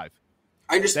 205.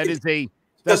 That's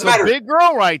a big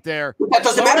girl right there. That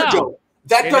doesn't matter, Joe.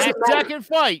 That doesn't matter. Second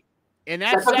fight. In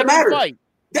that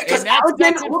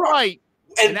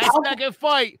second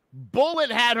fight,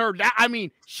 Bullet had her.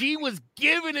 She was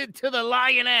giving it to the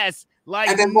Lioness like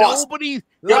nobody's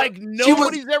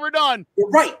ever done. You're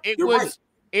right.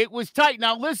 It was tight.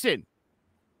 Now listen,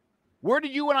 where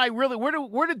did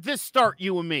this start,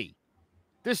 you and me?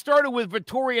 This started with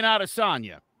Victoria and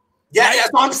Adesanya. Yeah, right?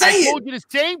 That's what I'm saying. I told you the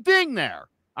same thing there.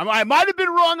 I might have been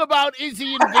wrong about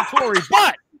Izzy and Victoria,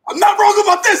 but I'm not wrong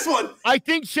about this one. I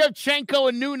think Shevchenko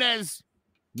and Nunes,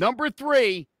 number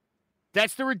 3,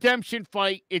 that's the redemption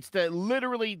fight. It's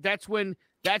that's when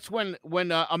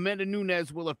Amanda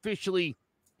Nunes will officially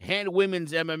hand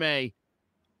women's MMA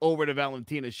over to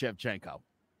Valentina Shevchenko.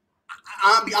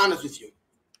 I'll be honest with you.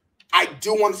 I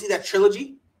do want to see that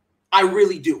trilogy. I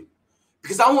really do.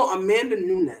 Because I want Amanda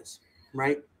Nunes,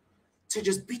 right, to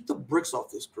just beat the bricks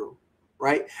off this girl.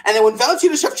 Right, and then when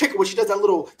Valentina Shevchenko, when she does that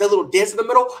little dance in the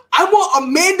middle, I want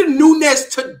Amanda Nunes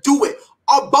to do it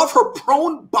above her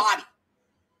prone body,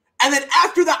 and then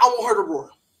after that, I want her to roar,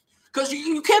 because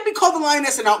you can't be called the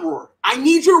Lioness and not roar. I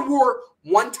need your roar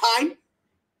one time,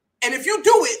 and if you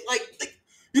do it, like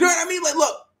you know what I mean? Like,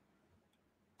 look,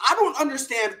 I don't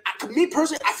understand. Me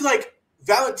personally, I feel like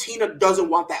Valentina doesn't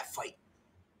want that fight.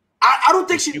 I don't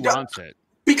think she wants it.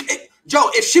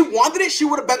 Joe, if she wanted it, she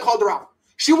would have been called her out.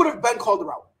 She would have been called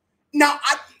her out. Now,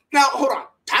 hold on.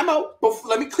 Time out.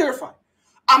 Let me clarify.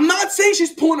 I'm not saying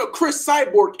she's pulling a Chris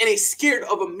Cyborg and is scared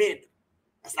of Amanda.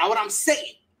 That's not what I'm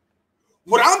saying.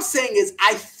 What I'm saying is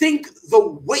I think the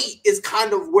weight is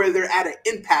kind of where they're at an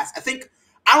impasse.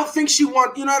 I don't think she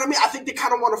wants, you know what I mean? I think they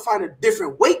kind of want to find a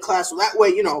different weight class so that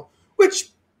way, which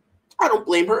I don't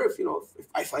blame her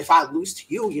if I lose to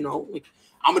you, like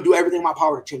I'm going to do everything in my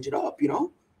power to change it up,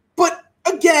 But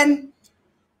again,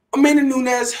 Amanda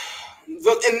Nunes,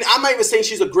 and I'm not even saying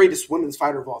she's the greatest women's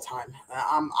fighter of all time.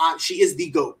 She is the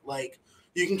GOAT. Like,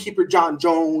 you can keep your Jon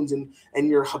Jones and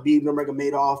your Khabib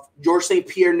Nurmagomedov. George St.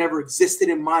 Pierre never existed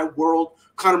in my world.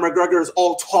 Conor McGregor is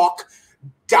all talk.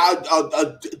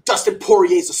 Dustin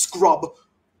Poirier is a scrub.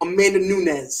 Amanda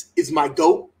Nunes is my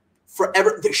GOAT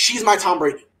forever. She's my Tom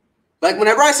Brady. Like,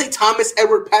 whenever I say Thomas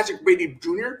Edward Patrick Brady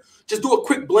Jr., just do a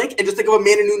quick blink and just think of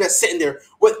Amanda Nunes sitting there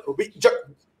with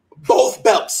both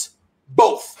belts.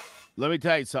 Both. Let me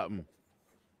tell you something.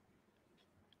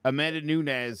 Amanda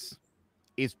Nunes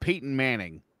is Peyton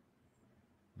Manning.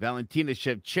 Valentina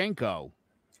Shevchenko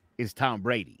is Tom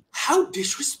Brady. How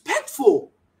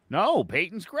disrespectful. No,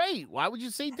 Peyton's great. Why would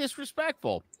you say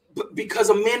disrespectful?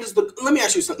 Because Amanda's the... Let me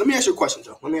ask you something. Let me ask you a question,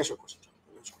 Joe. Let me ask you a question.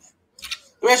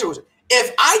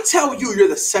 If I tell you you're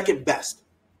the second best,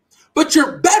 but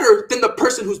you're better than the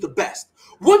person who's the best,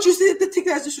 won't you say that take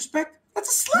that as disrespect? That's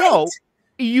a slight. No,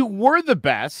 you were the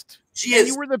best. She is.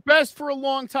 You were the best for a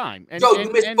long time. And, Joe, you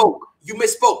misspoke. You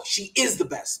misspoke. She is the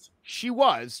best. She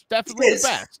was definitely the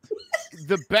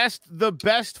best. the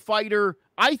best fighter.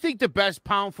 I think the best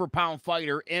pound for pound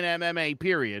fighter in MMA,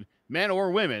 period, men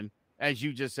or women, as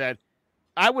you just said.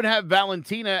 I would have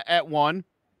Valentina at 1.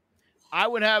 I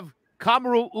would have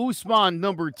Kamaru Usman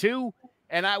number 2,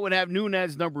 and I would have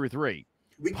Nunes number 3.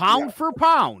 Pound for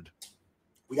pound.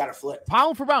 We got to flip.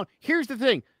 Pound for pound. Here's the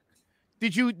thing.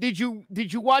 Did you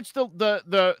watch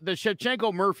the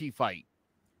Shevchenko Murphy fight?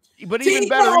 But even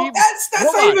better,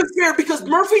 that's not even fair because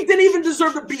Murphy didn't even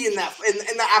deserve to be in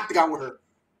the octagon with her.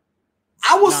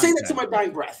 I will say that to my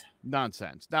dying breath.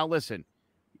 Nonsense. Now listen,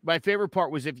 my favorite part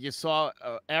was if you saw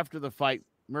after the fight,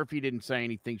 Murphy didn't say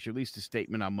anything. She released a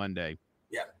statement on Monday.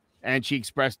 Yeah, and she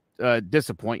expressed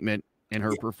disappointment in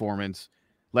her performance,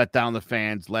 let down the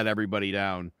fans, let everybody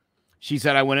down. She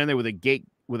said, "I went in there with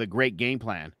a great game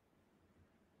plan."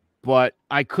 but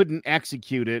I couldn't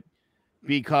execute it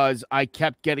because I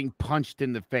kept getting punched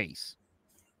in the face.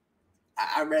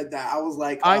 I read that. I was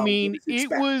like, I mean, it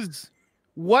was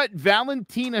what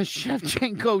Valentina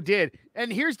Shevchenko did.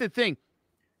 And here's the thing.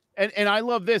 And I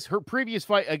love this. Her previous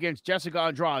fight against Jessica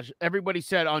Andrade, everybody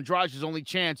said Andrade's only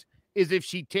chance is if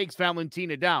she takes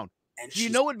Valentina down. Do you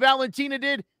know what Valentina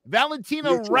did?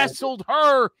 Valentina wrestled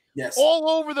her all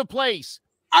over the place.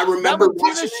 I remember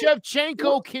Valentina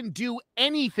Shevchenko can do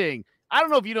anything. I don't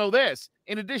know if you know this.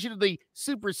 In addition to the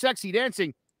super sexy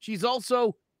dancing, she's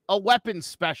also a weapons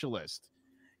specialist.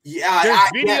 Yeah,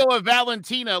 there's video of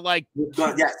Valentina like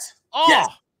yes.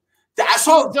 I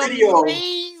saw a video.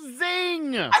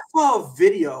 Amazing. I saw a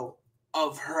video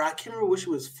of her. I can't remember what she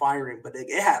was firing, but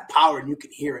it had power and you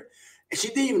could hear it. And she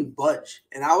didn't even budge.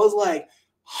 And I was like,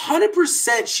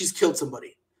 100% she's killed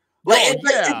somebody. Like,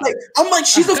 I'm like,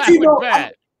 she's a female.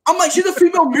 I'm like, she's a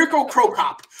female Mirko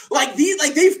Krokop. Like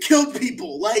they've killed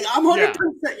people. Like, I'm 100%.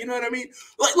 You know what I mean?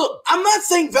 Like, look, I'm not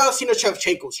saying Valentina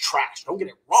Shevchenko's trash. Don't get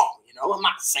it wrong. You know, I'm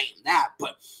not saying that.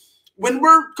 But when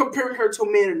we're comparing her to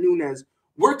Amanda Nunes,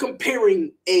 we're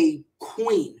comparing a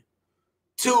queen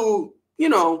to, you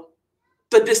know,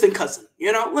 the distant cousin.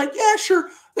 You know, like, yeah, sure,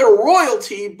 they're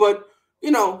royalty, but,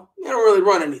 you know, they don't really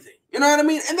run anything. You know what I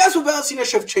mean? And that's what Valentina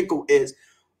Shevchenko is.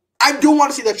 I do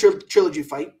want to see that trilogy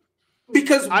fight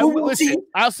because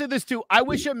I'll say this too. I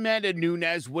wish Amanda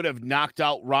Nunes would have knocked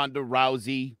out Ronda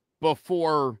Rousey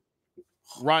before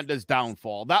Ronda's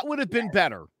downfall. That would have been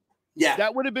better. Yeah,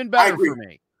 that would have been better for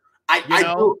me.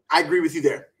 I agree with you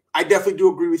there. I definitely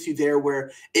do agree with you there.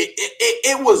 Where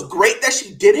it was great that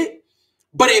she did it,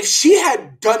 but if she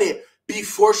had done it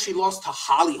before she lost to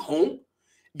Holly Holm,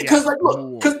 because like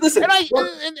look, because listen,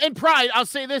 and Pride, I'll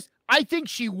say this. I think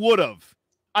she would have.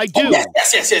 I do. Oh,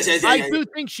 yes. I do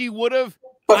think she would have.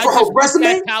 But for her resume,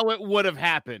 that's how it would have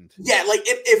happened. Yeah, like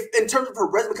if in terms of her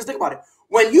resume, because think about it.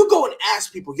 When you go and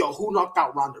ask people, yo, who knocked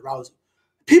out Ronda Rousey?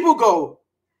 People go,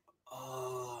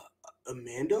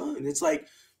 Amanda? And it's like,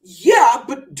 yeah,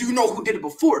 but do you know who did it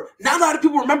before? Not a lot of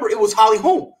people remember it was Holly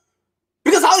Holm.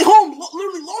 Because Holly Holm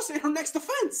literally lost it in her next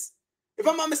defense. If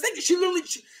I'm not mistaken,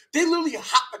 they literally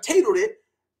hot potatoed it.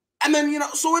 And then, you know,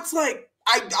 so it's like,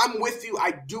 I'm with you.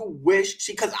 I do wish,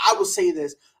 because I will say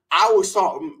this, I always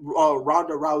thought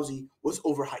Ronda Rousey was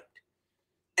overhyped.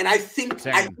 And I think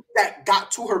that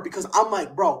got to her because I'm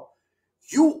like, bro,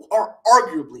 you are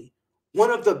arguably one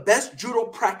of the best judo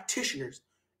practitioners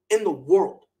in the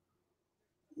world.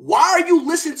 Why are you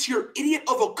listening to your idiot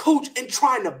of a coach and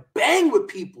trying to bang with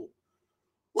people?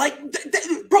 Like,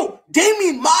 bro,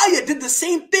 Damian Maia did the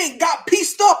same thing, got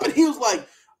pieced up, and he was like,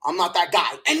 I'm not that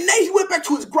guy. And then he went back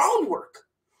to his groundwork.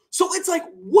 So it's like,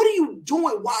 what are you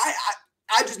doing? Why?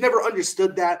 I just never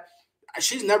understood that.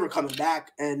 She's never coming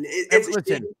back. And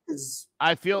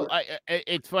I feel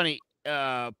it's funny.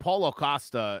 Paulo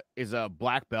Costa is a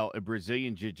black belt in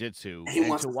Brazilian Jiu-Jitsu.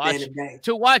 And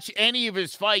to watch any of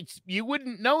his fights, you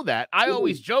wouldn't know that. I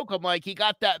always joke, I'm like, he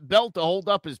got that belt to hold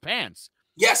up his pants.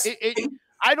 Yes.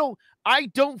 I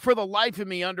don't for the life of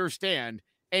me understand.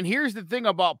 And here's the thing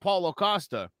about Paulo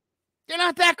Costa. They're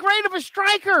not that great of a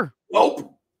striker.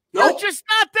 Nope. They're just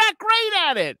not that great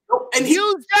at it. Nope. And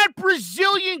use that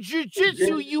Brazilian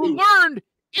jiu-jitsu you learned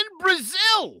in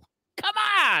Brazil. Come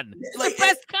on. It's like, the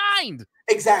best kind.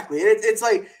 Exactly. It's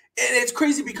like, and it's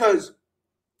crazy because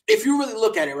if you really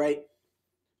look at it, right?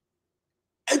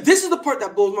 This is the part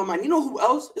that blows my mind. You know who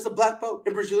else is a black belt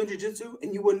in Brazilian jiu-jitsu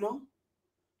and you wouldn't know?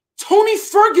 Tony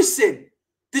Ferguson.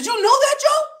 Did you know that,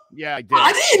 Joe? Yeah, I did.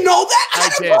 I didn't know that. I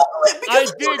did. It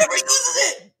because he never uses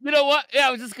it. You know what? Yeah,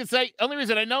 I was just going to say, the only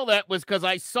reason I know that was because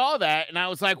I saw that, and I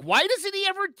was like, why doesn't he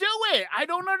ever do it? I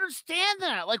don't understand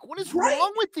that. Like, what is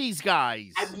wrong with these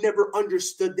guys? I've never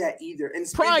understood that either. And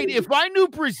Pride, if I knew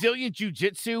Brazilian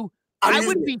Jiu-Jitsu, I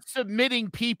would be submitting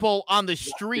people on the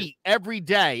street every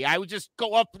day. I would just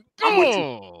go up and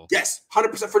go. Yes,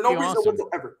 100%, for no reason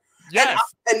whatsoever. Yes.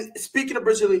 And speaking of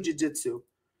Brazilian Jiu-Jitsu,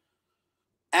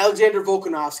 Alexander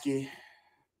Volkanovski,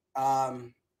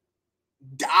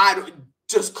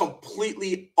 just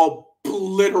completely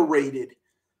obliterated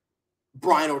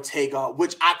Brian Ortega,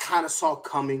 which I kind of saw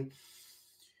coming.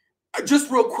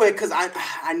 Just real quick, because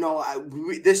I know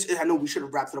we should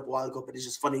have wrapped it up a while ago, but it's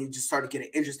just funny. It just started getting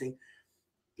interesting.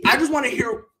 I just want to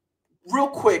hear real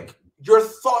quick your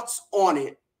thoughts on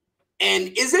it.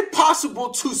 And is it possible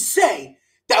to say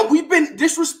that we've been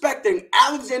disrespecting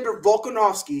Alexander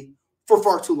Volkanovski for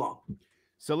far too long?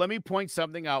 So let me point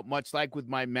something out, much like with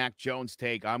my Mac Jones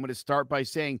take. I'm going to start by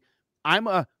saying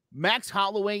Max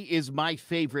Holloway is my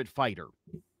favorite fighter.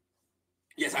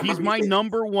 Yes, he's my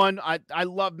number one. I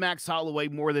love Max Holloway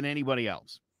more than anybody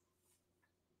else.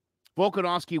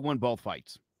 Volkanovski won both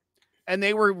fights. And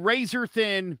they were razor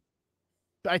thin.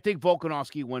 I think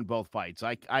Volkanovski won both fights.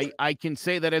 I can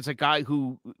say that as a guy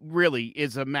who really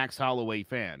is a Max Holloway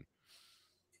fan.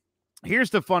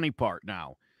 Here's the funny part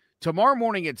now. Tomorrow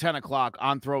morning at 10 o'clock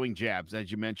on Throwing Jabs,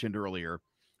 as you mentioned earlier,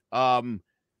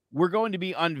 we're going to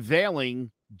be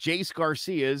unveiling Jace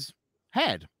Garcia's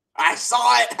head. I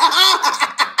saw it.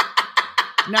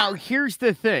 Now, here's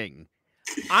the thing.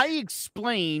 I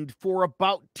explained for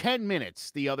about 10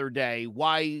 minutes the other day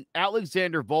why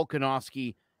Alexander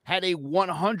Volkanovski had a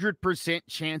 100%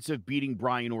 chance of beating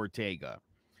Brian Ortega.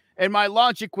 And my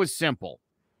logic was simple,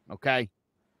 okay?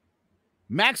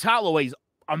 Max Holloway's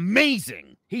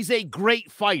amazing. He's a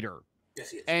great fighter. Yes,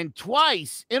 he is. And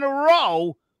twice in a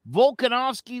row,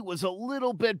 Volkanovski was a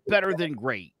little bit better than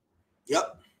great.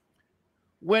 Yep.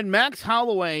 When Max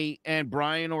Holloway and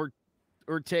Brian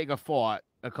Ortega fought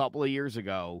a couple of years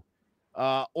ago,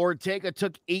 Ortega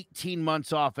took 18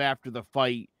 months off after the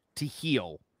fight to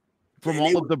heal from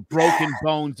all of the broken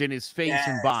bones in his face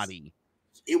and body.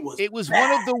 It was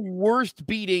one of the worst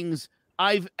beatings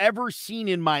I've ever seen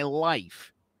in my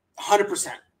life.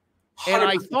 100%. And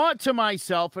I thought to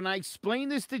myself, and I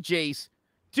explained this to Jace,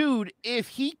 dude, if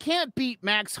he can't beat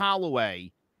Max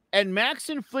Holloway and Max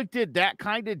inflicted that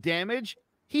kind of damage,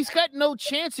 he's got no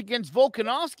chance against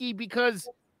Volkanovski because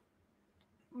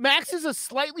Max is a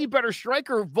slightly better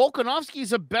striker. Volkanovski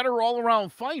is a better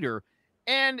all-around fighter.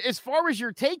 And as far as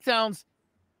your takedowns,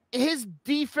 his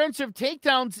defensive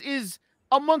takedowns is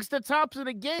amongst the tops of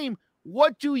the game.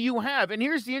 What do you have? And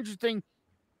here's the interesting,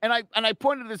 and I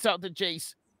pointed this out to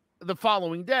Jace the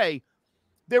following day.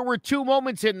 There were two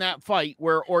moments in that fight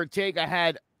where Ortega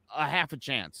had a half a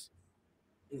chance.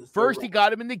 First, he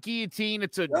got him in the guillotine.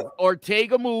 It's a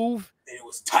Ortega move. And it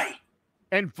was tight.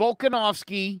 And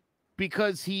Volkanovski,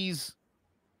 because he's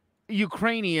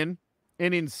Ukrainian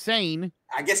and insane,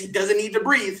 I guess he doesn't need to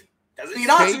breathe. Doesn't need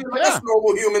oxygen like us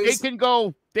normal humans.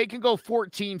 They can go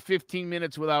 14, 15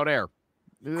 minutes without air.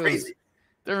 Crazy.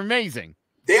 They're amazing.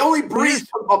 They only breathe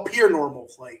up here normal.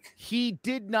 Like, he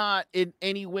did not in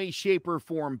any way, shape, or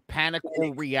form panic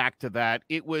or react to that.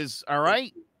 It was, all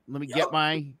right, let me get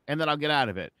and then I'll get out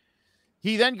of it.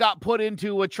 He then got put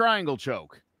into a triangle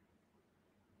choke.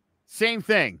 Same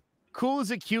thing. Cool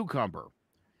as a cucumber.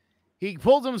 He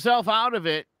pulled himself out of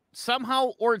it.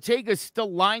 Somehow Ortega's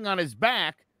still lying on his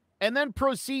back and then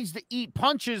proceeds to eat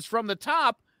punches from the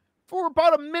top for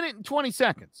about 1 minute and 20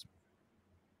 seconds.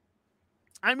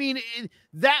 I mean,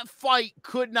 that fight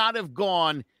could not have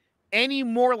gone any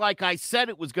more like I said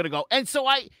it was going to go. And so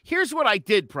here's what I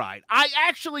did, Pride. I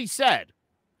actually said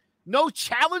no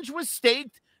challenge was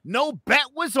staked. No bet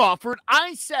was offered.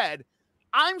 I said,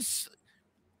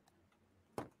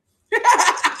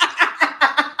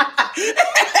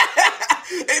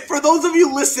 for those of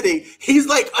you listening, he's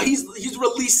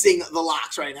releasing the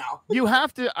locks right now. You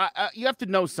have to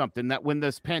know something, that when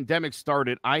this pandemic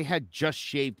started, I had just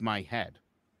shaved my head.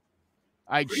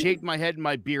 I'd shaved my head and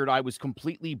my beard. I was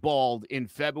completely bald in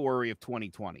February of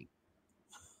 2020.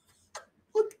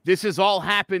 This has all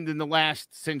happened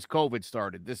since COVID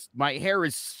started. My hair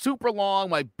is super long.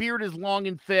 My beard is long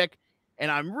and thick, and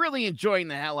I'm really enjoying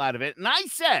the hell out of it. And I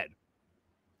said,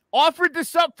 offered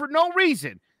this up for no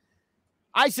reason.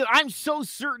 I said, I'm so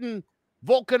certain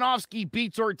Volkanovski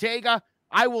beats Ortega,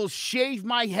 I will shave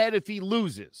my head if he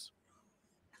loses.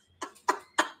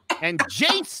 And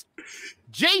Jace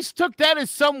took that as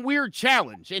some weird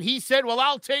challenge, and he said, well,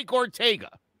 I'll take Ortega.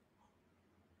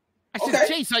 I said,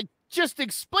 Jace, I just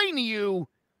explained to you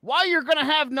why you're going to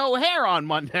have no hair on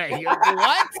Monday.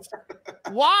 What?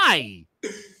 Why?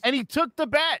 And he took the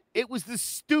bet. It was the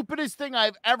stupidest thing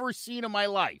I've ever seen in my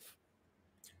life.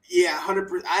 Yeah,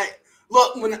 100%.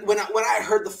 Look, when I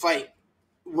heard the fight,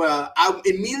 well,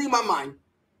 immediately in my mind,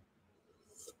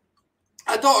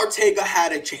 I thought Ortega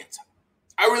had a chance.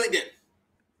 I really did.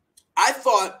 I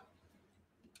thought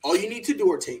all you need to do,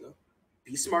 Ortega,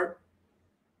 be smart.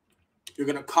 You're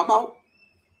going to come out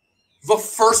the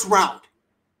first round.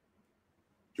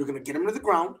 You're going to get him to the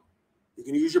ground. You're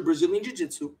going to use your Brazilian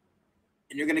Jiu-Jitsu,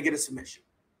 and you're going to get a submission.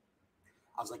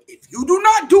 I was like, if you do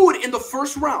not do it in the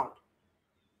first round,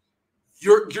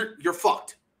 you're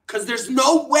fucked. Because there's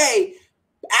no way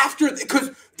because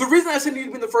the reason I said you need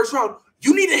to be in the first round,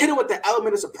 you need to hit him with the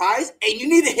element of surprise, and you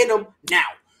need to hit him now.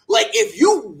 Like, if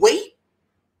you wait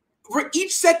for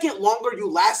each second longer you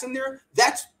last in there,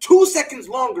 that's 2 seconds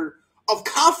longer of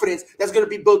confidence that's going to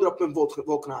be built up in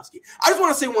Volkanovski. I just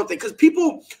want to say one thing, because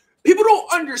people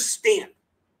don't understand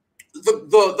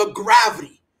the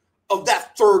gravity of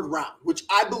that third round, which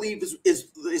I believe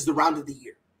is the round of the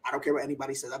year. I don't care what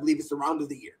anybody says. I believe it's the round of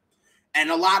the year. And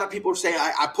a lot of people are saying,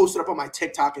 I posted up on my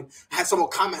TikTok and I had someone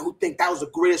comment who think that was the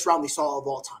greatest round they saw of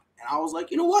all time. And I was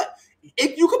like, you know what?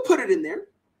 If you could put it in there.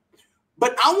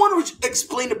 But I want to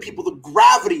explain to people the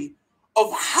gravity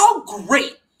of how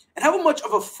great and how much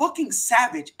of a fucking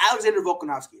savage Alexander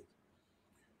Volkanovski is.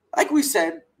 Like we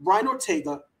said, Brian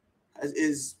Ortega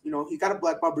is, he got a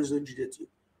black belt Brazilian Jiu-Jitsu.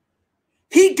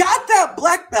 He got that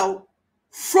black belt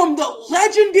from the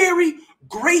legendary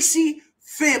Gracie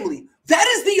family. That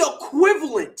is the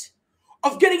equivalent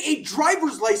of getting a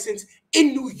driver's license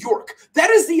in New York. That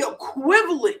is the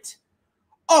equivalent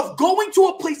of going to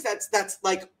a place that's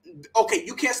like, okay,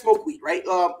 you can't smoke weed, right?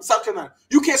 South Carolina,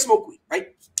 you can't smoke weed,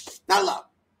 right? Not allowed.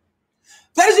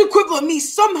 That is the equivalent of me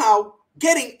somehow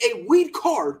getting a weed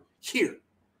card here.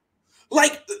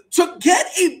 Like,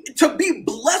 to be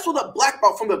blessed with a black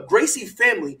belt from the Gracie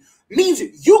family means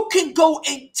you can go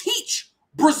and teach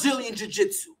Brazilian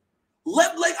Jiu-Jitsu.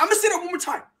 I'm going to say that one more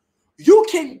time. You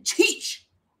can teach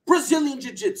Brazilian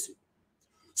Jiu-Jitsu.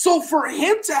 So for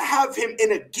him to have him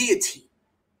in a guillotine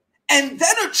and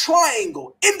then a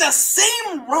triangle in the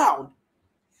same round,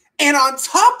 and on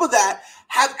top of that,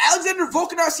 have Alexander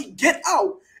Volkanovski get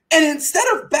out, and instead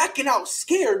of backing out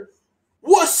scared,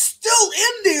 was still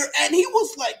in there, and he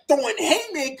was like throwing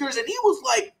haymakers, and he was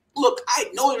like, look, I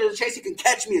know there's a chance he can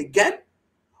catch me again,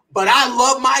 but I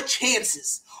love my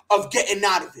chances of getting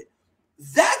out of it.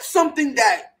 That's something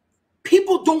that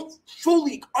people don't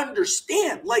fully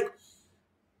understand. Like,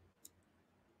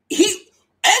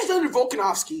 Alexander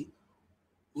Volkanovski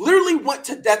literally went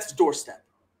to death's doorstep,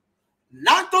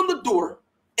 knocked on the door,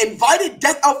 invited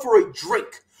death out for a drink,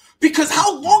 because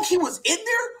how long he was in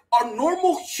there, a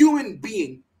normal human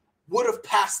being would have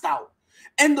passed out.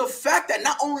 And the fact that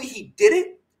not only he did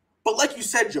it, but like you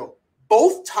said, Joe,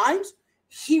 both times,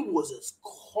 he was as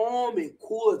calm and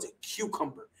cool as a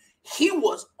cucumber. He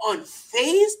was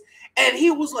unfazed, and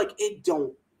he was like, it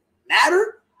don't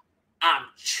matter. I'm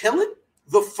chilling.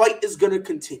 The fight is going to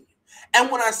continue. And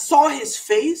when I saw his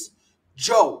face,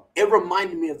 Joe, it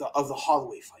reminded me of the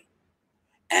Holloway fight.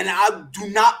 And I do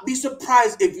not be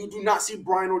surprised if you do not see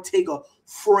Brian Ortega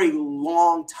for a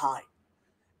long time.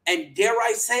 And dare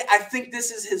I say, I think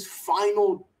this is his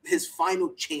final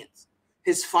chance,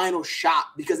 his final shot.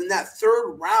 Because in that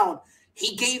third round,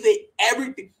 he gave it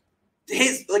everything.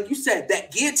 Like you said,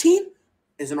 that guillotine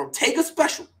is an Ortega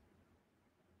special.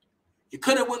 You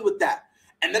couldn't win with that.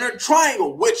 And then a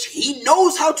triangle, which he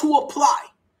knows how to apply.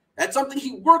 That's something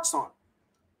he works on.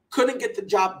 Couldn't get the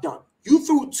job done. You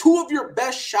threw two of your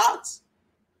best shots.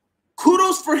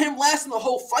 Kudos for him lasting the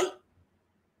whole fight.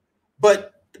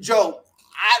 But, Joe,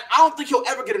 I don't think he'll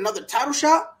ever get another title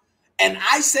shot. And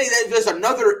I say that there's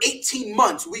another 18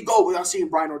 months we go without seeing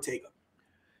Brian Ortega.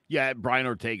 Yeah, Brian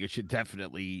Ortega should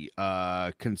definitely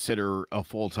consider a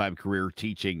full-time career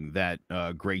teaching that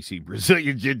Gracie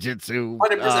Brazilian Jiu-Jitsu.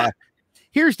 100%.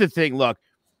 Here's the thing. Look,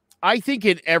 I think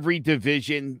in every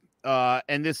division,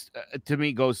 and this to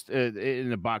me goes in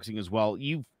the boxing as well,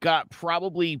 you've got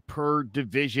probably per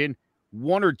division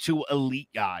one or two elite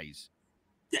guys.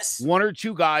 Yes. One or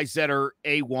two guys that are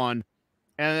A1, and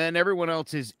then everyone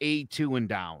else is A2 and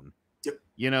down. Yep.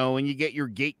 And you get your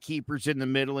gatekeepers in the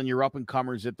middle and your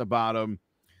up-and-comers at the bottom.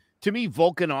 To me,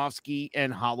 Volkanovski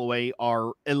and Holloway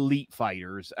are elite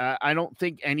fighters. I don't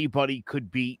think anybody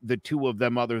could beat the two of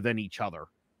them other than each other.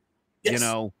 Yes,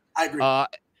 I agree.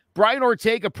 Brian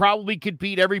Ortega probably could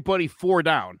beat everybody 4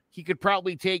 down. He could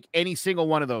probably take any single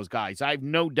one of those guys. I have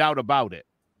no doubt about it.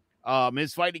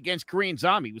 His fight against Korean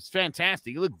Zombie was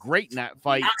fantastic. He looked great in that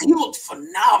fight. He looked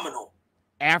phenomenal.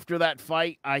 After that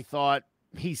fight, I thought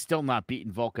he's still not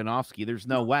beating Volkanovski. There's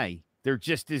no way. There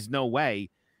just is no way.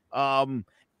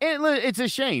 It's a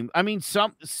shame. I mean,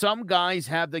 some guys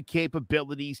have the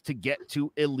capabilities to get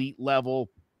to elite level.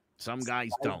 Some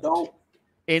guys don't.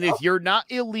 And if you're not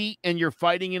elite and you're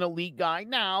fighting an elite guy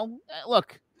now,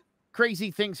 look,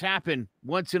 crazy things happen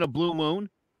once in a blue moon.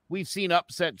 We've seen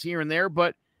upsets here and there,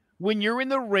 but when you're in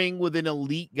the ring with an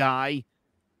elite guy,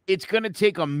 it's going to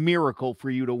take a miracle for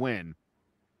you to win.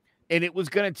 And it was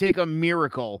going to take a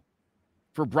miracle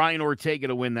for Brian Ortega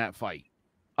to win that fight.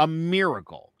 A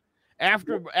miracle.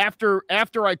 After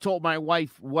I told my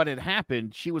wife what had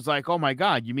happened, she was like, "Oh my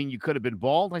God, you mean you could have been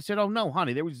bald?" I said, "Oh no,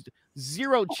 honey, there was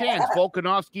zero chance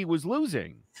Volkanovski was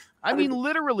losing." I mean,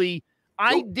 literally,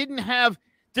 I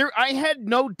had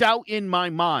no doubt in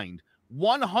my mind.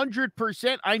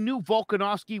 100%, I knew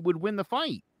Volkanovski would win the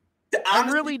fight. I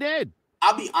really did.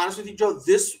 I'll be honest with you, Joe.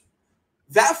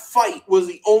 That fight was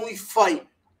the only fight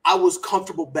I was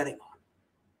comfortable betting on.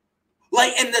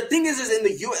 Like, and the thing is in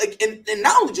the and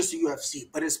not only just the UFC,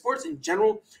 but in sports in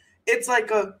general, it's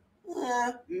like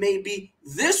maybe.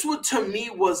 This one to me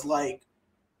was like,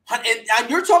 and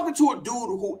you're talking to a dude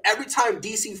who every time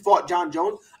DC fought Jon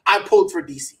Jones, I pulled for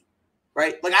DC,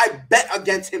 right? Like I bet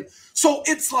against him. So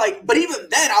it's like, but even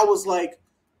then I was like,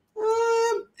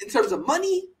 in terms of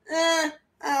money,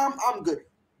 I'm good.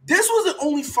 This was the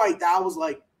only fight that I was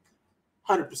like,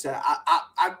 100%.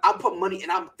 I put money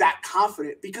and I'm that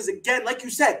confident because again, like you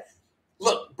said,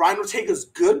 look, Brian Ortega's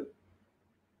good.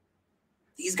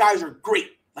 These guys are great.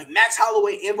 Like Max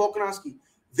Holloway and Volkanovski,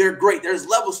 they're great. There's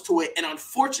levels to it. And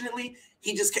unfortunately,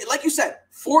 he just can't, like you said,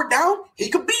 4 down, he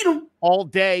could beat him. All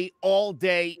day,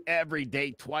 every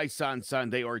day, twice on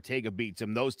Sunday, Ortega beats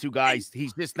him. Those two guys,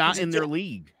 he's just not in their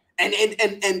league.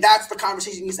 And that's the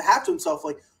conversation he needs to have to himself.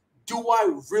 Like, do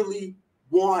I really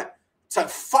want to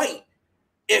fight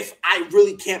if I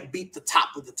really can't beat the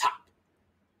top of the top?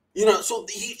 You know, so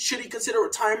should he consider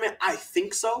retirement? I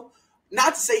think so.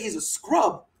 Not to say he's a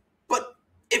scrub, but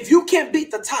if you can't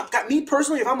beat the top guy, me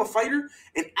personally, if I'm a fighter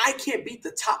and I can't beat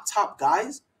the top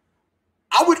guys,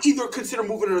 I would either consider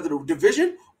moving into the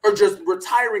division or just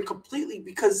retiring completely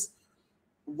because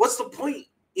what's the point?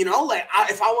 You know, like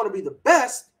if I want to be the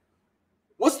best,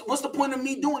 what's the point of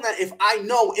me doing that if I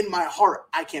know in my heart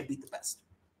I can't beat the best?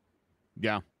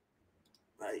 Yeah.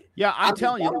 Right. Yeah, I'm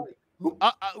telling you,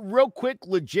 real quick,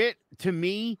 legit to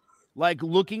me, like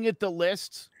looking at the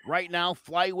lists right now,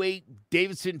 flyweight,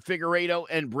 Davidson Figueiredo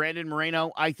and Brandon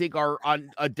Moreno, I think are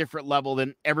on a different level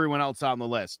than everyone else on the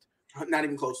list. Not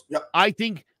even close. Yep. I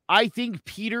think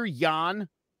Peter Yan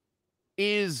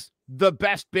is the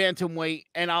best bantamweight,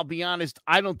 and I'll be honest,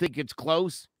 I don't think it's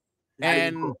close.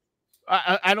 And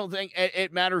I don't think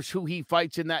it matters who he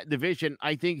fights in that division.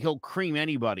 I think he'll cream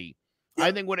anybody. Yep.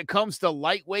 I think when it comes to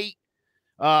lightweight,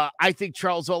 I think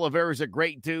Charles Oliveira is a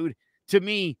great dude. To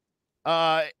me,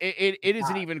 it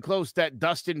isn't even close that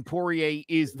Dustin Poirier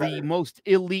is the most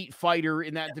elite fighter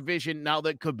in that division now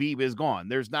that Khabib is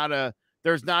gone. I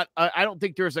don't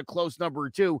think there's a close number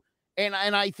 2. And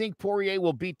I think Poirier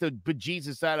will beat the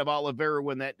bejesus out of Oliveira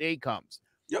when that day comes.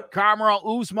 Yep.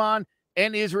 Kamaru Usman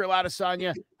and Israel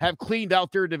Adesanya have cleaned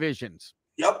out their divisions.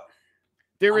 Yep.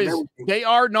 They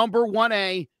are number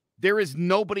 1A. There is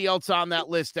nobody else on that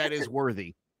list that is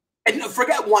worthy. And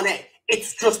forget 1A.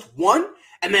 It's just 1,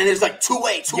 and then there's like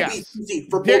 2A, 2B, yes. 2C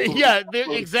for both.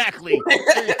 Exactly.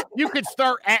 You could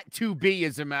start at 2B,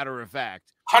 as a matter of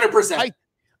fact. 100%.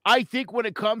 I think when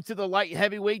it comes to the light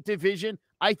heavyweight division,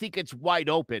 I think it's wide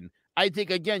open. I think,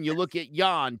 again, you look at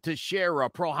Jan, Teixeira,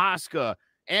 Prohaska,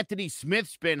 Anthony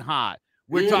Smith's been hot.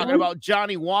 We're talking about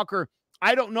Johnny Walker.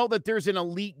 I don't know that there's an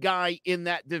elite guy in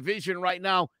that division right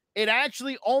now. It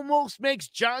actually almost makes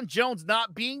Jon Jones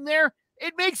not being there.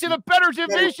 It makes it a better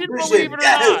division, believe it or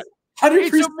not.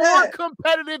 100%. It's a more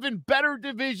competitive and better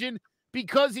division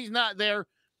because he's not there.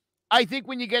 I think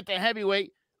when you get to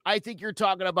heavyweight, I think you're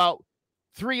talking about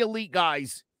 3 elite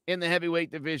guys in the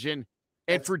heavyweight division,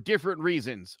 and for different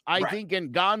reasons. I think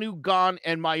Ngannou, Gane,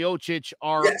 and Miocic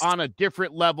are on a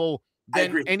different level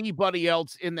than anybody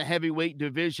else in the heavyweight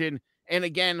division. And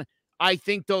again, I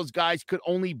think those guys could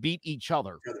only beat each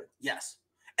other. Yes.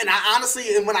 And I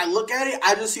honestly, and when I look at it,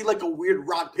 I just see like a weird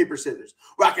rock, paper, scissors.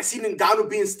 Where I can see Ngannou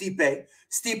beating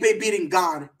Stipe beating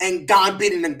Gane, and Gane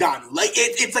beating Ngannou. Like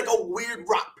it's like a weird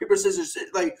rock, paper, scissors,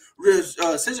 like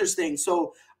scissors thing.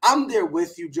 So I'm there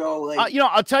with you, Joe. Like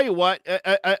I'll tell you what.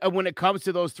 When it comes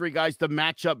to those 3 guys, the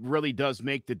matchup really does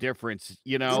make the difference.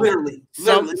 You know, literally.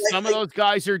 Some of those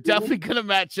guys are definitely going to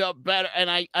match up better. And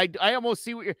I almost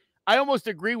see I almost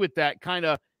agree with that kind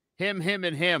of him,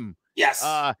 and him. Yes.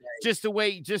 Just the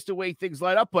way things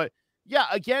light up. But yeah,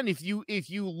 again, if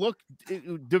you look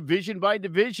division by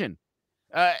division,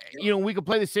 we could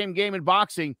play the same game in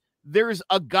boxing. There's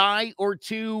a guy or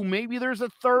 2, maybe there's a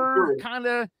third kind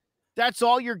of. That's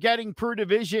all you're getting per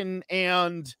division,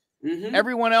 and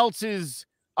everyone else is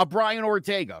a Brian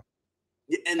Ortega.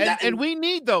 And we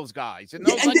need those guys. And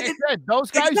those, I said, those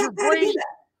guys are great.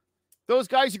 Those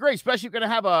guys are great, especially if you're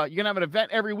gonna have an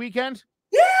event every weekend.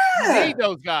 Yeah, you need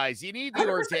those guys. You need the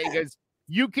 100%. Ortegas.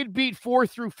 You could beat 4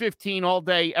 through 15 all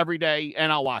day, every day,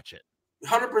 and I'll watch it.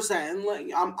 100%. And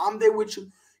like I'm there with you.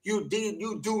 You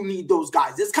do need those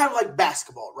guys. It's kind of like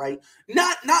basketball, right?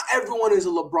 Not everyone is a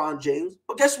LeBron James,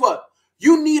 but guess what?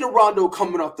 You need a Rondo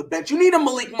coming off the bench. You need a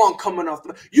Malik Monk coming off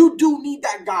the bench. You do need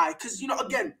that guy because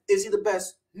again, is he the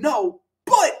best? No,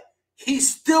 but he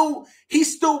still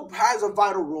has a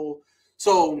vital role.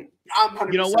 So I'm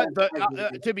 100%. You know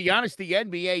what? To be honest, the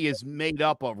NBA is made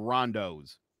up of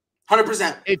Rondos.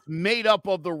 100%. It's made up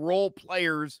of the role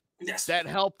players that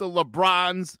help the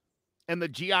LeBrons and the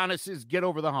Giannis's get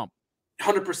over the hump.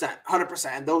 100%. 100%.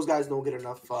 And those guys don't get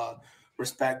enough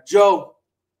respect. Joe,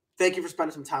 Thank you for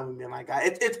spending some time with me, my guy.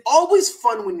 It's always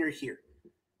fun when you're here.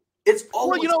 It's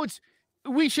always. Well,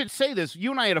 we should say this. You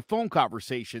and I had a phone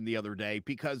conversation the other day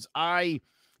because in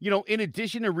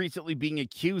addition to recently being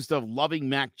accused of loving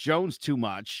Mac Jones too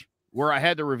much, where I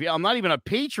had to reveal I'm not even a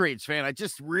Patriots fan. I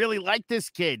just really like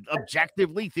this kid.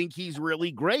 Objectively think he's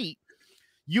really great.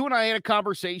 You and I had a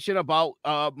conversation about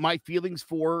my feelings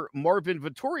for Marvin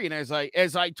Vettori. And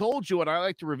as I told you, and I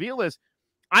like to reveal this,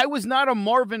 I was not a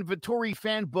Marvin Vettori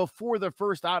fan before the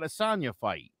first Adesanya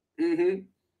fight. Mm-hmm.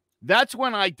 That's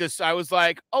when I was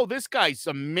like, oh, this guy's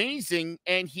amazing,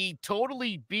 and he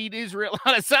totally beat Israel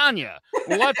Adesanya.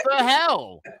 What the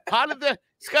hell?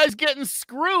 This guy's getting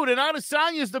screwed, and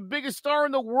Adesanya is the biggest star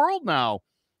in the world now.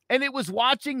 And it was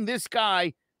watching this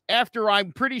guy, after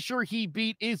I'm pretty sure he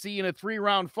beat Izzy in a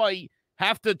 3-round fight,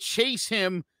 have to chase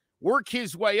him, work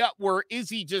his way up where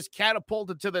Izzy just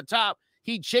catapulted to the top.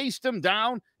 He chased him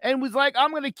down and was like, I'm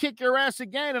going to kick your ass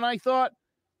again. And I thought,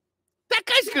 that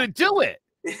guy's going to do it.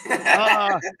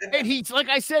 And he's, like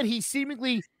I said, he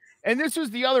seemingly, and this was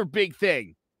the other big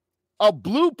thing, a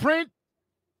blueprint,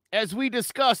 as we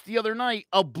discussed the other night,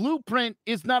 a blueprint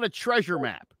is not a treasure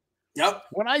map. Yep.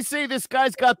 When I say this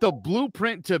guy's got the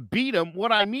blueprint to beat him,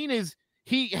 what I mean is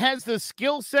he has the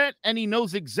skill set and he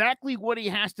knows exactly what he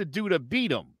has to do to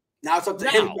beat him. Now it's up to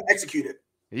him to execute it.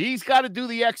 He's got to do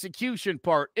the execution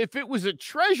part. If it was a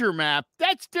treasure map,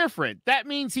 that's different. That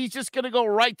means he's just going to go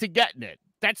right to getting it.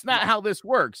 That's not how this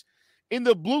works. In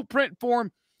the blueprint form,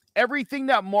 everything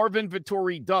that Marvin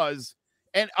Vettori does,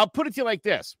 and I'll put it to you like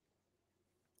this.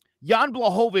 Jan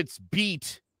Blachowicz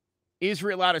beat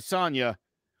Israel Adesanya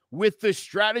with the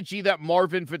strategy that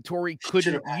Marvin Vettori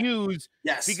couldn't use.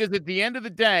 Yes. Because at the end of the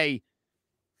day,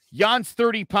 Jan's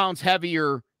 30 pounds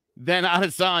heavier than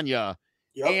Adesanya.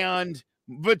 Yep. And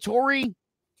Vettori,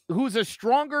 who's a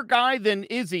stronger guy than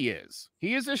Izzy is.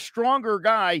 He is a stronger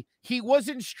guy. He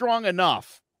wasn't strong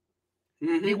enough.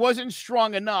 Mm-hmm. He wasn't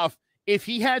strong enough. If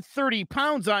he had 30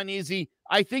 pounds on Izzy,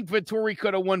 I think Vettori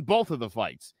could have won both of the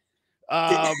fights.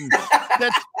 But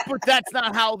that's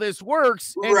not how this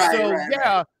works.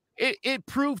 And it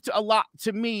proved a lot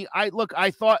to me. I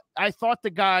thought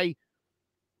the guy,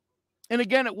 and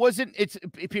again,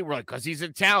 people were like, because he's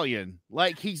Italian.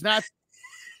 Like, he's not,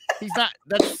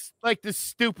 that's like the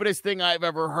stupidest thing I've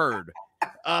ever heard.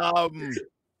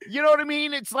 You know what I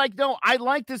mean? It's like, no, I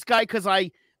like this guy because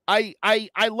I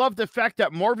love the fact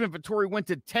that Marvin Vettori went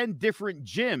to 10 different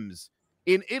gyms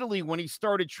in Italy when he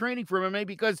started training for MMA,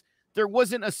 because there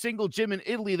wasn't a single gym in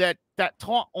Italy that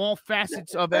taught all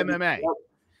facets of MMA.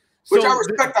 Which I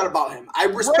respect that about him. I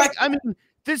respect. I mean,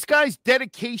 this guy's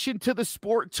dedication to the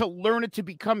sport, to learn it, to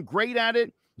become great at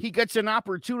it. He gets an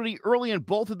opportunity early in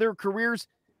both of their careers.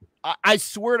 I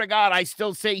swear to God, I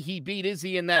still say he beat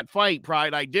Izzy in that fight,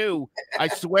 Pride. I do. I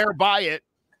swear by it.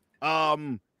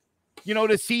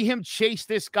 To see him chase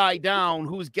this guy down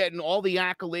who's getting all the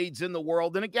accolades in the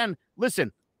world. And again,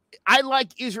 listen, I like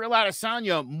Israel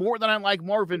Adesanya more than I like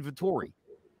Marvin Vettori.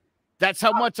 That's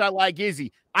how much I like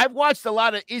Izzy. I've watched a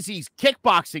lot of Izzy's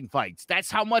kickboxing fights.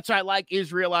 That's how much I like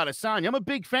Israel Adesanya. I'm a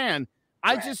big fan.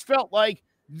 I just felt like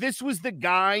this was the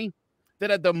guy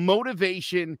that had the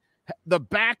motivation, the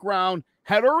background,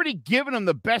 had already given him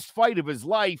the best fight of his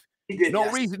life.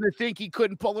 Reason to think he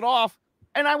couldn't pull it off.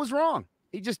 And I was wrong.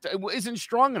 He just isn't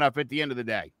strong enough at the end of the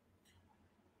day.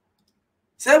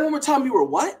 Say that one more time. You were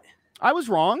what? I was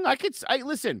wrong.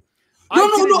 Listen. No.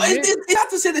 You have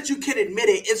to say that you can admit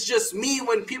it. It's just me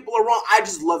when people are wrong. I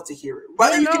just love to hear it.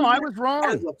 I was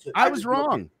wrong. I was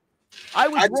wrong.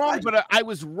 But I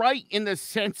was right in the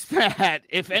sense that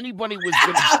if anybody was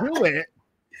going to do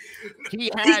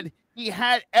it, he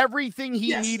had everything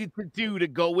he needed to do to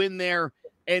go in there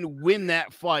and win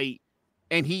that fight,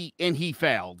 and he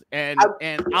failed. And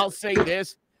I'll say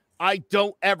this: I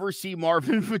don't ever see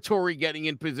Marvin Vettori getting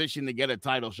in position to get a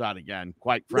title shot again.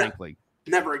 Quite frankly.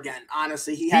 Never again.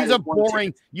 Honestly, he's a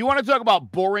boring. You want to talk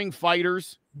about boring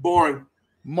fighters? Boring.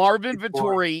 Marvin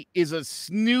Vettori is a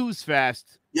snooze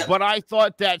fest. Yep. But I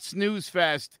thought that snooze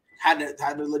fest had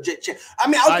a legit chance. I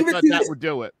mean, I'll give it to you. That would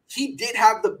do it. He did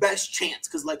have the best chance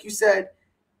because, like you said,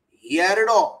 he had it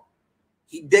all.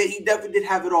 He definitely did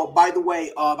have it all. By the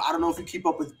way, I don't know if you keep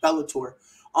up with Bellator.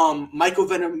 Michael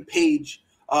Venom Page,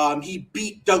 he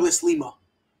beat Douglas Lima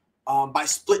by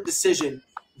split decision,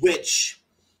 which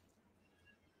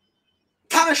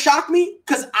kind of shocked me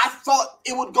because I thought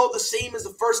it would go the same as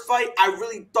the first fight. I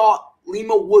really thought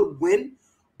Lima would win,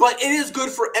 but it is good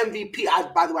for MVP.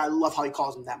 By the way, I love how he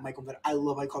calls him that, Michael Venom. I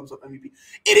love how he calls himself MVP.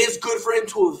 It is good for him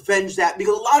to avenge that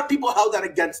because a lot of people held that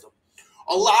against him.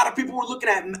 A lot of people were looking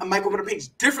at Michael Venom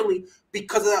Page differently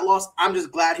because of that loss. I'm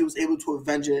just glad he was able to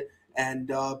avenge it and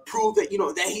prove that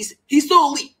that he's still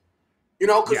elite.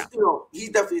 Because he's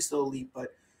definitely still elite.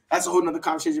 But that's a whole nother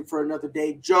conversation for another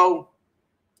day. Joe,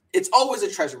 it's always a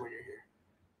treasure when you're here.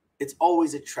 It's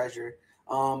always a treasure.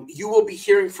 You will be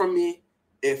hearing from me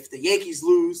if the Yankees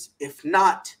lose. If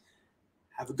not,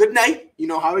 have a good night. You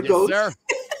know how it goes. Sir.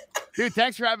 Dude,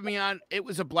 thanks for having me on. It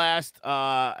was a blast,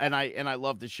 and I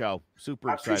love the show.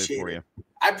 Super excited for you.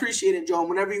 I appreciate it, Joe.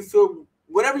 Whenever you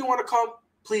want to come,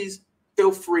 please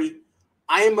feel free.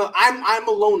 I'm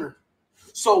a loner,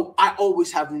 so I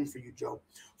always have room for you, Joe.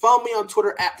 Follow me on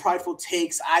Twitter at Prideful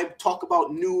Takes. I talk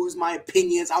about news, my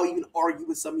opinions. I'll even argue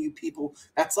with some of you people.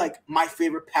 That's like my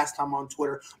favorite pastime on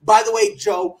Twitter. By the way,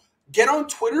 Joe, get on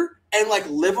Twitter and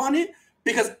live on it.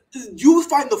 Because you will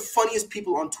find the funniest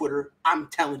people on Twitter. I'm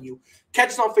telling you. Catch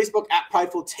us on Facebook at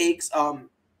Prideful Takes.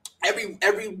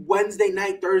 Every Wednesday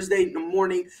night, Thursday in the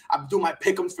morning, I'm doing my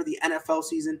pick'ems for the NFL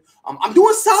season. I'm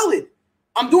doing solid.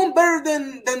 I'm doing better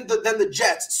than the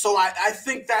Jets. So I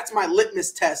think that's my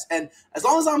litmus test. And as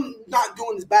long as I'm not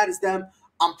doing as bad as them,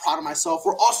 I'm proud of myself.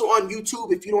 We're also on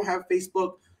YouTube. If you don't have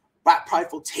Facebook, at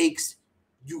Prideful Takes.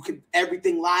 You can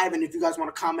everything live, and if you guys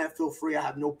want to comment, feel free. I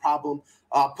have no problem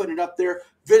putting it up there.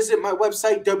 Visit my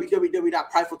website,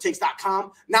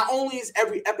 www.pridefultakes.com. Not only is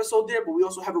every episode there, but we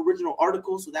also have original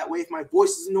articles, so that way if my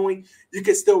voice is annoying, you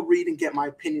can still read and get my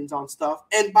opinions on stuff.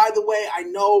 And by the way, I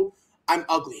know I'm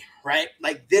ugly, right?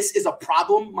 This is a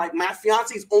problem. My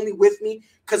fiance is only with me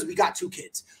because we got 2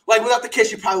 kids. Without the kids,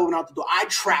 she probably went out the door. I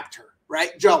trapped her.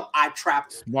 Right, Joe? I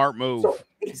trapped her. Smart move. So,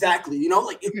 exactly.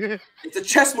 It's a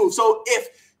chess move. So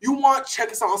if you want,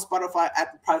 check us out on Spotify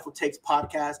at the Prideful Takes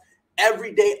podcast.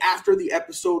 Every day after the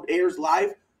episode airs live,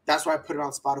 that's why I put it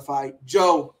on Spotify.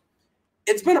 Joe,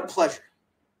 it's been a pleasure.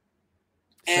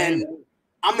 And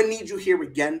I'm going to need you here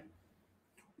again.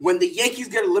 When the Yankees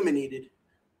get eliminated,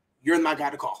 you're my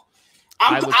guy to call.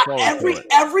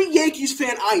 Every Yankees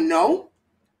fan I know,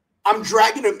 I'm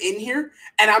dragging them in here,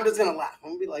 and I'm just going to laugh.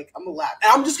 I'm going to laugh.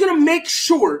 And I'm just going to make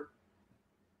sure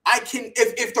I can –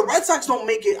 if the Red Sox don't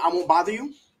make it, I won't bother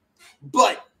you.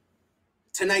 But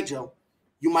tonight, Joe,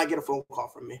 you might get a phone call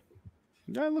from me.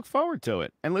 I look forward to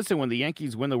it. And listen, when the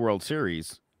Yankees win the World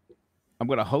Series, I'm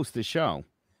going to host the show.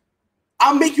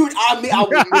 I'll make you – I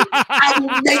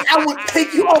will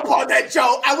take you up on that,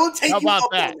 Joe. I will take you up on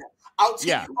that. I'll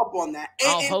take you up on that.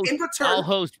 In return, I'll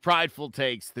host Prideful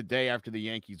Takes the day after the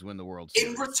Yankees win the World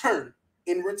Series.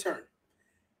 In return,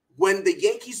 when the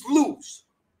Yankees lose,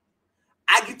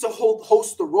 I get to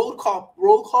host the roll call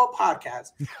podcast.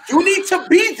 You need to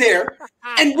be there,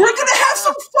 and we're gonna have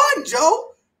some fun,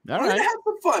 Joe. We're gonna have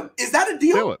some fun. Is that a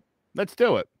deal? Let's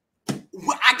do it.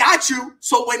 I got you.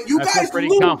 So when you guys pretty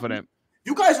lose, confident.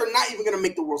 You guys are not even going to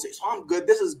make the World Series. So I'm good.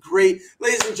 This is great.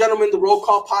 Ladies and gentlemen, the Roll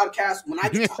Call Podcast, when I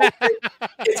get to host it,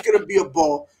 it's going to be a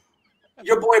ball.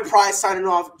 Your boy Price signing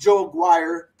off. Joe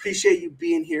Aguirre, appreciate you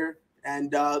being here.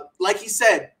 And like he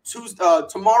said,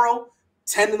 tomorrow,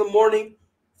 10 in the morning,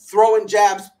 throwing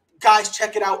jabs. Guys,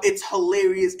 check it out. It's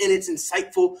hilarious and it's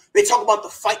insightful. They talk about the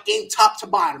fight game top to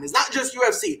bottom. It's not just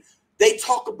UFC. They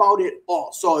talk about it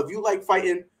all. So if you like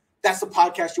fighting, that's the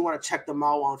podcast. You want to check them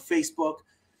out on Facebook.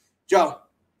 Joe,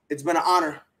 it's been an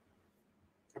honor.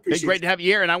 It's great to have you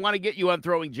here, and I want to get you on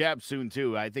Throwing Jabs soon,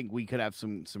 too. I think we could have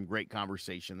some great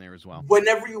conversation there as well.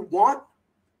 Whenever you want,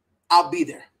 I'll be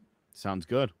there. Sounds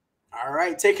good. All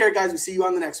right. Take care, guys. We'll see you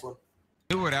on the next one.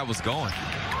 Knew where that was going.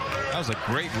 That was a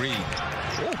great read.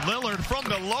 Oh, Lillard from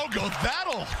the logo.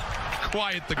 That'll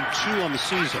quiet the 2 on the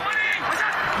season.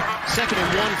 2nd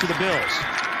and 1 for the Bills.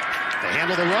 They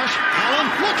handle the rush.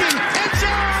 Allen looking. End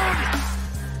zone!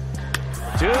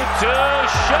 2-2,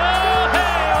 Shohei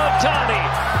Ohtani,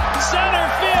 center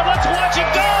field, let's watch it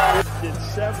go! Did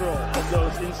several of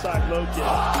those inside low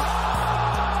kicks.